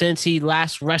 years since he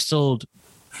last wrestled.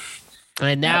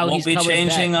 And now he's coming back. Won't be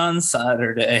changing on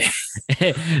Saturday.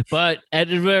 But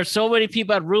there are so many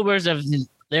people had rumors of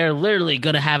they're literally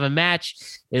going to have a match.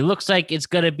 It looks like it's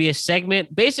going to be a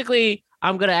segment. Basically,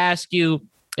 I'm going to ask you,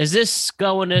 is this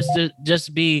going to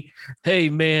just be, hey,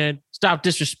 man, stop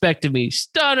disrespecting me.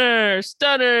 Stunner,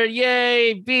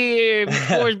 yay, beer,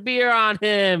 pours beer on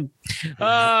him.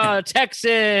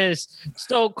 Texas,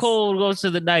 Stone Cold goes to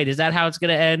the night. Is that how it's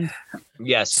going to end?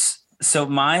 Yes. So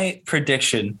my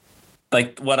prediction,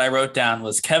 like what I wrote down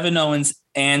was Kevin Owens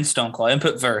and Stone Cold.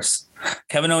 Input verse.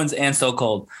 Kevin Owens and Stone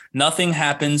Cold. Nothing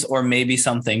happens or maybe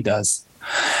something does.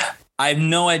 I have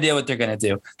no idea what they're going to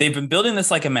do. They've been building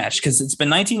this like a match because it's been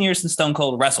 19 years since Stone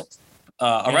Cold wrestled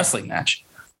a wrestling match.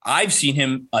 I've seen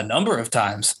him a number of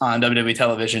times on WWE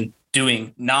television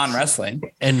doing non-wrestling.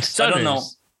 And so I don't know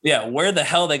where the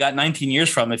hell they got 19 years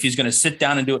from if he's going to sit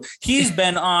down and do it. He's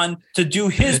been on to do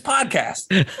his podcast.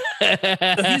 So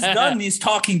he's done these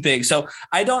talking things. So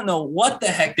I don't know what the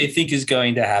heck they think is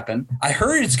going to happen. I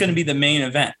heard it's going to be the main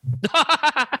event.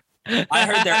 I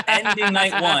heard they're ending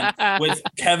night one with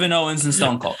Kevin Owens and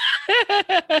Stone Cold.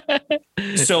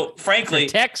 So, frankly,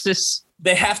 Texas,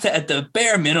 they have to, at the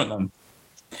bare minimum,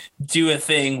 do a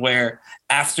thing where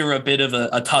after a bit of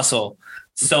a tussle,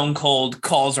 Stone Cold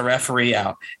calls a referee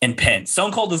out and pins.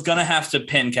 Stone Cold is going to have to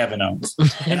pin Kevin Owens.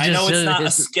 And I know it's not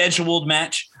a scheduled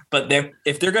match, but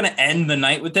if they're going to end the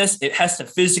night with this, it has to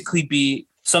physically be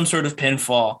some sort of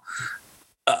pinfall.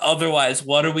 Otherwise,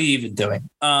 what are we even doing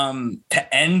to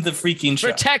end the freaking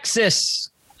show? For Texas.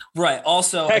 Right.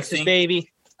 Also, Texas,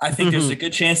 baby. I think there's a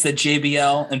good chance that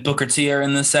JBL and Booker T are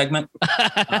in this segment.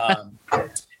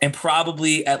 And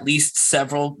probably at least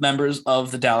several members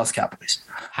of the Dallas Cowboys.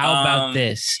 How about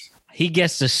this? He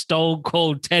gets the Stone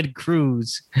Cold Ted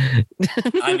Cruz.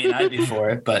 I mean, I'd be for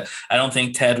it, but I don't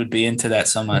think Ted would be into that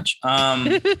so much.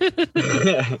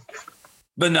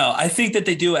 But no, I think that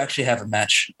they do actually have a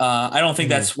match. I don't think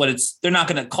that's what they're not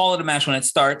going to call it a match when it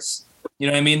starts. You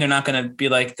know what I mean? They're not going to be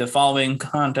like the following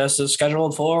contest is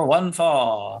scheduled for one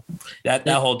fall. That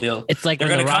whole deal. It's like they're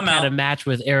going to come out a match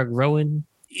with Eric Rowan.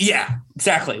 Yeah,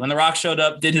 exactly. When The Rock showed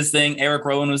up, did his thing, Eric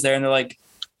Rowan was there, and they're like,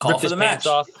 call for the match.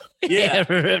 Off. Yeah.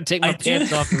 Take my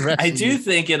pants off. I do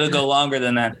think it'll go longer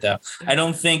than that, though. I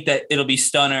don't think that it'll be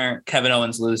Stunner, Kevin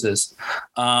Owens loses.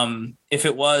 If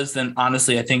it was, then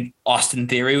honestly, I think Austin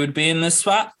Theory would be in this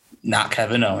spot, not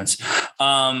Kevin Owens.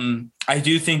 I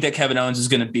do think that Kevin Owens is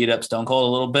going to beat up Stone Cold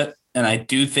a little bit. And I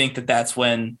do think that that's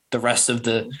when the rest of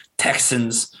the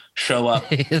Texans show up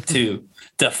to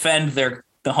defend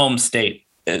the home state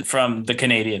from the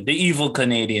Canadian, the evil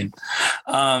Canadian.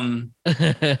 But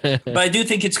I do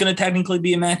think it's going to technically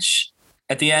be a match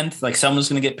at the end. Like someone's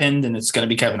going to get pinned and it's going to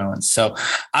be Kevin Owens. So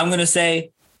I'm going to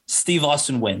say Steve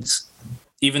Austin wins,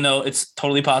 even though it's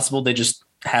totally possible they just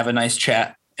have a nice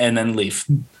chat and then leave.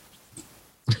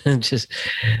 Just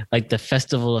like the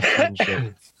festival of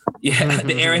friendship. Yeah,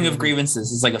 the airing of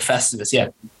grievances is like a Festivus. Yeah.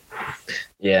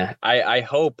 Yeah, I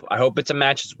hope it's a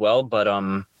match as well. But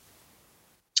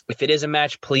if it is a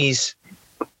match, please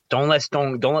let's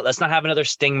not have another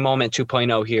Sting moment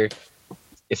 2.0 here.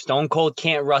 If Stone Cold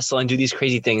can't wrestle and do these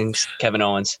crazy things, Kevin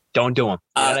Owens, don't do them.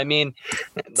 You know what I mean?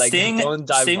 Like Sting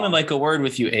would like a word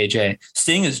with you, AJ.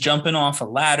 Sting is jumping off of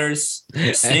ladders.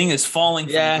 Sting is falling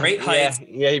from great heights.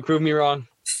 Yeah, he proved me wrong.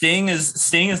 Sting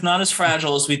is not as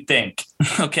fragile as we think.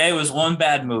 Okay, it was one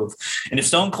bad move. And if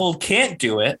Stone Cold can't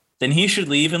do it, then he should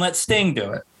leave and let Sting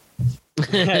do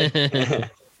it.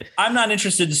 I'm not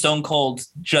interested in Stone Cold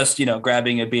just,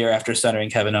 grabbing a beer after centering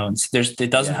Kevin Owens.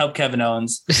 It doesn't help Kevin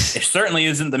Owens. It certainly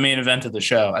isn't the main event of the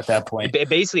show at that point. It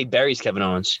basically buries Kevin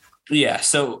Owens. Yeah,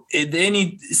 so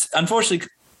unfortunately,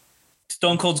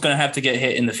 Stone Cold's going to have to get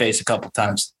hit in the face a couple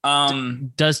times.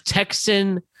 Does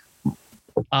Texan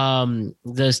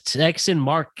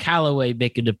Mark Calloway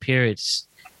make an appearance?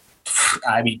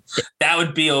 I mean, that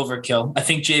would be overkill. I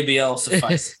think JBL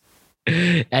suffice.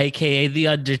 AKA The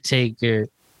Undertaker.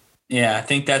 Yeah, I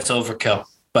think that's overkill,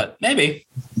 but maybe.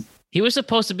 He was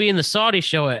supposed to be in the Saudi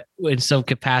show in some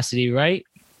capacity, right?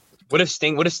 What if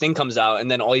Sting comes out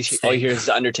and then all you hear is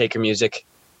the Undertaker music?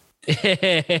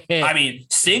 I mean,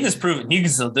 Sting has proven he can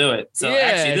still do it. So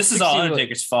actually, this is all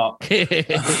Undertaker's fault.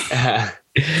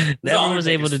 Never was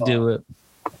able to do it.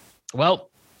 Well,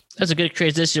 that's a good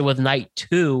transition with night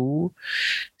 2.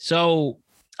 So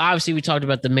obviously we talked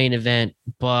about the main event,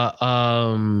 but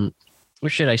where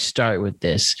should I start with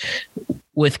this?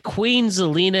 With Queen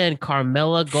Zelina and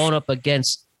Carmella going up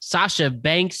against Sasha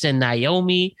Banks and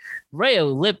Naomi, Rhea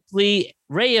Ripley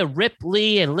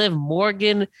and Liv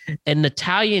Morgan, and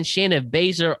Natalya and Shayna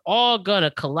Baszler all gonna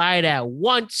collide at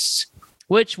once.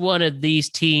 Which one of these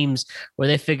teams where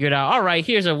they figured out, all right,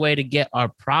 here's a way to get our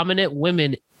prominent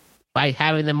women by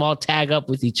having them all tag up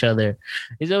with each other?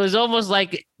 It was almost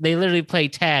like they literally play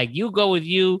tag. You go with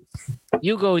you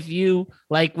go with you,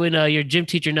 like when your gym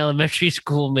teacher in elementary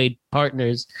school made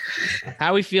partners.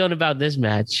 How are we feeling about this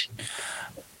match?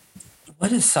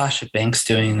 What is Sasha Banks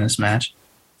doing in this match?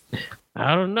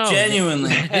 I don't know.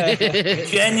 Genuinely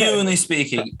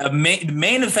speaking,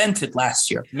 main evented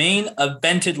last year.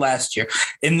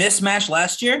 In this match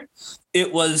last year,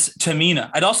 it was Tamina.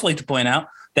 I'd also like to point out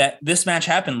that this match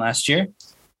happened last year,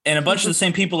 and a bunch of the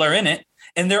same people are in it,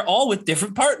 and they're all with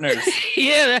different partners.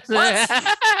 Yeah, that's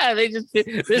they just.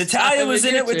 Natalia was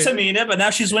in it with Tamina, but now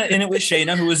she's in it with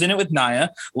Shayna, who was in it with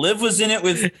Nia. Liv was in it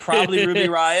with probably Ruby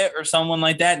Riott or someone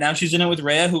like that. Now she's in it with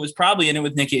Rhea, who was probably in it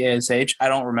with Nikki ASH. I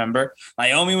don't remember.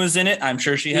 Naomi was in it. I'm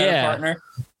sure she had a partner.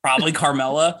 Probably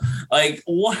Carmella. Like,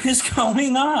 what is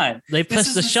going on? They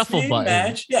pressed the shuffle button.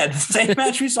 Match. Yeah, the same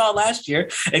match we saw last year,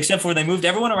 except for they moved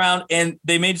everyone around and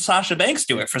they made Sasha Banks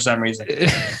do it for some reason.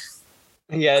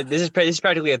 Yeah, this is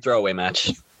practically a throwaway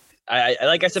match. I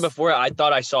like I said before, I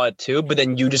thought I saw it too, but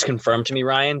then you just confirmed to me,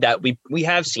 Ryan, that we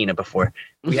have seen it before.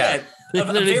 We have a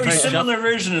very similar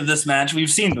version of this match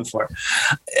we've seen before.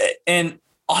 And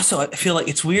also, I feel like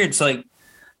it's weird. So, like,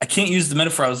 I can't use the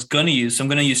metaphor I was going to use, so I'm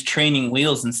going to use training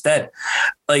wheels instead.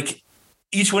 Like,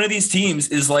 each one of these teams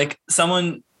is like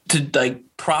someone to like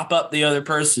prop up the other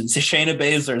person. So Shayna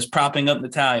Baszler is propping up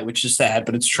Natalya, which is sad,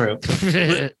 but it's true.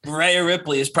 Rhea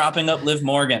Ripley is propping up Liv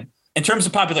Morgan. In terms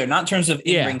of popularity, not in terms of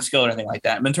in-ring skill or anything like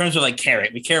that, but in terms of like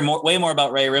caring. We care way more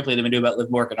about Rhea Ripley than we do about Liv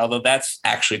Morgan, although that's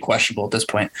actually questionable at this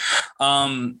point.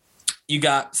 You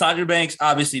got Sasha Banks,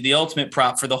 obviously the ultimate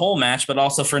prop for the whole match, but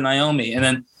also for Naomi. And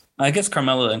then I guess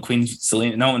Carmella and Queen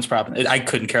Zelina, no one's propping. I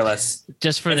couldn't care less.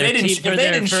 Just for their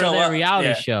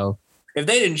reality show. If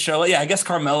they didn't show it, I guess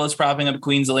Carmella's propping up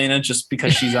Queen Zelina just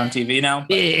because she's on TV now.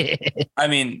 But, I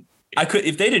mean,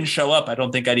 if they didn't show up, I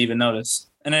don't think I'd even notice.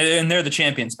 And they're the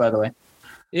champions, by the way.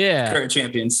 Yeah. Current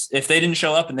champions. If they didn't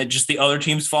show up and the other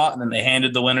teams fought and then they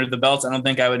handed the winner the belts, I don't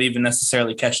think I would even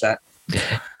necessarily catch that.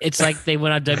 It's like they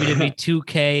went on WWE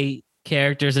 2K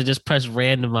characters and just press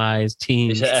randomize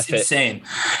teams. It's insane.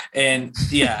 And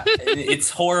yeah, it's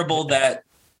horrible that,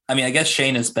 I mean, I guess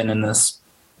Shayna's been in this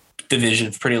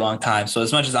division for a pretty long time. So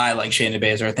as much as I like Shayna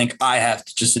Baszler, I think I have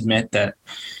to just admit that,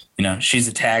 she's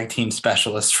a tag team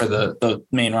specialist for the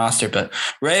main roster. But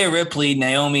Rhea Ripley,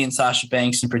 Naomi, and Sasha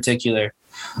Banks in particular,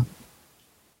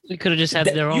 We could have just had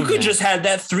their own. You could match. just had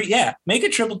that three. Yeah, make a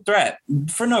triple threat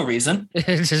for no reason.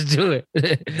 Just do it.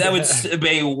 That would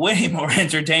be way more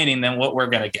entertaining than what we're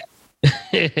gonna get.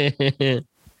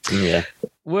 Yeah.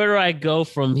 Where do I go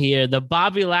from here? The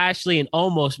Bobby Lashley and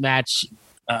Omos match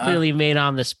clearly made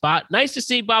on the spot. Nice to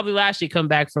see Bobby Lashley come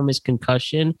back from his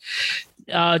concussion.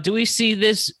 Do we see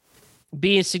this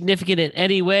being significant in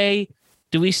any way?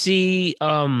 Do we see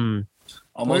Omos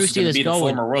is going to be the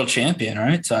former world champion,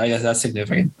 right? So I guess that's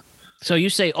significant. So you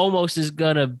say Omos is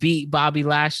going to beat Bobby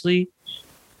Lashley?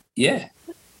 Yeah.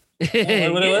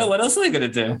 What else are they going to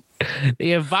do?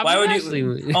 Yeah, Bobby Why would Lashley.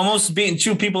 you almost beating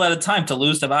two people at a time to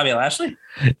lose to Bobby Lashley?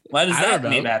 Why does that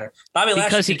matter? Bobby Lashley,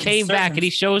 because he came back and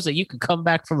he shows that you could come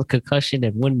back from a concussion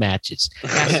and win matches.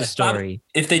 That's the story.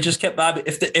 If they just kept Bobby,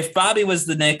 if Bobby was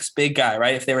the next big guy,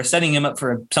 right? If they were setting him up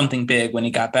for something big when he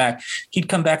got back, he'd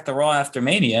come back to Raw after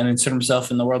Mania and insert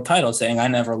himself in the world title, saying, "I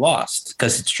never lost,"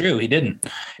 because it's true, he didn't.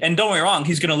 And don't get me wrong,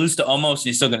 he's going to lose to Omos, and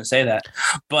he's still going to say that.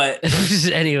 But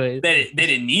anyway, they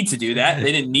didn't need to do that.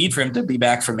 They didn't need for him to be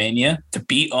back for Mania to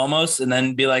beat Omos and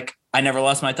then be like, "I never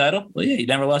lost my title." Well, yeah, you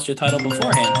never lost your title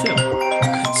beforehand too.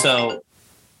 So,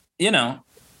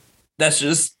 that's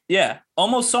just,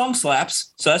 Omos song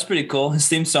slaps. So that's pretty cool. His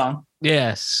theme song.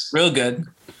 Yes. Real good.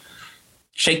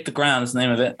 Shake the Ground is the name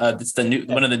of it. It's the new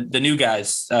one of the new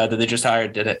guys that they just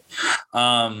hired did it.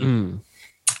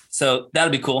 So that'll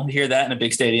be cool. Hear that in a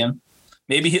big stadium.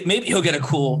 Maybe he'll get a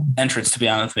cool entrance, to be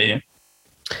honest with you.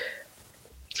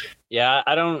 Yeah,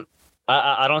 I don't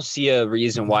see a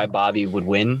reason why Bobby would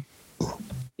win.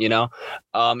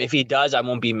 If he does, I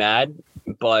won't be mad.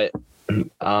 But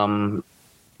I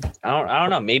don't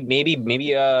know.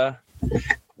 Maybe. How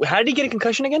did he get a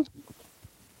concussion again?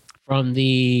 From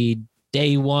the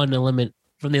day one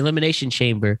from the Elimination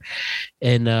Chamber,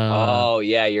 and oh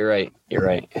yeah, you're right.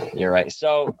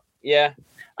 So yeah,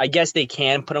 I guess they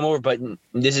can put him over, but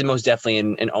this is most definitely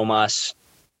an almost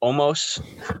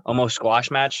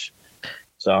squash match.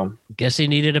 So guess he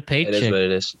needed a paycheck. It is what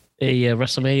it is. A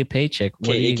WrestleMania paycheck.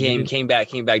 He came back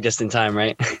just in time,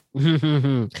 right?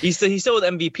 He's still with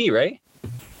MVP, right?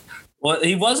 Well,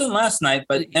 he wasn't last night,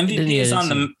 but MVP is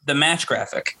on the match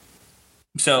graphic.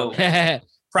 So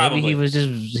probably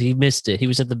maybe he missed it. He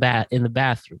was in the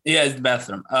bathroom. Yeah, it's the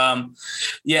bathroom.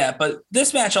 But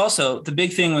this match also, the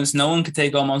big thing was no one could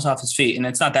take Omos off his feet, and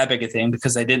it's not that big a thing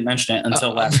because they didn't mention it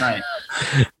until last night.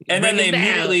 And then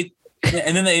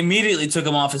they immediately took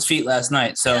him off his feet last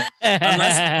night. So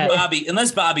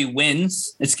unless Bobby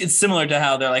wins, it's similar to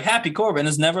how they're like, Happy Corbin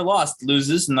has never lost,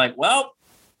 loses, and like, well,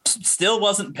 still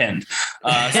wasn't pinned.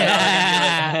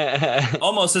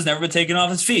 Omos has never been taken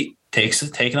off his feet.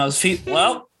 Taken off his feet.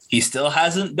 Well, he still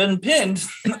hasn't been pinned.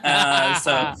 He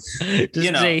hasn't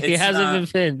been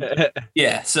pinned.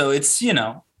 Yeah. So it's,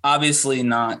 obviously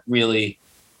not really.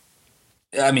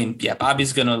 I mean, yeah,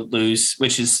 Bobby's going to lose,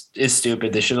 which is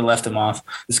stupid. They should have left him off.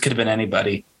 This could have been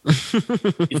anybody.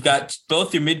 You've got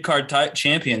both your mid-card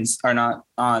champions are not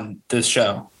on this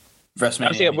show.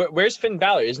 WrestleMania. Where's Finn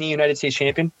Balor? Isn't he United States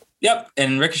champion? Yep,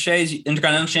 and Ricochet's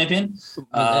Intercontinental champion.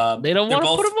 They don't want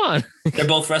to put him on. They're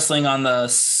both wrestling on the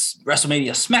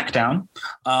WrestleMania SmackDown.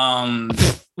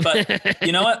 But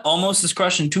you know what? Omos is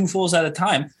crushing two fools at a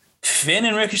time. Finn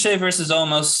and Ricochet versus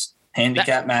Omos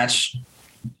handicap match.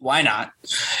 Why not?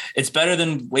 It's better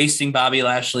than wasting Bobby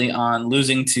Lashley on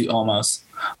losing to Omos.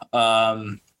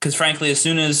 Because frankly, as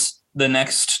soon as the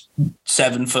next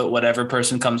 7 foot whatever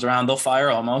person comes around, they'll fire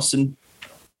Omos and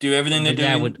do everything they're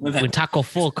doing with him. When Taco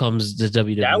Full comes to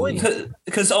WWE.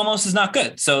 Because Omos is not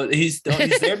good. So he's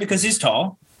there because he's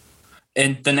tall.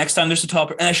 And the next time there's a tall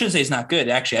person, and I shouldn't say he's not good.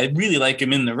 Actually, I really like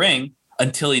him in the ring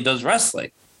until he does wrestling.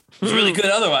 He's really good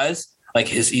otherwise. Like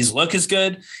his look is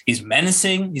good. He's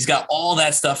menacing. He's got all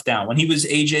that stuff down. When he was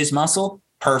AJ's muscle,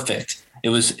 perfect. It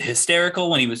was hysterical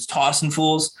when he was tossing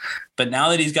fools. But now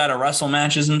that he's got to wrestle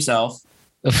matches himself,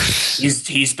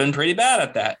 he's been pretty bad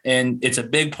at that. And it's a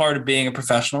big part of being a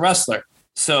professional wrestler.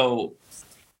 So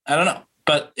I don't know.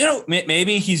 But,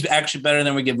 maybe he's actually better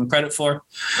than we give him credit for.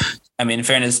 I mean, in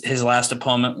fairness, his last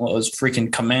opponent was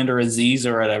freaking Commander Aziz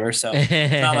or whatever. So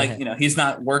it's not like, he's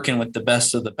not working with the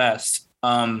best of the best.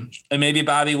 And maybe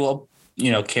Bobby will,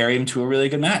 carry him to a really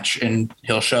good match and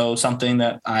he'll show something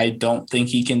that I don't think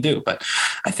he can do. But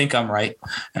I think I'm right.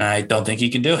 And I don't think he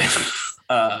can do it.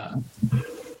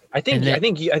 I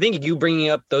think you bringing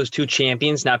up those two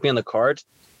champions not being on the card,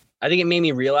 I think it made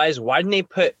me realize, why didn't they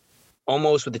put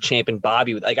Omos with the champion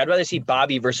Bobby? Like, I'd rather see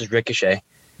Bobby versus Ricochet,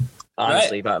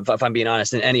 honestly, right. if I'm being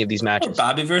honest, in any of these matches. Or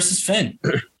Bobby versus Finn.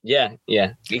 Yeah,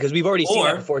 because we've already seen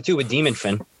that before too with Demon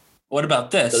Finn. What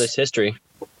about this? So there's history.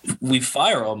 We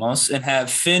fire Omos and have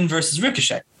Finn versus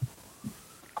Ricochet.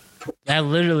 That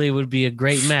literally would be a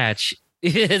great match.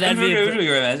 That'd be It would be a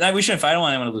great match. We shouldn't fight. I don't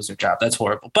want anyone to lose their job. That's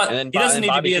horrible. But And then he doesn't need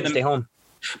to Bobby be can stay home.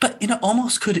 But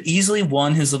almost could easily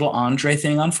won his little Andre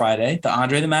thing on Friday. The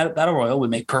Andre the Battle Royal would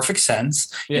make perfect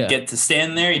sense. Yeah. You get to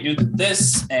stand there, you do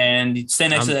this, and you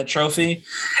stand next to that trophy,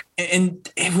 and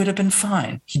it would have been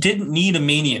fine. He didn't need a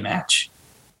Mania match.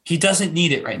 He doesn't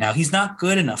need it right now. He's not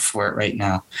good enough for it right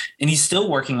now, and he's still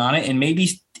working on it. And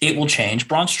maybe it will change.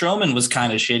 Braun Strowman was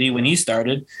kind of shitty when he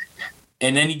started,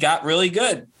 and then he got really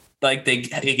good. Like they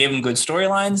gave him good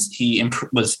storylines. He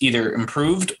was either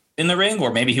improved in the ring,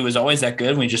 or maybe he was always that good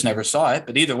and we just never saw it.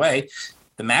 But either way,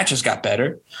 the matches got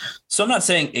better. So I'm not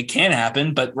saying it can't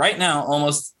happen, but right now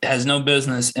almost has no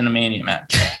business in a Mania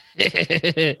match.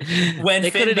 When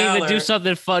they couldn't even do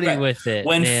something funny with it.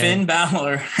 When Finn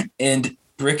Balor and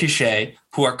Ricochet,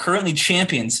 who are currently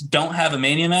champions, don't have a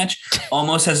Mania match,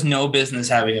 almost has no business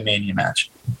having a Mania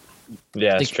match.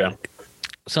 Yeah, that's true.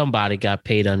 Somebody got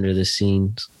paid under the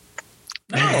scenes.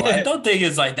 No, I don't think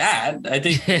it's like that. I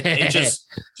think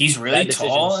he's really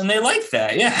tall and they like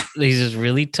that. Yeah. He's just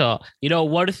really tall. You know,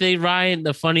 one thing, Ryan,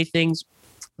 the funny things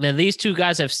that these two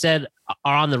guys have said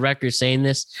are on the record saying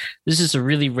this. This is a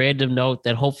really random note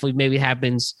that hopefully maybe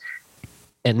happens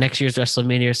at next year's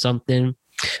WrestleMania or something,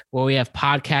 where we have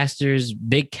podcasters,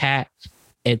 Big Cat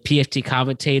and PFT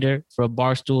commentator from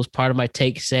Barstool's Part of My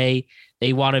Take say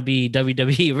they want to be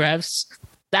WWE refs.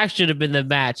 That should have been the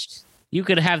match. You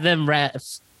could have them ref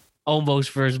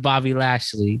almost versus Bobby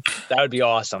Lashley. That would be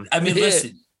awesome. I mean,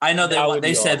 listen, I know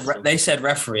they said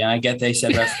referee, and I get they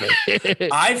said referee.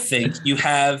 I think you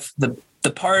have the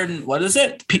pardon. What is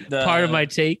it? Part of My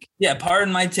Take. Yeah,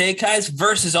 Pardon My Take guys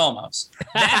versus Almost.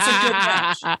 That's a good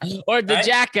match. Or the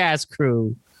Jackass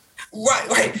crew.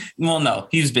 Right. Well, no,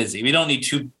 he's busy. We don't need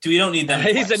We don't need them.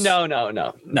 He's a no.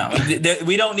 No,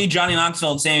 we don't need Johnny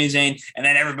Knoxville and Sami Zayn, and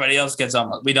then everybody else gets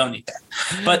Almost. We don't need that.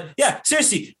 But yeah,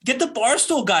 seriously, get the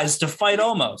Barstool guys to fight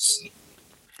Almost.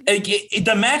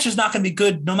 The match is not going to be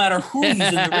good no matter who he's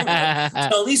in the ring with.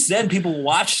 So at least then people will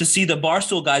watch to see the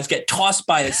Barstool guys get tossed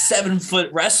by a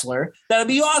 7-foot wrestler. That'd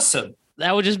be awesome.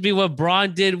 That would just be what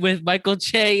Braun did with Michael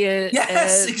Che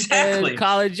and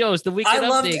Colin Jost, the Weekend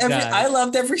Update guy. I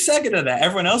loved every second of that.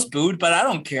 Everyone else booed, but I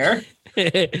don't care.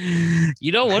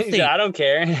 You know one thing? I don't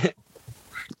care.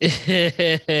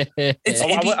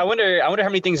 I wonder how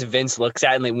many things Vince looks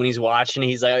at and when he's watching.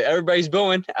 He's like, everybody's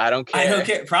booing. I don't care. I don't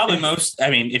care. Probably most. I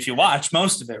mean, if you watch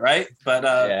most of it, right? But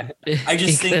I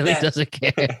just think that doesn't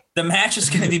care. The match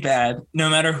is going to be bad no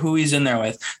matter who he's in there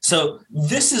with. So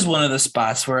this is one of the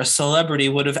spots where a celebrity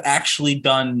would have actually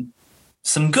done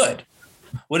some good.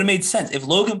 Would have made sense if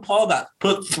Logan Paul got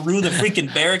put through the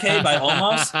freaking barricade by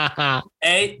Almost.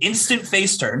 Instant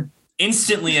face turn.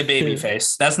 Instantly a baby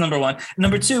face. That's number one.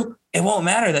 Number two, it won't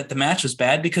matter that the match was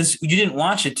bad because you didn't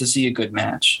watch it to see a good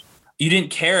match. You didn't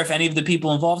care if any of the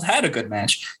people involved had a good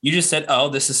match. You just said, oh,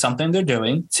 this is something they're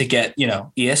doing to get,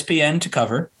 ESPN to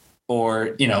cover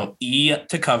or, E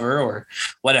to cover or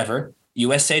whatever,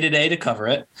 USA Today to cover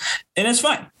it. And it's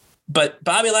fine. But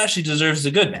Bobby Lashley deserves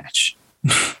a good match,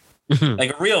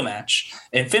 like a real match.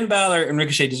 And Finn Balor and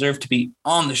Ricochet deserve to be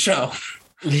on the show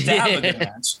to have a good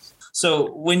match.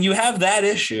 So when you have that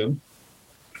issue,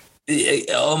 it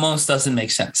almost doesn't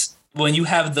make sense. When you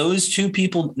have those two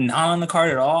people not on the card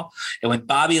at all, and when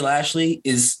Bobby Lashley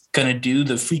is going to do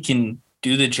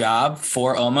the job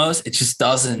for Almost, it just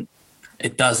doesn't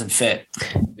fit.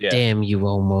 Yeah. Damn you,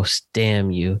 Almost. Damn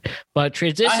you. But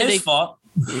transitioning.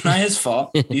 Not his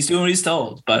fault. He's doing what he's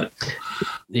told, but.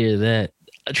 Yeah, that.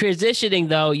 Transitioning,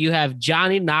 though, you have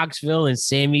Johnny Knoxville and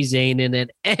Sami Zayn in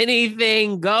an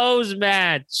anything goes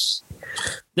match.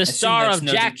 The star of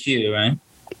Jack. DQ, right?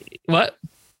 What?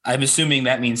 I'm assuming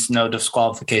that means no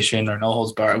disqualification or no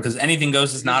holds barred because anything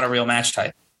goes is not a real match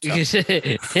type. So. Sure.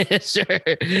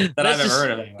 That I've ever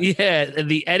heard of anyway. Yeah,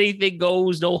 the anything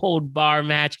goes, no hold bar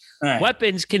match. Right.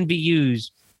 Weapons can be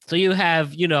used. So you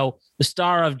have, the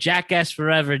star of Jackass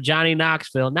Forever, Johnny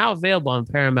Knoxville, now available on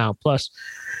Paramount Plus.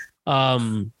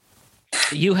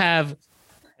 You have. Are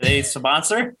they a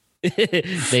sponsor?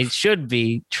 They should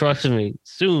be, trust me,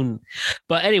 soon.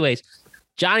 But anyways,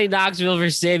 Johnny Knoxville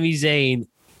versus Sami Zayn.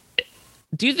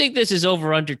 Do you think this is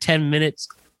over under 10 minutes?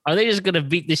 Are they just gonna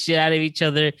beat the shit out of each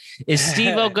other? Is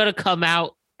Steve-O gonna come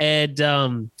out and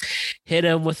hit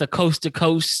him with a coast to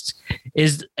coast?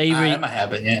 That might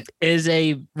happen, yeah. Is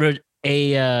Bam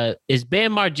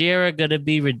Margera gonna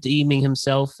be redeeming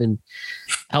himself and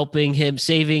helping him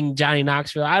saving Johnny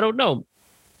Knoxville? I don't know.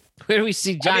 Where do we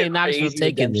see Johnny Knoxville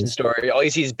taking this story? All you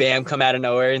see is Bam come out of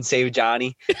nowhere and save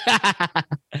Johnny.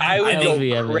 I would go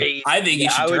crazy. I think he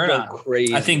should turn on.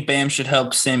 Crazy. I think Bam should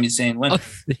help Sami Zayn win.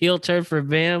 He'll turn for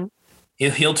Bam.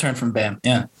 He'll turn from Bam.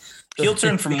 Yeah. He'll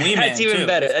turn from Wee Man. That's even too.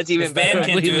 better. That's even If Bam better.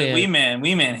 can do it,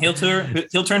 Wee Man. He'll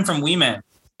turn from Wee Man.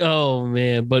 Oh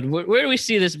man, but where do we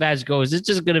see this match go? Is it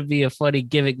just going to be a funny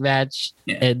gimmick match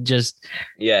and just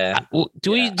Yeah. Let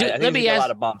me ask. A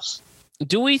lot of bumps.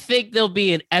 Do we think there'll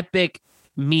be an epic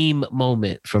meme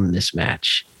moment from this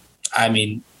match? I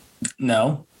mean,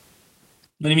 no.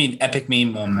 What do you mean epic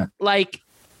meme moment? Like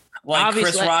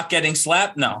Chris Rock getting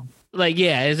slapped? No. Like,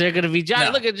 yeah, is there going to be Johnny?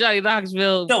 No. Look at Johnny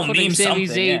Knoxville. They'll meme something.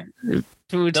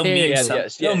 They'll meme something.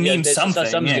 They'll meme something.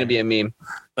 Something's going to be a meme.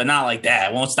 But not like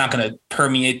that. Well, it's not going to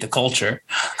permeate the culture.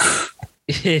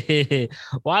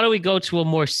 Why don't we go to a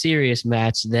more serious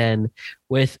match then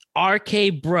with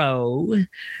RK Bro,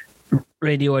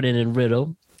 Randy Orton and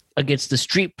Riddle against the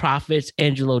Street Profits,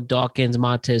 Angelo Dawkins,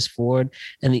 Montez Ford,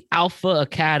 and the Alpha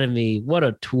Academy. What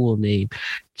a tool name.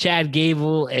 Chad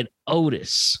Gable and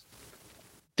Otis.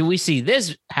 Do we see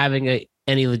this having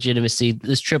any legitimacy?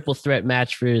 This triple threat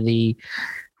match for the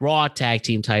Raw tag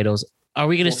team titles. Are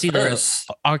we going to see the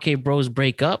RK Bros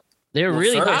break up? They're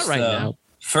really hot right now.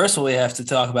 First, what we have to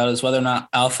talk about is whether or not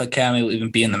Alpha Academy will even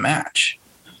be in the match.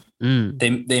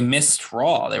 They missed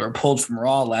Raw. They were pulled from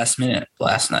Raw last minute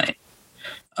last night.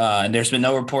 And there's been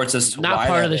no reports as to why. Not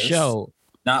part of the show.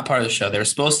 Not part of the show. They were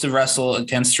supposed to wrestle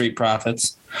against Street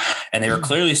Profits, and they were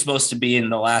clearly supposed to be in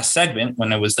the last segment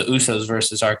when it was the Usos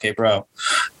versus RK Bro.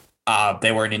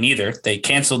 They weren't in either. They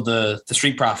canceled the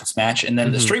Street Profits match, and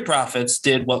then the Street Profits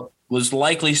did what was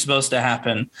likely supposed to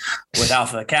happen with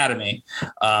Alpha Academy,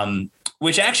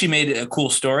 which actually made it a cool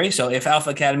story. So if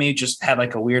Alpha Academy just had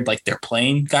like a weird, like their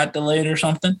plane got delayed or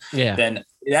something, then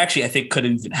it actually, I think, could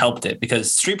have even helped it,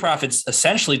 because Street Profits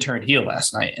essentially turned heel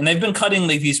last night, and they've been cutting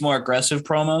like these more aggressive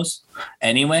promos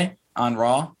anyway on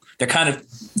Raw. They're kind of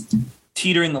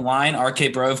teetering the line.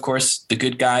 RK Bro, of course, the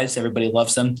good guys, everybody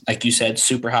loves them. Like you said,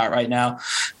 super hot right now.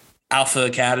 Alpha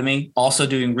Academy also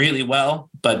doing really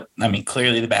well, but I mean,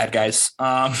 clearly the bad guys.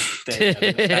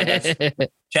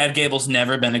 Chad Gable's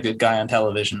never been a good guy on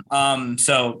television.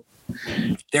 So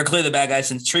they're clearly the bad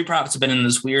guys, and Street Profits have been in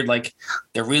this weird, like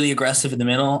they're really aggressive in the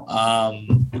middle.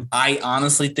 I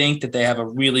honestly think that they have a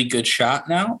really good shot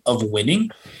now of winning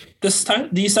these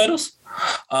titles.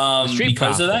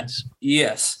 Because of that.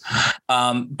 Yes.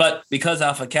 But because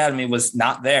Alpha Academy was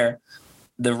not there,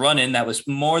 the run-in that was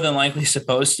more than likely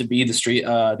supposed to be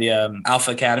the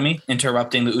Alpha Academy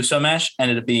interrupting the Uso match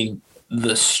ended up being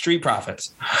the Street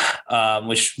Profits,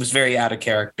 which was very out of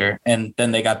character. And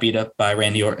then they got beat up by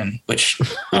Randy Orton, which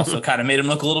also kind of made him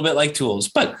look a little bit like tools.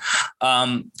 But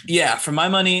for my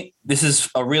money, this is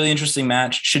a really interesting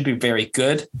match. Should be very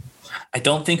good. I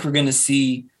don't think we're going to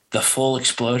see the full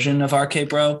explosion of RK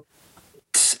Bro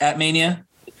at Mania,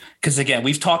 because again,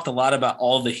 we've talked a lot about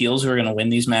all of the heels who are going to win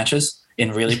these matches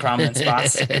in really prominent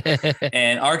spots.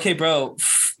 And RK Bro,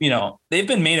 they've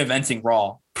been main eventing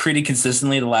Raw pretty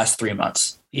consistently the last 3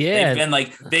 months. Yeah.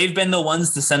 They've been the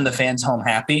ones to send the fans home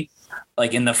happy,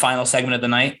 like in the final segment of the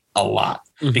night, a lot,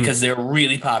 because they're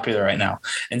really popular right now.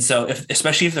 And so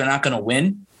especially if they're not going to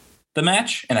win the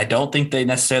match, and I don't think they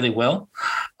necessarily will,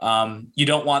 you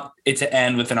don't want it to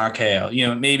end with an RKO.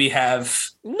 Maybe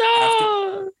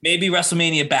maybe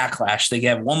WrestleMania Backlash, they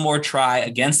have one more try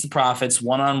against the Profits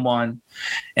one-on-one,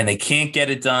 and they can't get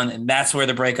it done, and that's where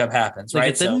the breakup happens, right?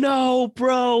 It's a no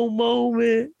bro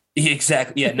moment.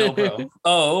 Exactly. Yeah, no bro.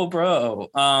 Oh, bro.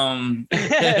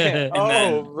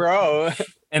 Bro.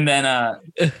 And then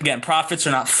again, Profits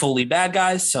are not fully bad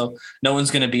guys, so no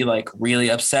one's going to be like really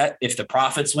upset if the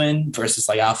Profits win versus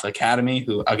like Alpha Academy,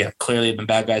 who again clearly have been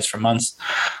bad guys for months.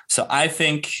 So I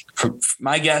think, for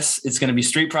my guess, it's going to be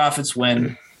Street Profits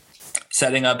win,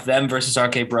 setting up them versus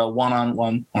RK Bro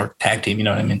one-on-one or tag team, you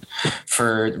know what I mean,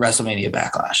 for WrestleMania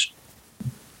Backlash.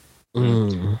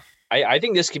 I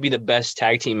think this could be the best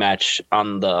tag team match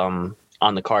on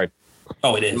the card.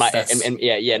 Oh, it is.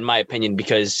 In my opinion,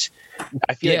 because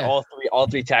I feel like all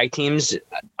three tag teams,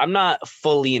 I'm not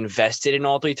fully invested in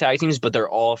all three tag teams, but they're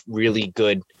all really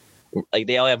good. Like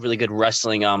they all have really good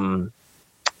wrestling.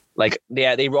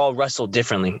 They all wrestle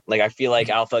differently. Like I feel like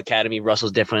Alpha Academy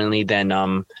wrestles differently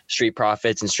than Street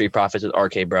Profits, and Street Profits with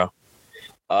RK Bro.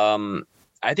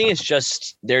 I think it's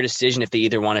just their decision if they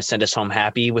either want to send us home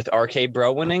happy with RK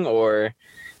Bro winning or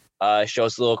show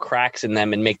us little cracks in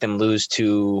them and make them lose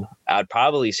to, I'd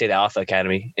probably say the Alpha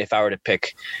Academy if I were to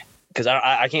pick, because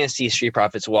I can't see Street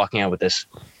Profits walking out with this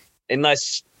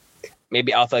unless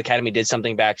maybe Alpha Academy did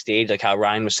something backstage, like how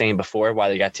Ryan was saying before, why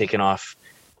they got taken off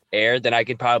air. Then I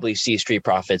could probably see Street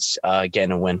Profits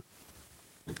getting a win.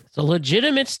 So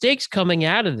legitimate stakes coming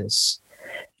out of this.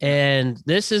 And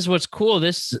this is what's cool.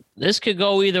 This could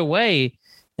go either way.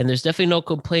 And there's definitely no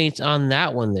complaints on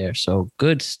that one there. So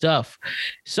good stuff.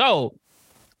 So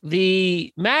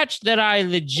the match that I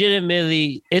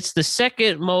legitimately, it's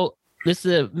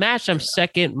the match I'm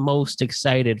second most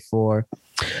excited for,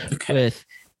 with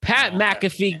Pat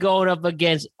McAfee going up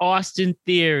against Austin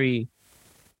Theory.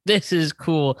 This is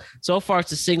cool. So far,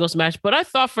 it's a singles match, but I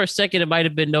thought for a second it might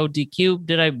have been no DQ.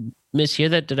 Did I mishear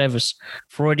that? Did I have a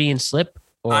Freudian slip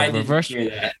or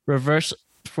reverse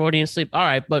Freudian slip? All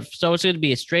right, but so it's going to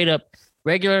be a straight up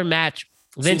regular match.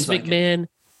 Vince McMahon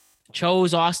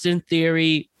chose Austin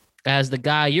Theory as the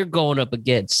guy you're going up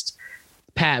against,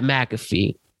 Pat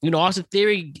McAfee. You know, Austin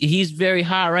Theory, he's very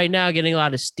hot right now, getting a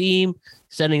lot of steam,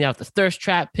 sending out the thirst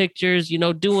trap pictures, you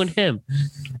know, doing him.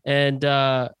 And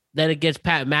then it gets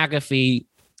Pat McAfee,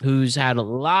 who's had a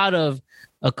lot of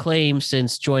acclaim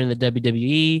since joining the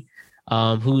WWE,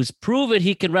 who's proven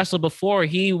he can wrestle before.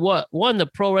 He won the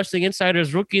Pro Wrestling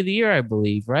Insider's Rookie of the Year, I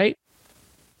believe, right?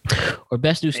 Or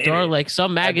Best New Star, like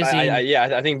some magazine.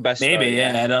 I think Best Maybe,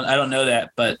 Star, yeah. I don't know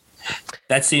that, but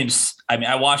that seems, I mean,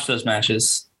 I watched those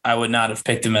matches. I would not have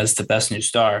picked him as the Best New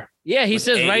Star. Yeah, he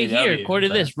says right here, according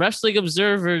to this Wrestling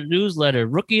Observer newsletter,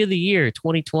 Rookie of the Year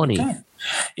 2020. Okay.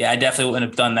 Yeah, I definitely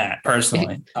wouldn't have done that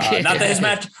personally. Not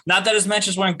that his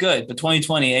matches weren't good, but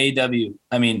 2020 AEW.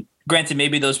 I mean, granted,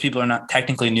 maybe those people are not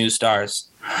technically new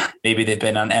stars. Maybe they've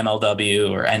been on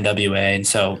MLW or NWA, and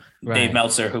so Dave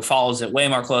Meltzer, who follows it way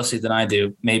more closely than I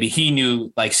do, maybe he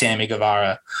knew like Sammy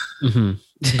Guevara. Mm-hmm.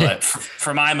 But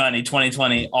for my money,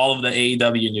 2020, all of the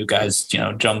AEW new guys, you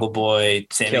know, Jungle Boy,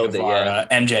 Sammy Guevara,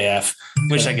 MJF,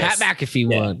 which I guess Pat McAfee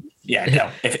won. Yeah, no.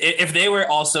 If they were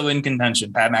also in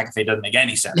contention, Pat McAfee doesn't make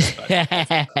any sense.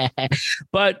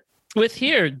 But with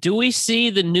here, do we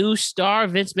see the new star?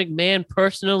 Vince McMahon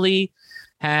personally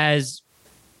has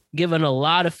given a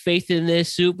lot of faith in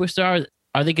this superstar.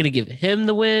 Are they going to give him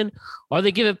the win? Or are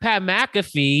they giving Pat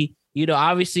McAfee, you know,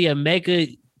 obviously a mega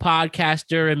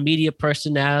podcaster and media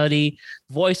personality,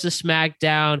 voice of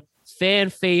SmackDown, fan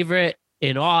favorite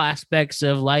in all aspects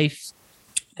of life?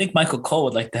 I think Michael Cole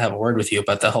would like to have a word with you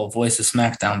about the whole voice of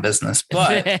SmackDown business,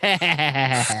 but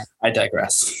I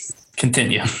digress.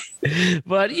 Continue.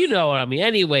 But you know what I mean.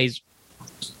 Anyways,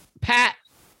 Pat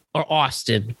or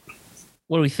Austin?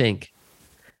 What do we think?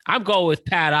 I'm going with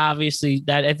Pat, obviously.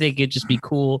 That I think it'd just be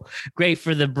cool. Great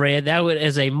for the brand. That would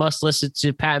as a must listen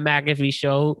to Pat McAfee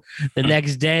show the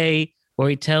next day, where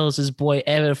he tells his boy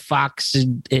Evan Fox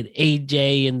and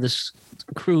AJ and the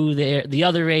crew there, the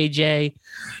other AJ.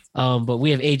 But we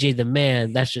have AJ the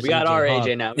man. That's just we got AJ our Hawk.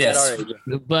 AJ now. Yes.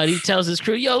 But he tells his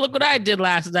crew, "Yo, look what I did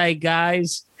last night,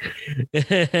 guys."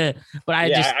 But I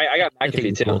got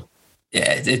McAfee too. Cool.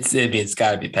 Yeah, it's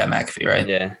got to be Pat McAfee, right?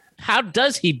 Yeah. How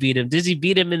does he beat him? Does he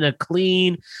beat him in a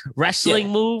clean wrestling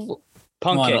move?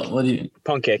 Punk kick.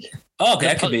 Punk kick. Oh,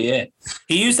 that could be it.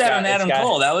 He used that on Adam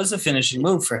Cole. That was a finishing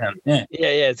move for him. Yeah.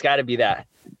 It's got to be that.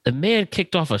 The man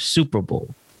kicked off a Super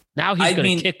Bowl. Now he's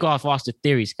going to kick off Austin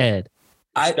Theory's head.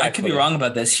 I could be wrong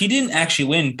about this. He didn't actually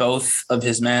win both of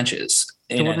his matches.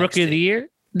 To win Rookie of the Year?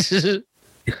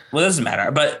 Well, it doesn't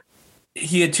matter. But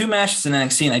he had two matches in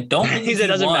NXT, and I don't believe he said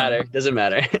doesn't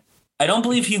matter. I don't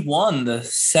believe he won the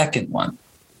second one.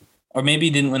 Or maybe he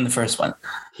didn't win the first one.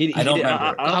 I don't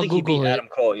remember. I don't think he beat Adam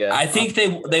Cole yet. I think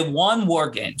they won War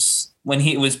Games when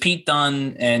it was Pete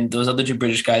Dunne and those other two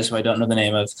British guys who I don't know the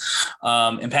name of,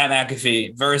 and Pat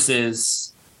McAfee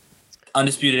versus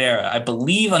Undisputed Era. I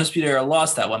believe Undisputed Era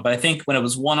lost that one, but I think when it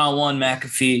was one-on-one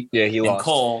McAfee and lost.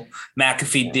 Cole,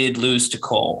 McAfee did lose to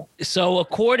Cole. So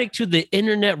according to the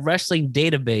Internet Wrestling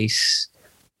Database,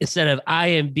 instead of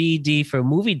IMBD for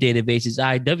movie database, it's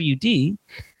IWD.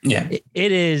 Yeah,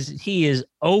 he is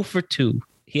 0 for 2.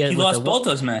 He lost both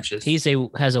those matches. Has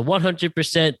a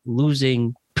 100%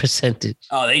 losing percentage.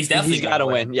 Oh, he's definitely got to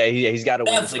win. Yeah, he's got to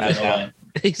win. Definitely got to win.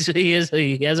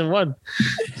 He hasn't won.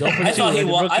 I thought he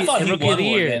won. I thought he won War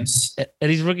Games, and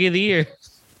he's Rookie of the Year.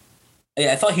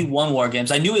 Yeah, I thought he won War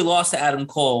Games. I knew he lost to Adam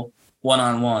Cole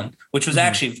one-on-one, which was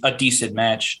actually a decent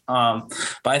match. But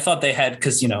I thought they had,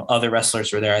 because other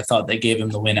wrestlers were there, I thought they gave him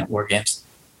the win at War Games.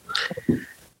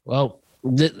 Well,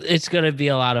 it's going to be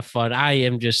a lot of fun. I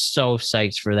am just so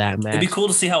psyched for that match. It'd be cool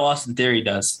to see how Austin Theory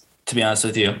does, to be honest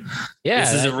with you. Yeah,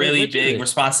 this is a really big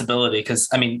responsibility because,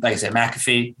 like I said,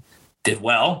 McAfee did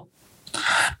well,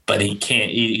 but he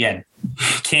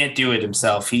can't do it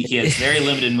himself. He has very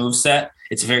limited moveset.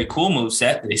 It's a very cool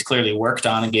moveset that he's clearly worked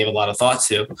on and gave a lot of thought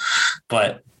to.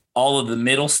 But all of the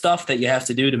middle stuff that you have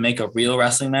to do to make a real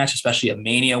wrestling match, especially a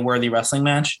Mania-worthy wrestling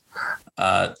match,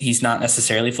 he's not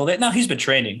necessarily full there. Now, he's been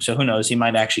training, so who knows? He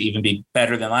might actually even be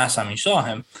better than last time you saw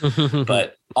him.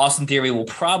 But Austin Theory will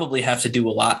probably have to do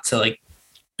a lot to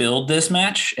build this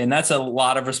match, and that's a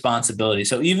lot of responsibility.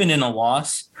 So even in a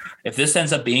loss, if this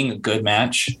ends up being a good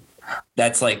match,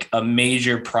 that's like a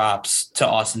major props to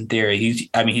Austin Theory.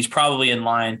 He's probably in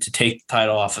line to take the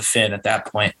title off of Finn at that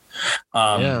point.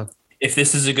 If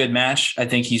this is a good match, I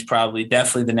think he's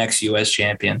definitely the next U.S.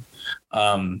 champion,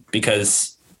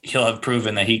 because he'll have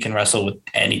proven that he can wrestle with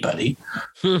anybody.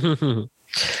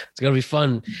 It's going to be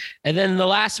fun. And then the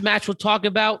last match we'll talk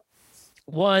about,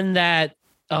 one that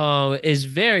is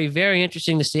very, very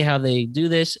interesting to see how they do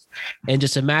this, and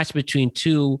just a match between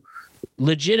two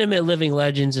legitimate living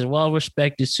legends and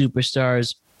well-respected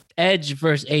superstars, Edge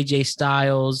versus AJ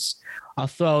Styles. I'll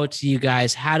throw it to you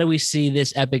guys. How do we see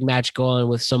this epic match going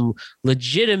with some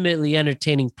legitimately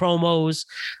entertaining promos?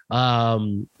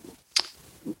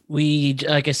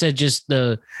 Like I said, just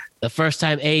the first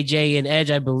time AJ and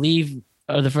Edge, I believe,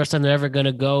 are the first time they're ever going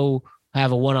to go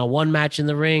have a one-on-one match in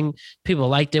the ring. People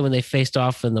liked it when they faced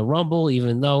off in the Rumble,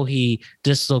 even though he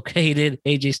dislocated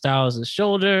AJ Styles'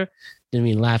 shoulder. Didn't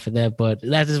mean to laugh at that, but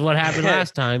that is what happened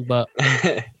last time. But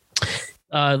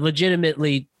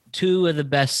legitimately, two of the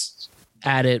best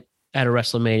at it at a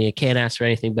WrestleMania. Can't ask for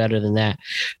anything better than that.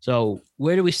 So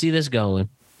where do we see this going?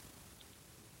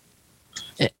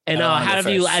 And how have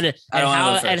you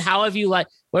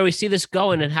where we see this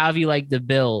going, and how have you like the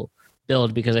build?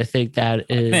 Because I think that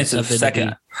is I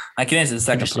can answer the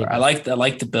second part. I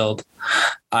like the build.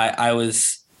 I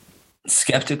was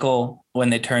skeptical when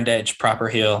they turned Edge proper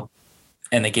heel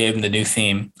and they gave him the new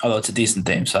theme, although it's a decent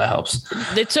theme, so that helps.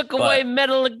 They took away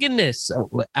Metal Lingus.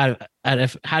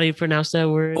 How do you pronounce that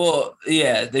word? Well,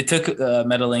 yeah, they took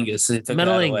Metal Lingus.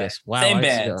 Metal Lingus.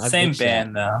 Wow. Same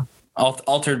band though.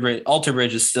 Alter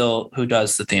Bridge is still who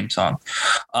does the theme song.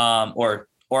 Or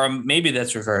maybe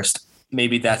that's reversed.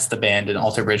 Maybe that's the band and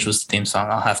Alter Bridge was the theme song.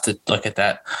 I'll have to look at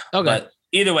that. Okay. But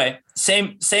either way,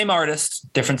 same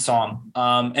artist, different song.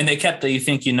 And they kept the "You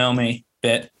Think You Know Me"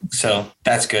 bit, so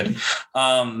that's good.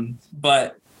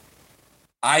 But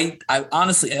I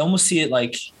honestly, I almost see it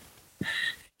like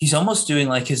he's almost doing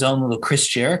like his own little Chris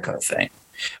Jericho thing.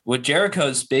 What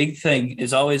Jericho's big thing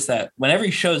is always that whenever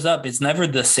he shows up, it's never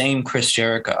the same Chris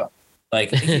Jericho.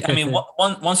 Like, I mean,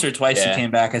 once or twice he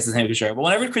came back as the same Chris Jericho. But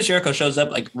whenever Chris Jericho shows up,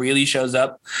 like really shows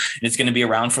up, and it's going to be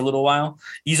around for a little while,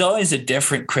 he's always a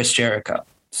different Chris Jericho.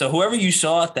 So whoever you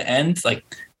saw at the end, like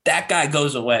that guy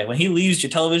goes away. When he leaves your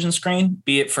television screen,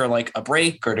 be it for like a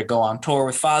break or to go on tour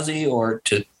with Fozzy or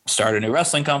to start a new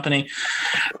wrestling company,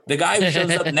 the guy who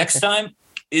shows up next time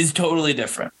is totally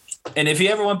different. And if he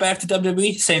ever went back to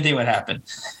WWE, same thing would happen.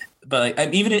 But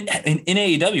like, even in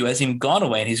AEW, has even gone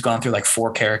away and he's gone through like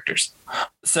 4 characters.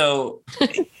 So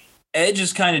Edge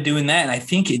is kind of doing that. And I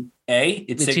think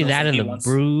it's see that in the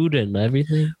Brood and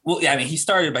everything. Well, yeah, I mean, he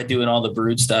started by doing all the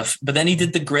Brood stuff, but then he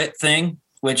did the Grit thing,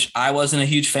 which I wasn't a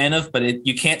huge fan of, but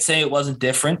you can't say it wasn't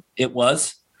different. It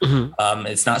was. Mm-hmm.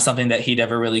 It's not something that he'd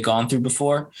ever really gone through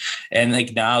before. And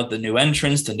like now the new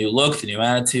entrance, the new look, the new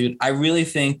attitude, I really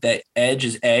think that Edge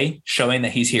is showing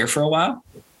that he's here for a while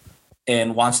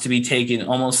and wants to be taken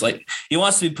almost like he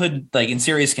wants to be put like in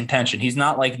serious contention. He's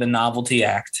not like the novelty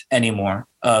act anymore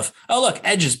of, oh, look,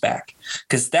 Edge is back,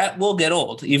 because that will get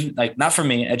old. Even like, not for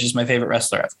me, Edge is my favorite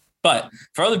wrestler ever, but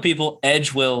for other people,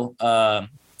 Edge will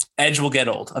get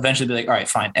old. Eventually be like, all right,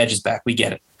 fine, Edge is back. We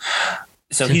get it.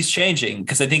 So he's changing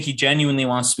because I think he genuinely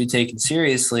wants to be taken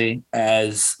seriously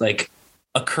as like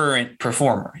a current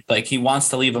performer. Like he wants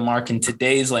to leave a mark in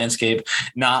today's landscape,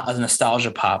 not a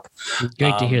nostalgia pop.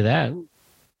 Great to hear that.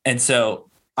 And so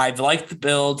I've liked the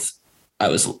build. I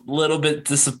was a little bit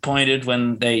disappointed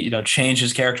when they, changed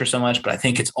his character so much, but I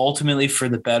think it's ultimately for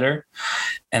the better.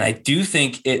 And I do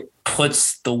think it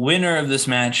puts the winner of this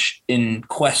match in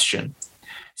question.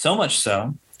 So much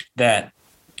so that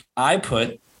I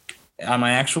put on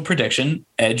my actual prediction,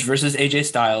 Edge versus AJ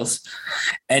Styles,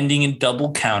 ending in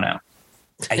double countout.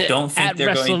 I don't think they're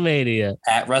WrestleMania.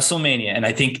 At WrestleMania, and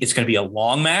I think it's going to be a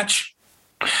long match.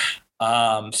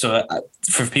 So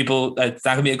for people, it's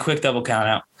not going to be a quick double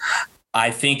countout. I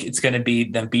think it's going to be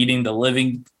them beating the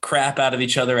living crap out of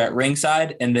each other at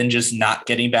ringside, and then just not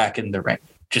getting back in the ring.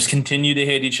 Just continue to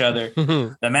hit each other.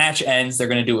 The match ends. They're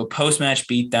going to do a post-match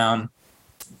beatdown.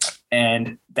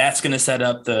 And that's going to set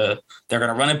up they're going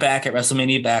to run it back at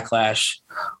WrestleMania Backlash,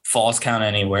 Falls Count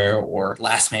Anywhere, or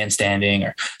Last Man Standing,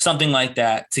 or something like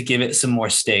that to give it some more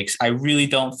stakes. I really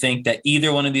don't think that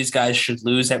either one of these guys should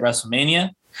lose at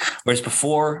WrestleMania. Whereas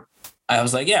before, I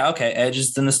was like, yeah, okay, Edge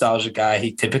is the nostalgia guy.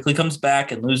 He typically comes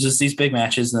back and loses these big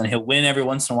matches, and then he'll win every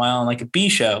once in a while on like a B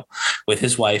show with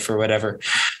his wife or whatever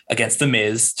against The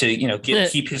Miz to,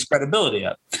 keep his credibility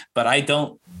up. But I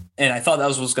don't. and I thought that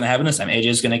was what's going to happen this time. AJ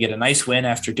is going to get a nice win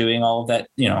after doing all of that,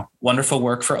 wonderful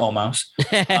work for Omos.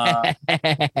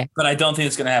 But I don't think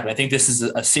it's going to happen. I think this is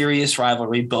a serious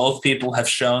rivalry. Both people have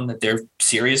shown that they're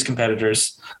serious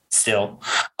competitors still,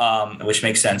 which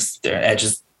makes sense. Edge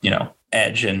is,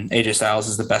 Edge, and AJ Styles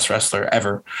is the best wrestler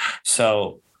ever.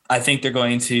 So I think they're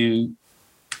going to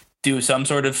do some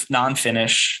sort of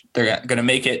non-finish. They're going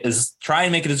to try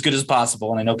and make it as good as possible.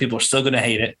 And I know people are still going to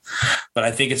hate it, but I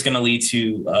think it's going to lead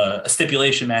to a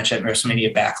stipulation match at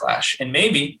WrestleMania Backlash. And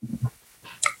maybe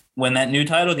when that new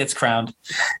title gets crowned,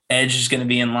 Edge is going to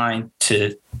be in line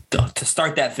to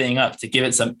start that thing up, to give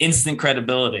it some instant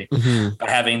credibility by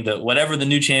having whatever the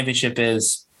new championship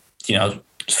is,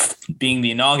 being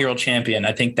the inaugural champion.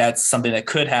 I think that's something that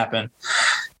could happen.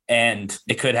 And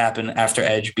it could happen after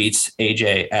Edge beats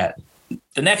AJ at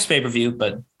the next pay-per-view,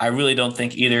 but I really don't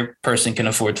think either person can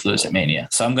afford to lose at Mania.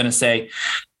 So I'm going to say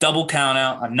double count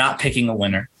out. I'm not picking a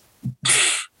winner.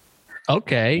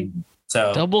 Okay.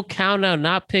 So double count out,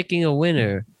 not picking a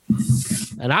winner.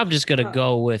 And I'm just going to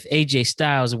go with AJ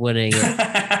Styles winning it.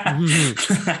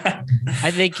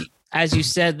 I think, as you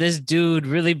said, this dude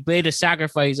really made a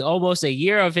sacrifice almost a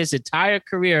year of his entire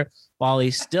career while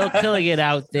he's still killing it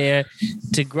out there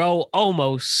to grow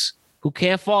Omos, who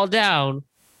can't fall down.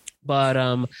 But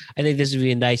I think this would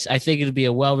be I think it'd be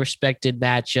a well-respected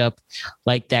matchup,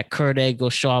 like that Kurt Angle,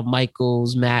 Shawn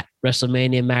Michaels,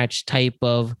 WrestleMania match type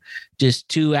of just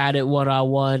two at it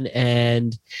one-on-one,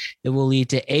 and it will lead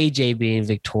to AJ being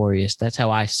victorious. That's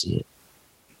how I see it.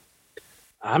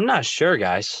 I'm not sure,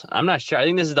 guys. I'm not sure. I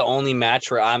think this is the only match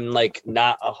where I'm like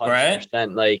not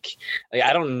 100%. Like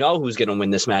I don't know who's gonna win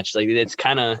this match. Like it's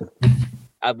kind of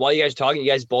while you guys are talking,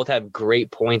 you guys both have great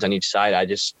points on each side. I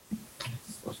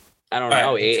don't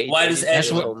know. Why does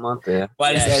Edge win?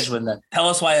 Why does Edge win then? Tell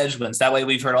us why Edge wins. That way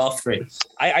we've heard all three.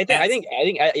 I think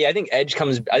Edge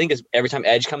comes. I think every time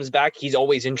Edge comes back, he's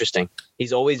always interesting.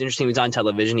 He's always interesting. He's on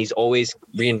television. He's always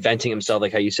reinventing himself,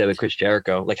 like how you said with Chris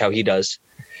Jericho, like how he does.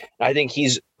 I don't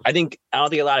think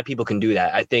a lot of people can do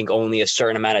that. I think only a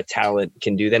certain amount of talent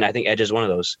can do that. And I think Edge is one of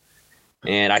those.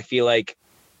 And I feel like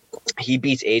he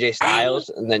beats AJ Styles.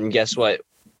 And then guess what?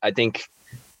 I think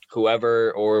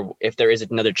whoever, or if there is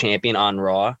another champion on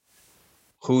Raw,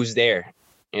 who's there?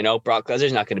 Brock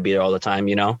Lesnar's not going to be there all the time,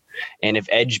 And if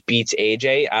Edge beats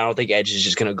AJ, I don't think Edge is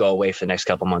just going to go away for the next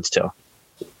couple months too.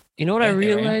 You know what I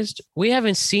realized? We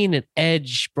haven't seen an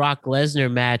Edge Brock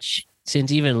Lesnar match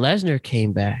since even Lesnar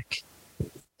came back.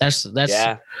 That's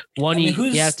one.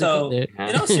 Who's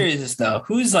serious though?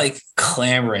 Who's like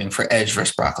clamoring for Edge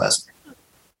versus Brock Lesnar?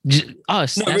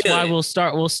 Us. No, that's really. Why we'll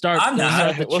start. I'm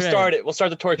not. We'll start it. We'll start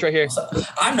the torch right here.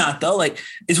 I'm not though. Like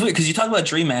it's weird because you talk about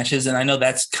dream matches, and I know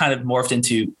that's kind of morphed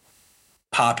into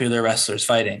popular wrestlers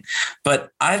fighting,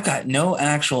 but I've got no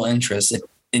actual interest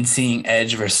in seeing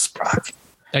Edge versus Brock.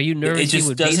 Are you nervous he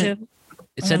would beat him?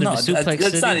 It's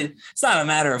not a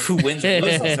matter of who wins or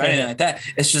loses or anything like that.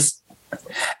 It's just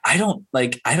I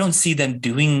don't see them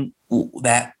doing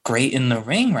that great in the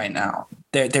ring right now.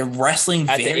 They're wrestling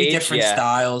very different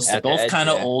styles. They're both kind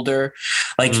of older.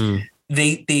 Like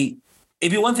it'd be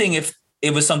one thing if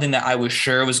it was something that I was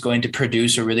sure was going to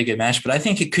produce a really good match, but I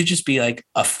think it could just be like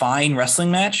a fine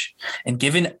wrestling match. And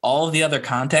given all of the other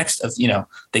context of,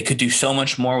 they could do so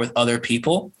much more with other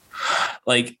people.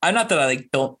 Like not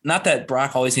that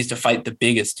Brock always needs to fight the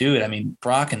biggest dude. I mean,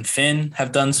 Brock and Finn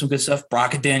have done some good stuff.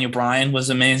 Brock and Daniel Bryan was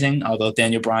amazing, although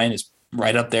Daniel Bryan is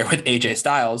right up there with AJ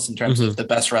Styles in terms of the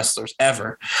best wrestlers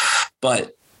ever.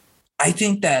 But I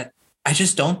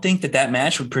just don't think that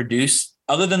match would produce,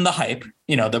 other than the hype,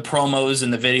 the promos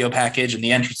and the video package and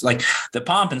the entrance, like the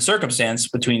pomp and circumstance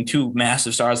between two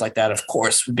massive stars like that, of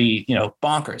course, would be,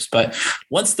 bonkers. But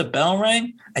once the bell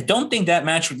rang, I don't think that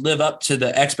match would live up to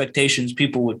the expectations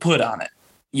people would put on it.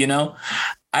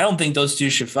 I don't think those two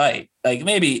should fight. Like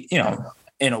maybe,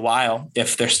 in a while,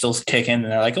 if they're still kicking and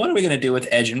they're like, what are we going to do with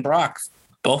Edge and Brock?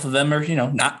 Both of them are,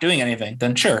 not doing anything.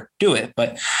 Then sure, do it.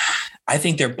 But I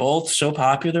think they're both so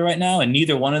popular right now, and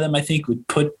neither one of them, I think, would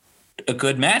put a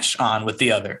good match on with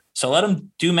the other. So let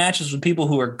them do matches with people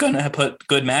who are going to put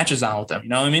good matches on with them. You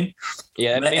know what I mean?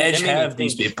 Yeah. Let Edge have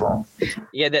these people.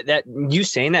 Yeah. That you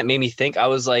saying that made me think. I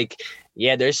was like,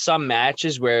 yeah, there's some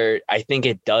matches where I think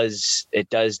it does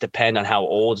depend on how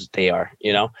old they are,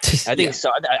 I think so.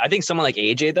 I think someone like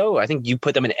AJ though, I think you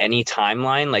put them in any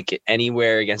timeline, like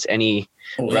anywhere against any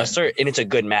wrestler, and it's a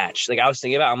good match. Like I was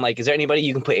thinking about, I'm like, is there anybody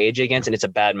you can put AJ against and it's a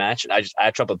bad match? And I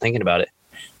had trouble thinking about it.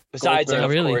 Besides him,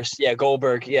 of course. Yeah,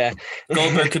 Goldberg. Yeah.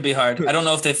 Goldberg could be hard. I don't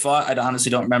know if they fought. I honestly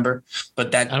don't remember.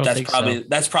 But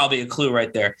that's probably a clue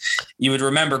right there. You would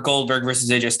remember Goldberg versus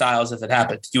AJ Styles if it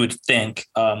happened. You would think.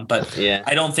 But yeah,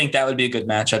 I don't think that would be a good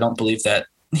match. I don't believe that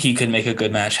he could make a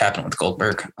good match happen with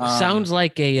Goldberg. Sounds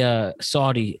like a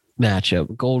Saudi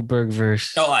matchup. Goldberg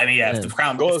versus. Oh, I mean, yeah. If the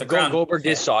crown Goldberg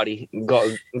is Saudi.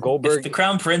 Goldberg. If the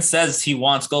Crown Prince says he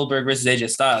wants Goldberg versus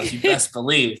AJ Styles, you best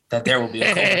believe that there will be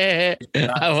a Goldberg.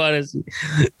 I want to see.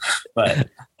 But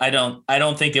I don't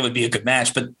think it would be a good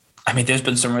match. But I mean, there's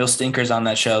been some real stinkers on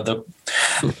that show.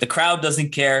 The crowd doesn't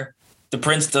care. The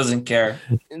Prince doesn't care.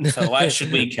 So why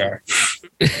should we care?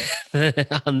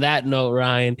 On that note,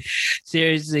 Ryan,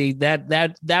 seriously,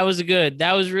 that was good.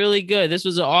 That was really good. This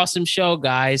was an awesome show,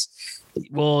 guys.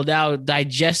 We'll now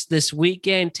digest this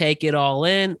weekend, take it all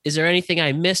in. Is there anything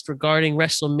I missed regarding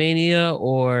WrestleMania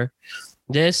or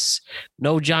this?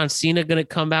 No John Cena going to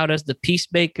come out as the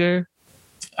Peacemaker?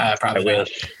 Probably not.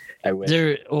 I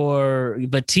wish. Or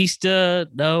Batista?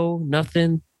 No,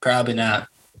 nothing? Probably not.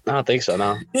 I don't think so,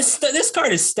 no. This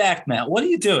card is stacked, Matt. What are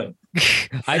you doing?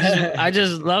 I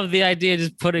just love the idea of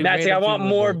just putting. Matt's like, I want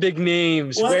more big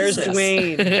names. Where's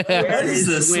Dwayne? What is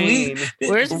this?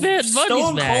 Where's Bad Bunny's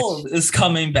Stone match? Cold is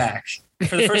coming back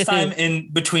for the first time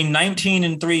in between 19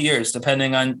 and 3 years,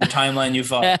 depending on the timeline you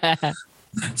follow.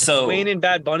 So Dwayne and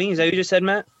Bad Bunny, is that what you just said,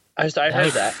 Matt? I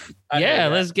heard that.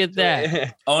 Let's get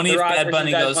that. Only if Bad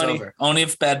Bunny goes over. Only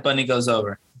if Bad Bunny goes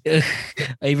over.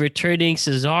 A returning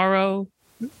Cesaro.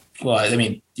 Well, I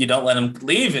mean, you don't let him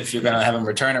leave if you're going to have him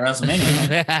return at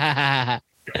WrestleMania.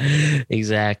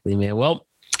 Exactly, man. Well,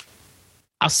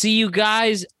 I'll see you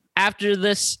guys after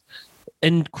this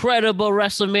incredible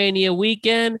WrestleMania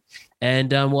weekend,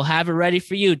 and we'll have it ready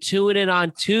for you. Tune in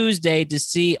on Tuesday to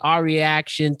see our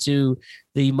reaction to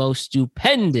the most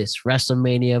stupendous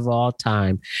WrestleMania of all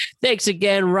time. Thanks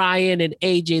again, Ryan and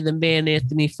AJ, the man,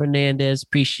 Anthony Fernandez.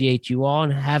 Appreciate you all,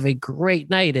 and have a great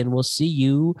night, and we'll see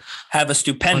you. Have a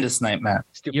stupendous night, Matt.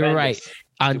 You're right.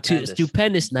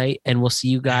 Stupendous night, and we'll see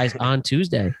you guys on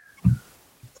Tuesday.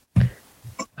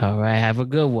 All right, have a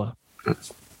good one.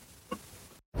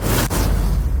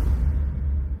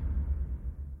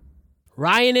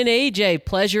 Ryan and AJ,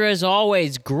 pleasure as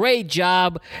always. Great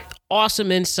job. Awesome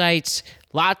insights.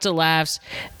 Lots of laughs.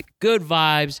 Good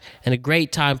vibes, and a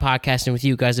great time podcasting with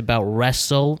you guys about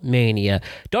WrestleMania.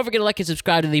 Don't forget to like and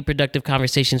subscribe to the Productive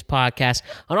Conversations podcast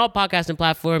on all podcasting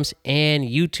platforms and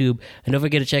YouTube. And don't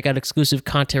forget to check out exclusive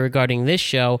content regarding this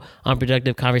show on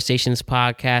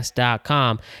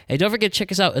productiveconversationspodcast.com. And don't forget to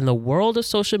check us out in the world of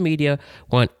social media.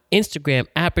 We're on Instagram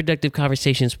at Productive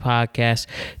Conversations Podcast,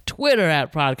 Twitter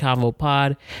at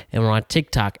ProdConvoPod, and we're on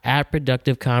TikTok at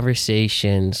Productive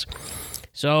Conversations.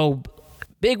 So,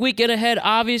 big weekend ahead,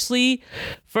 obviously.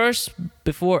 First,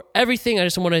 before everything, I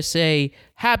just want to say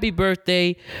happy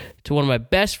birthday to one of my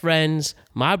best friends,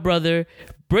 my brother,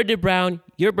 Brendan Brown.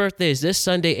 Your birthday is this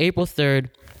Sunday, April 3rd.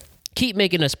 Keep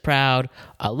making us proud.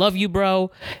 I love you, bro.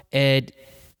 And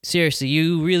seriously,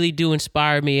 you really do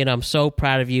inspire me, and I'm so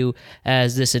proud of you,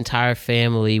 as this entire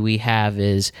family we have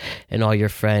is, and all your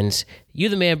friends. You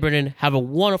the man, Brendan. Have a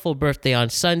wonderful birthday on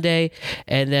Sunday.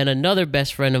 And then another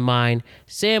best friend of mine,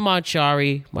 Sam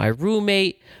Monchari, my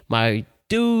roommate, my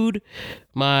dude,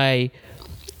 he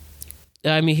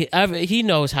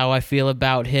knows how I feel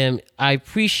about him. I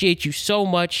appreciate you so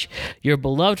much. You're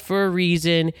beloved for a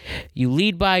reason. You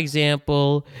lead by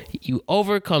example. You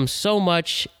overcome so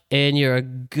much, and you're a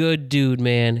good dude,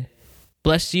 man.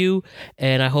 Bless you,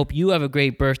 and I hope you have a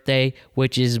great birthday,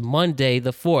 which is Monday the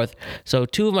 4th. So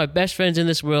 2 of my best friends in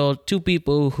this world, 2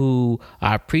 people who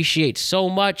I appreciate so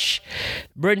much.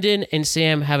 Brendan and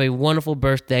Sam have a wonderful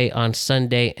birthday on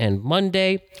Sunday and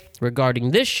Monday.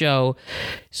 Regarding this show,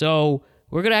 so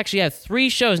we're going to actually have 3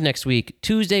 shows next week,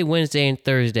 Tuesday, Wednesday, and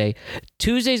Thursday.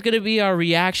 Tuesday is going to be our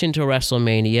reaction to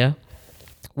WrestleMania.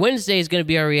 Wednesday is going to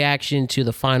be our reaction to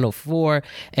the Final Four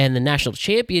and the National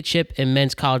Championship in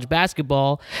men's college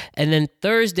basketball. And then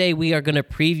Thursday, we are going to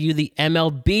preview the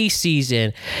MLB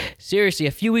season. Seriously,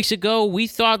 a few weeks ago, we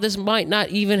thought this might not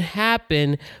even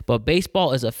happen, but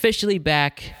baseball is officially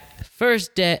back.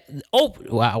 First day,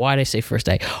 why did I say first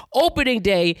day? Opening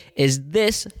day is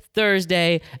this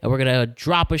Thursday, and we're going to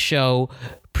drop a show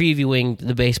previewing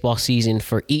the baseball season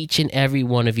for each and every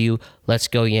one of you. Let's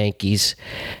go Yankees.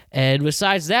 And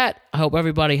besides that, I hope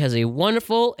everybody has a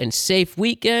wonderful and safe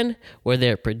weekend where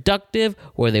they're productive,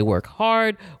 where they work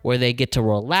hard, where they get to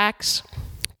relax.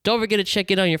 Don't forget to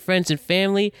check in on your friends and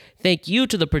family. Thank you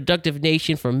to the Productive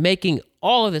Nation for making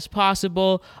all of this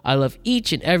possible. I love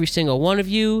each and every single one of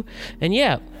you. And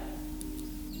yeah,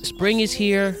 spring is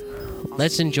here.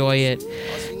 Let's enjoy it.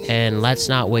 and let's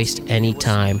not waste any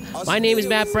time. My name is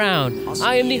Matt Brown.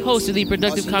 I am the host of the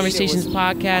Productive Conversations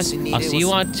podcast. I'll see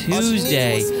you on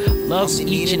Tuesday. Love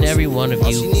each and every one of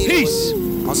you. Peace.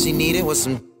 All she needed was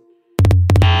some